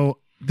 So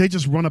they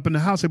just run up in the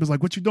house. They was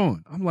like, what you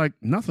doing? I'm like,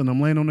 nothing.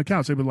 I'm laying on the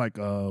couch. They were like,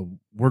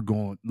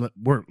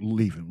 we're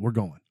leaving. We're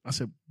going. I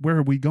said, where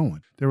are we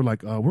going? They were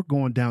like, we're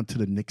going down to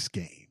the Knicks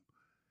game.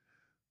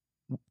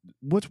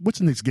 What's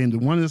the Knicks game? The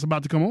one that's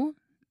about to come on?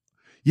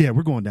 Yeah,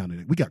 we're going down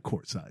there. We got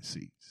courtside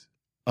seats.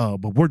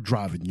 But we're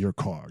driving your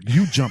car.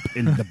 You jump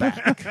in the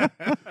back.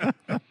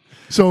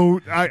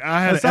 So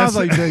I had sounds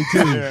like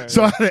JT.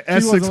 So I had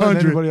an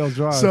S600. Anybody else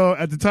drive. So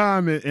at the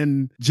time,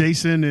 and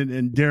Jason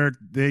and Derek,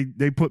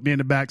 they put me in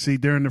the back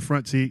seat. They're in the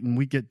front seat, and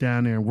we get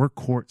down there, and we're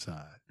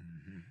courtside.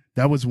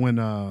 That was when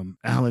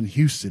Allen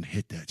Houston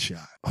hit that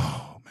shot.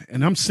 Oh, man.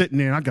 And I'm sitting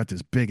there, and I got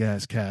this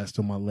big-ass cast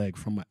on my leg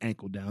from my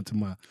ankle down to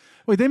my...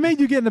 Wait, they made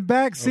you get in the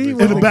back seat? In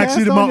the back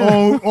seat of my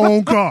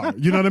own car.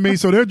 You know what I mean?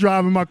 So they're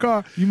driving my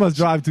car. You must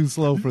drive too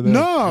slow for that.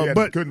 No,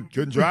 but... Couldn't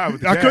drive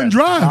with the I gas. couldn't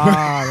drive.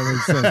 That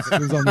makes sense. It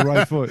was on the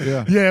right foot,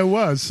 yeah. Yeah, it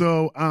was.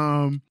 So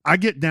I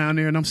get down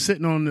there, and I'm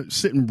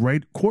sitting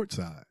right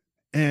courtside.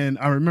 And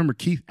I remember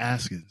Keith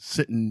Askins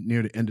sitting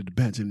near the end of the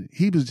bench, and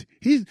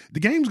the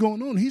game's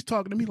going on. He's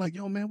talking to me like,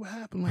 "Yo, man, what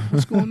happened? Like,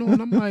 what's going on?"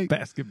 I'm like,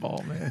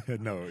 basketball, man.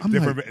 No, I'm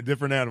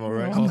different animal,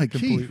 right? I'm like,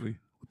 completely. Keith,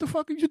 what the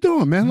fuck are you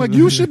doing, man? Like,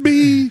 you should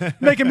be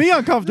making me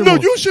uncomfortable.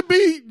 No, you should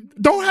be.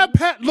 Don't have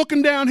Pat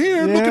looking down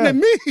here, looking at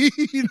me.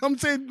 You know what I'm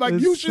saying? Like,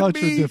 it's you should such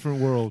be a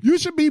different world. You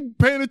should be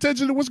paying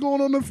attention to what's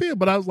going on in the field.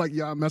 But I was like,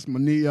 I messed my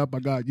knee up. I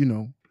got,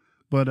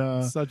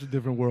 But such a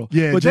different world.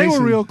 Yeah, but Jason, they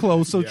were real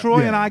close. So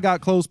Troy and I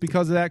got close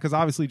because of that, because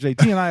obviously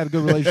JT and I had a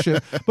good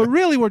relationship. But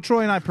really, where Troy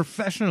and I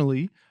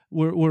professionally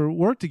were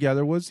worked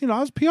together was, I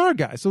was a PR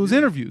guy. So it was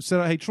interviews.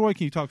 So, hey, Troy,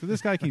 can you talk to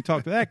this guy? Can you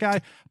talk to that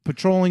guy?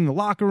 Patrolling the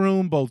locker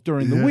room, both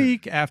during the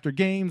week, after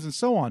games, and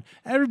so on.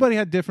 Everybody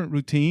had different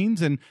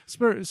routines. And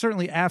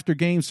certainly after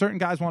games, certain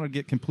guys wanted to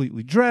get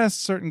completely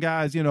dressed. Certain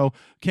guys,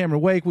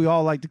 Cameron Wake, we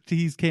all like to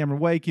tease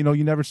Cameron Wake. You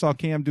never saw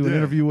Cam do an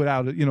interview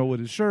without, with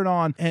his shirt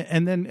on.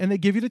 And then they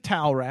give you the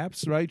towel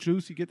wraps, right,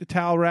 Juice? You get the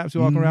towel wraps,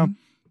 you walk around.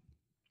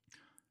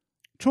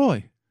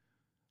 Troy,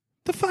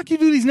 the fuck you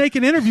do these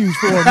naked interviews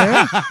for,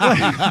 man?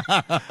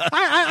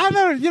 I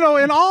never,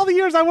 in all the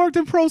years I worked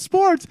in pro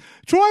sports,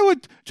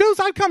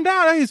 I'd come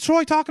down. Hey, is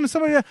Troy talking to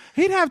somebody?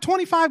 He'd have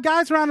 25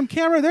 guys around him,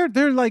 camera.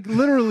 They're like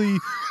literally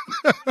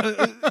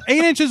 8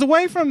 inches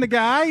away from the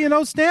guy,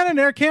 standing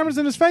there, cameras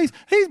in his face.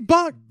 He's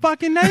buck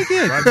fucking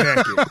naked.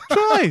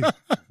 Troy,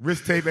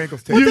 wrist tape,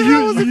 ankles tape. What the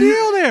hell was the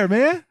deal there,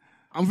 man?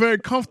 I'm very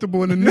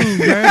comfortable in the nude,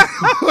 man.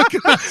 What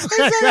can I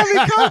say? He said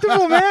I'd be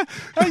comfortable, man.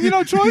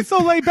 Troy's so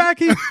laid back.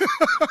 He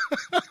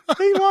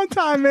one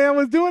time, man,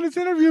 was doing this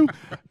interview,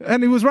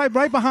 and he was right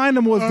behind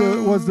him was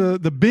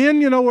the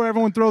bin, where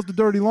everyone throws the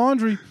dirty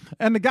laundry,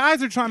 and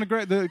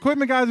the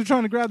equipment guys are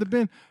trying to grab the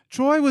bin.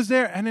 Troy was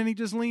there, and then he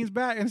just leans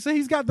back and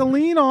he's got the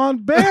lean on,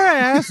 bare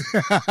ass.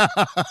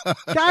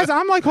 Guys,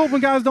 I'm like hoping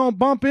guys don't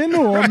bump into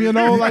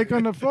him, like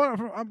on the floor.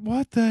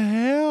 What the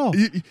hell?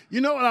 You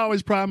know what I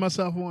always pride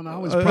myself on? I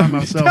always pride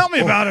myself. Tell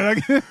me about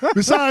it.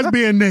 Besides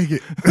being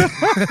naked,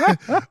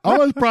 I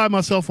always pride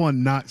myself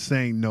on not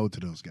saying no to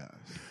those guys.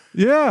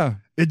 Yeah.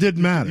 It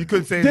didn't matter. You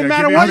couldn't say Didn't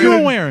that. matter Give me a what you were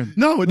minute. wearing.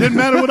 No, it didn't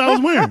matter what I was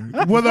wearing.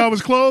 Whether I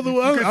was clothed or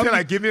You couldn't say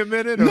like, give me a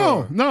minute.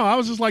 No, or- I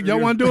was just like, y'all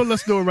want to do it?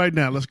 Let's do it right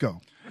now. Let's go.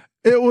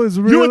 It was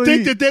really. You would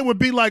think that they would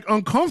be like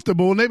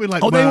uncomfortable, and they'd be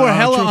like, Oh, they were "Wow,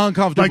 hella Troy,"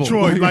 uncomfortable. Like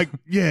Troy, like,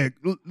 yeah,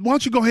 why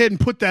don't you go ahead and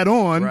put that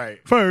on Right.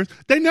 first?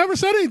 They never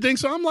said anything,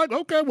 so I'm like,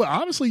 okay, well,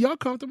 obviously y'all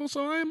comfortable,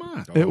 so I am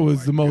I. It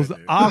was the most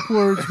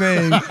awkward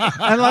thing.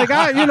 And like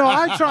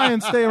I try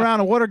and stay around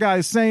and what are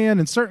guys saying,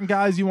 and certain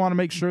guys you want to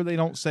make sure they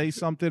don't say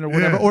something or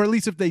whatever, Yeah. or at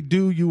least if they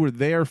do, you were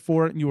there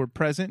for it and you were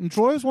present. And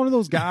Troy was one of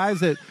those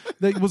guys that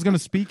was going to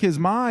speak his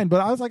mind,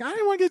 but I was like, I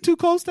didn't want to get too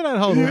close to that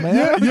huddle,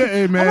 man. Yeah,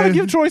 hey, man. I want to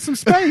give Troy some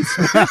space.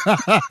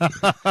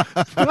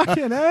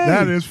 Fucking A.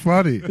 That is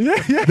funny.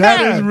 Yeah.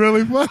 That is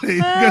really funny.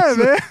 Yeah,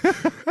 man.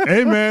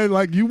 Hey man,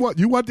 like you want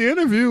the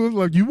interview,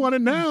 like you want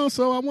it now,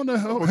 so I want to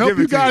help give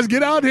you it to guys you.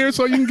 get out here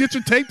so you can get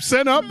your tape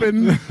sent up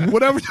and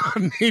whatever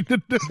you need to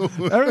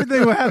do.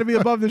 Everything had to be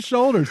above the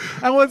shoulders.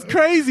 And what's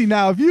crazy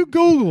now, if you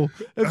Google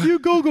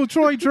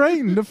Troy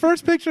Drayton, the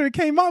first picture that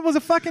came up was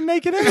a fucking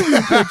naked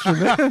interview picture,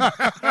 man.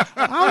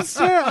 I'm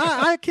serious.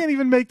 I can't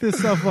even make this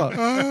stuff up.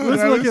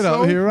 Let's That look is it up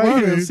so here, right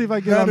funny. here. Let's see if I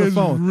get That on the is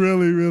phone.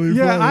 really, really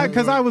Yeah, funny.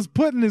 because I was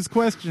putting his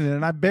question in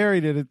and I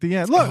buried it at the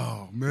end. Look,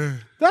 Oh man.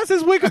 that's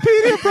his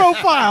Wikipedia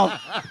profile.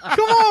 Come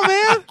on,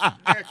 man.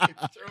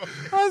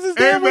 That's his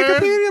damn man.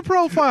 Wikipedia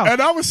profile.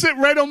 And I was sitting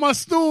right on my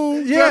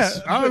stool. Yeah.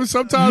 Sometimes I was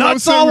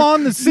Nuts sitting- all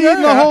on the seat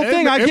and the whole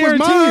thing. I it was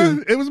guarantee mine.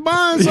 you. It was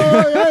mine. So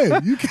hey,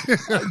 you can.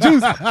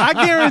 Juice, I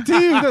guarantee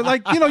you that,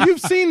 like,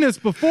 you've seen this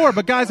before,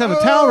 but guys have a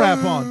towel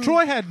wrap on.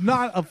 Troy had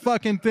not a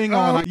fucking thing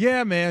on.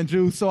 Yeah, man,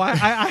 Juice. So I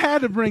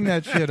had to bring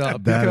that shit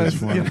up That because, is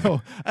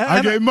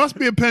funny. It must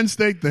be a Penn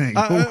State thing.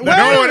 No, it ain't. The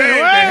hell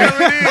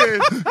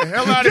it is. The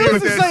hell out of here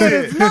Juice with is that saying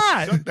shit. it's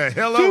not. Shut the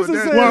hell Juice up is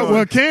with that. saying-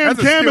 well, Cam That's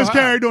a skill is high.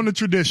 carried on the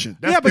tradition.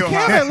 That's Yeah, but still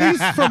Cam, high. at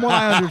least from what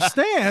I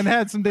understand,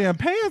 had some damn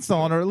pants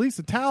on, or at least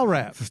a towel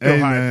wrap. Still Hey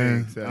high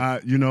man, thing, so.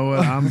 you know what?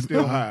 I'm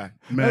Still high.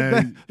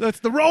 man. That's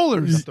the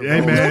rollers.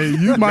 Hey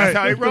man, you might. That's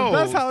how he rolls.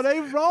 That's how they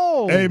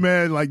roll. Hey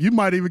man, like you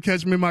might even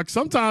catch me in my.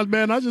 Sometimes,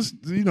 man, I just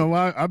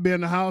I be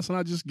in the house and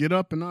I just get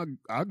up and I go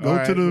All to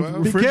right, the well. Be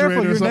refrigerator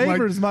careful, or your something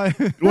neighbors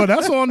might. Well,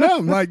 that's on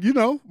them. Like This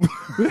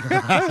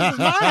is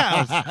my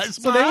house.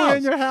 So my they were house.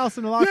 in your house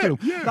in the locker room.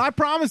 Yeah. I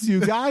promise you,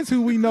 guys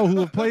who we know who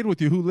have played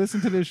with you, who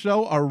listen to this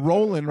show, are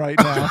rolling right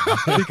now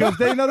because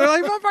they know they're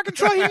like, motherfucking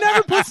Troy, he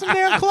never put some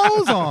damn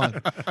clothes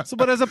on. So,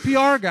 but as a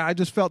PR guy, I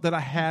just felt that I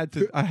had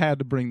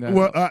to bring that.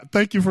 Well, up.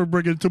 thank you for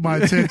bringing it to my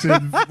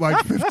attention.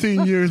 Like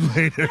 15 years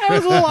later. It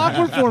was a little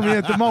awkward for me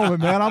at the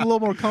moment, man. I'm a little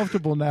more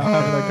comfortable now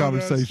having that Oh,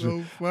 conversation.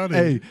 that's so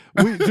funny.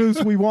 Hey,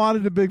 Juice, we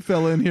wanted a big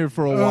fella in here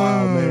for a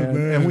while, man.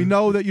 man. And we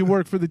know that you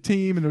work for the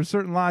team and there's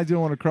certain lines you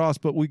don't want to cross,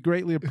 but we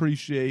greatly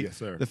appreciate Yes,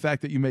 sir. the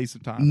fact that you made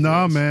some time. No, for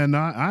us. man,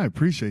 I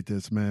appreciate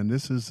this, man.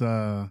 This is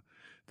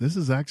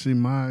actually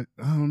I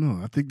don't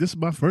know. I think this is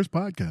my first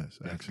podcast.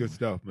 That's Actually, good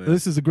stuff, man.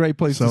 This is a great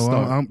place so to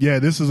start.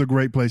 this is a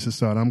great place to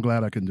start. I'm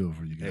glad I can do it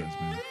for you guys,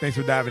 man. Thanks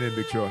for diving in,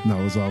 Big Troy. No,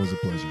 it was always a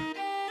pleasure.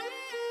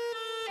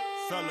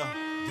 Solo,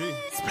 D.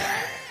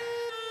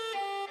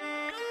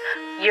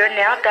 You're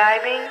now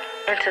diving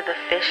into the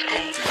fish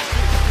tank.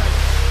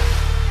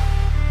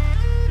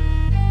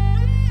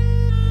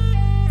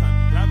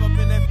 Dive up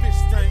in that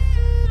fish tank.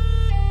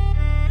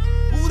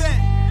 Who that?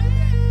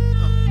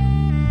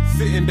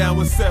 Sitting down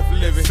with Seth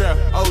Living,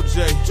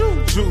 OJ,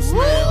 Juice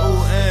Man.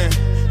 Ooh, and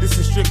this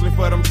is strictly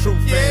for them true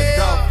fans,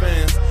 dog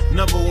fans.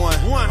 Number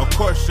one, of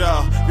course,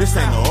 y'all. This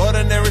ain't no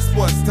ordinary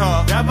sports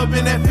talk. Dive up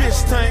in that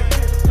fish tank.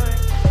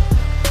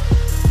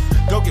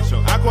 Go get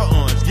your aqua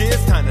orange. Yeah,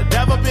 it's time to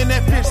dive up in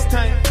that fish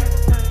tank.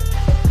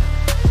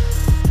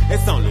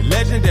 It's only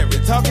legendary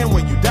talking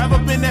when you dive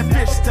up in that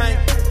fish tank.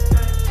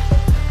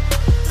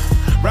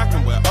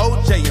 Rockin' with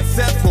OJ and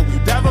Seth when we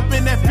dive up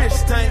in that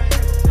fish tank.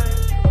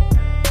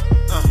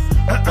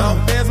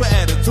 Fans with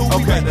attitude,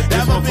 we better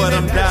dive up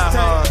in that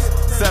fish tank.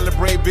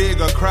 Celebrate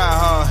big or cry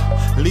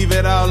hard. Leave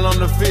it all on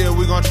the field,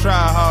 we gon' try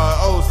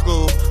hard. Old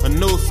school, a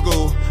new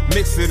school,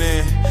 mix it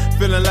in.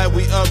 Feeling like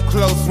we up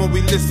close when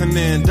we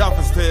listening.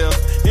 Dolphins tales,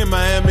 in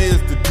Miami is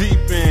the deep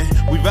end.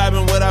 We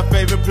vibing with our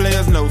favorite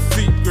players, no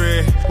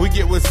secret. We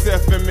get with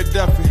Seth and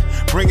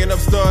McDuffie, bringing up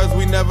stories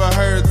we never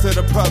heard to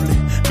the public.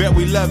 Bet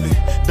we love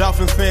it,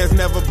 Dolphins fans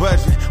never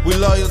budget. We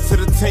loyal to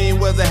the team,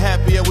 whether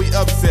happy or we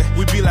upset.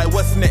 We be like,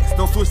 what's next?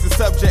 Don't switch the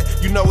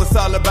subject, you know it's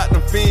all about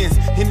them fins.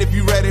 And if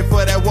you ready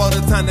for that water,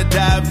 time to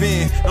dive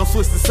in. Don't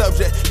switch the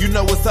subject, you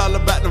know it's all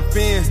about them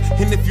fins.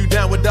 And if you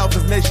down with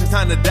Dolphins Nation,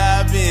 time to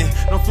dive in.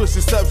 Don't switch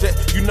the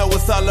subject, you know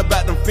it's all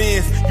about them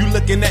fins. You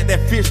looking at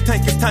that fish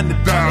tank, it's time to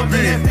dive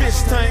in that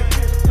fish tank.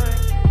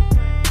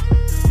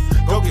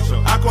 Go get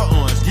your aqua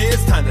orange, yeah,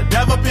 it's time to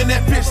dive up in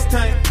that fish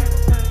tank.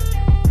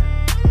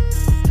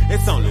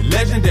 It's only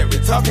legendary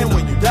talking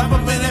when you dive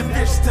up in that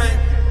fish tank.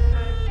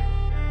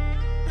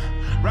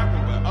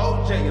 Rockin' with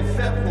OJ and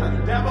Seth when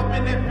you dive up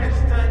in that fish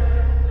tank.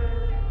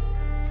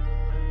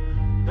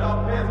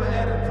 Dog fans with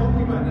attitude,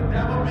 we about to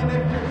dive up in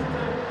that fish tank.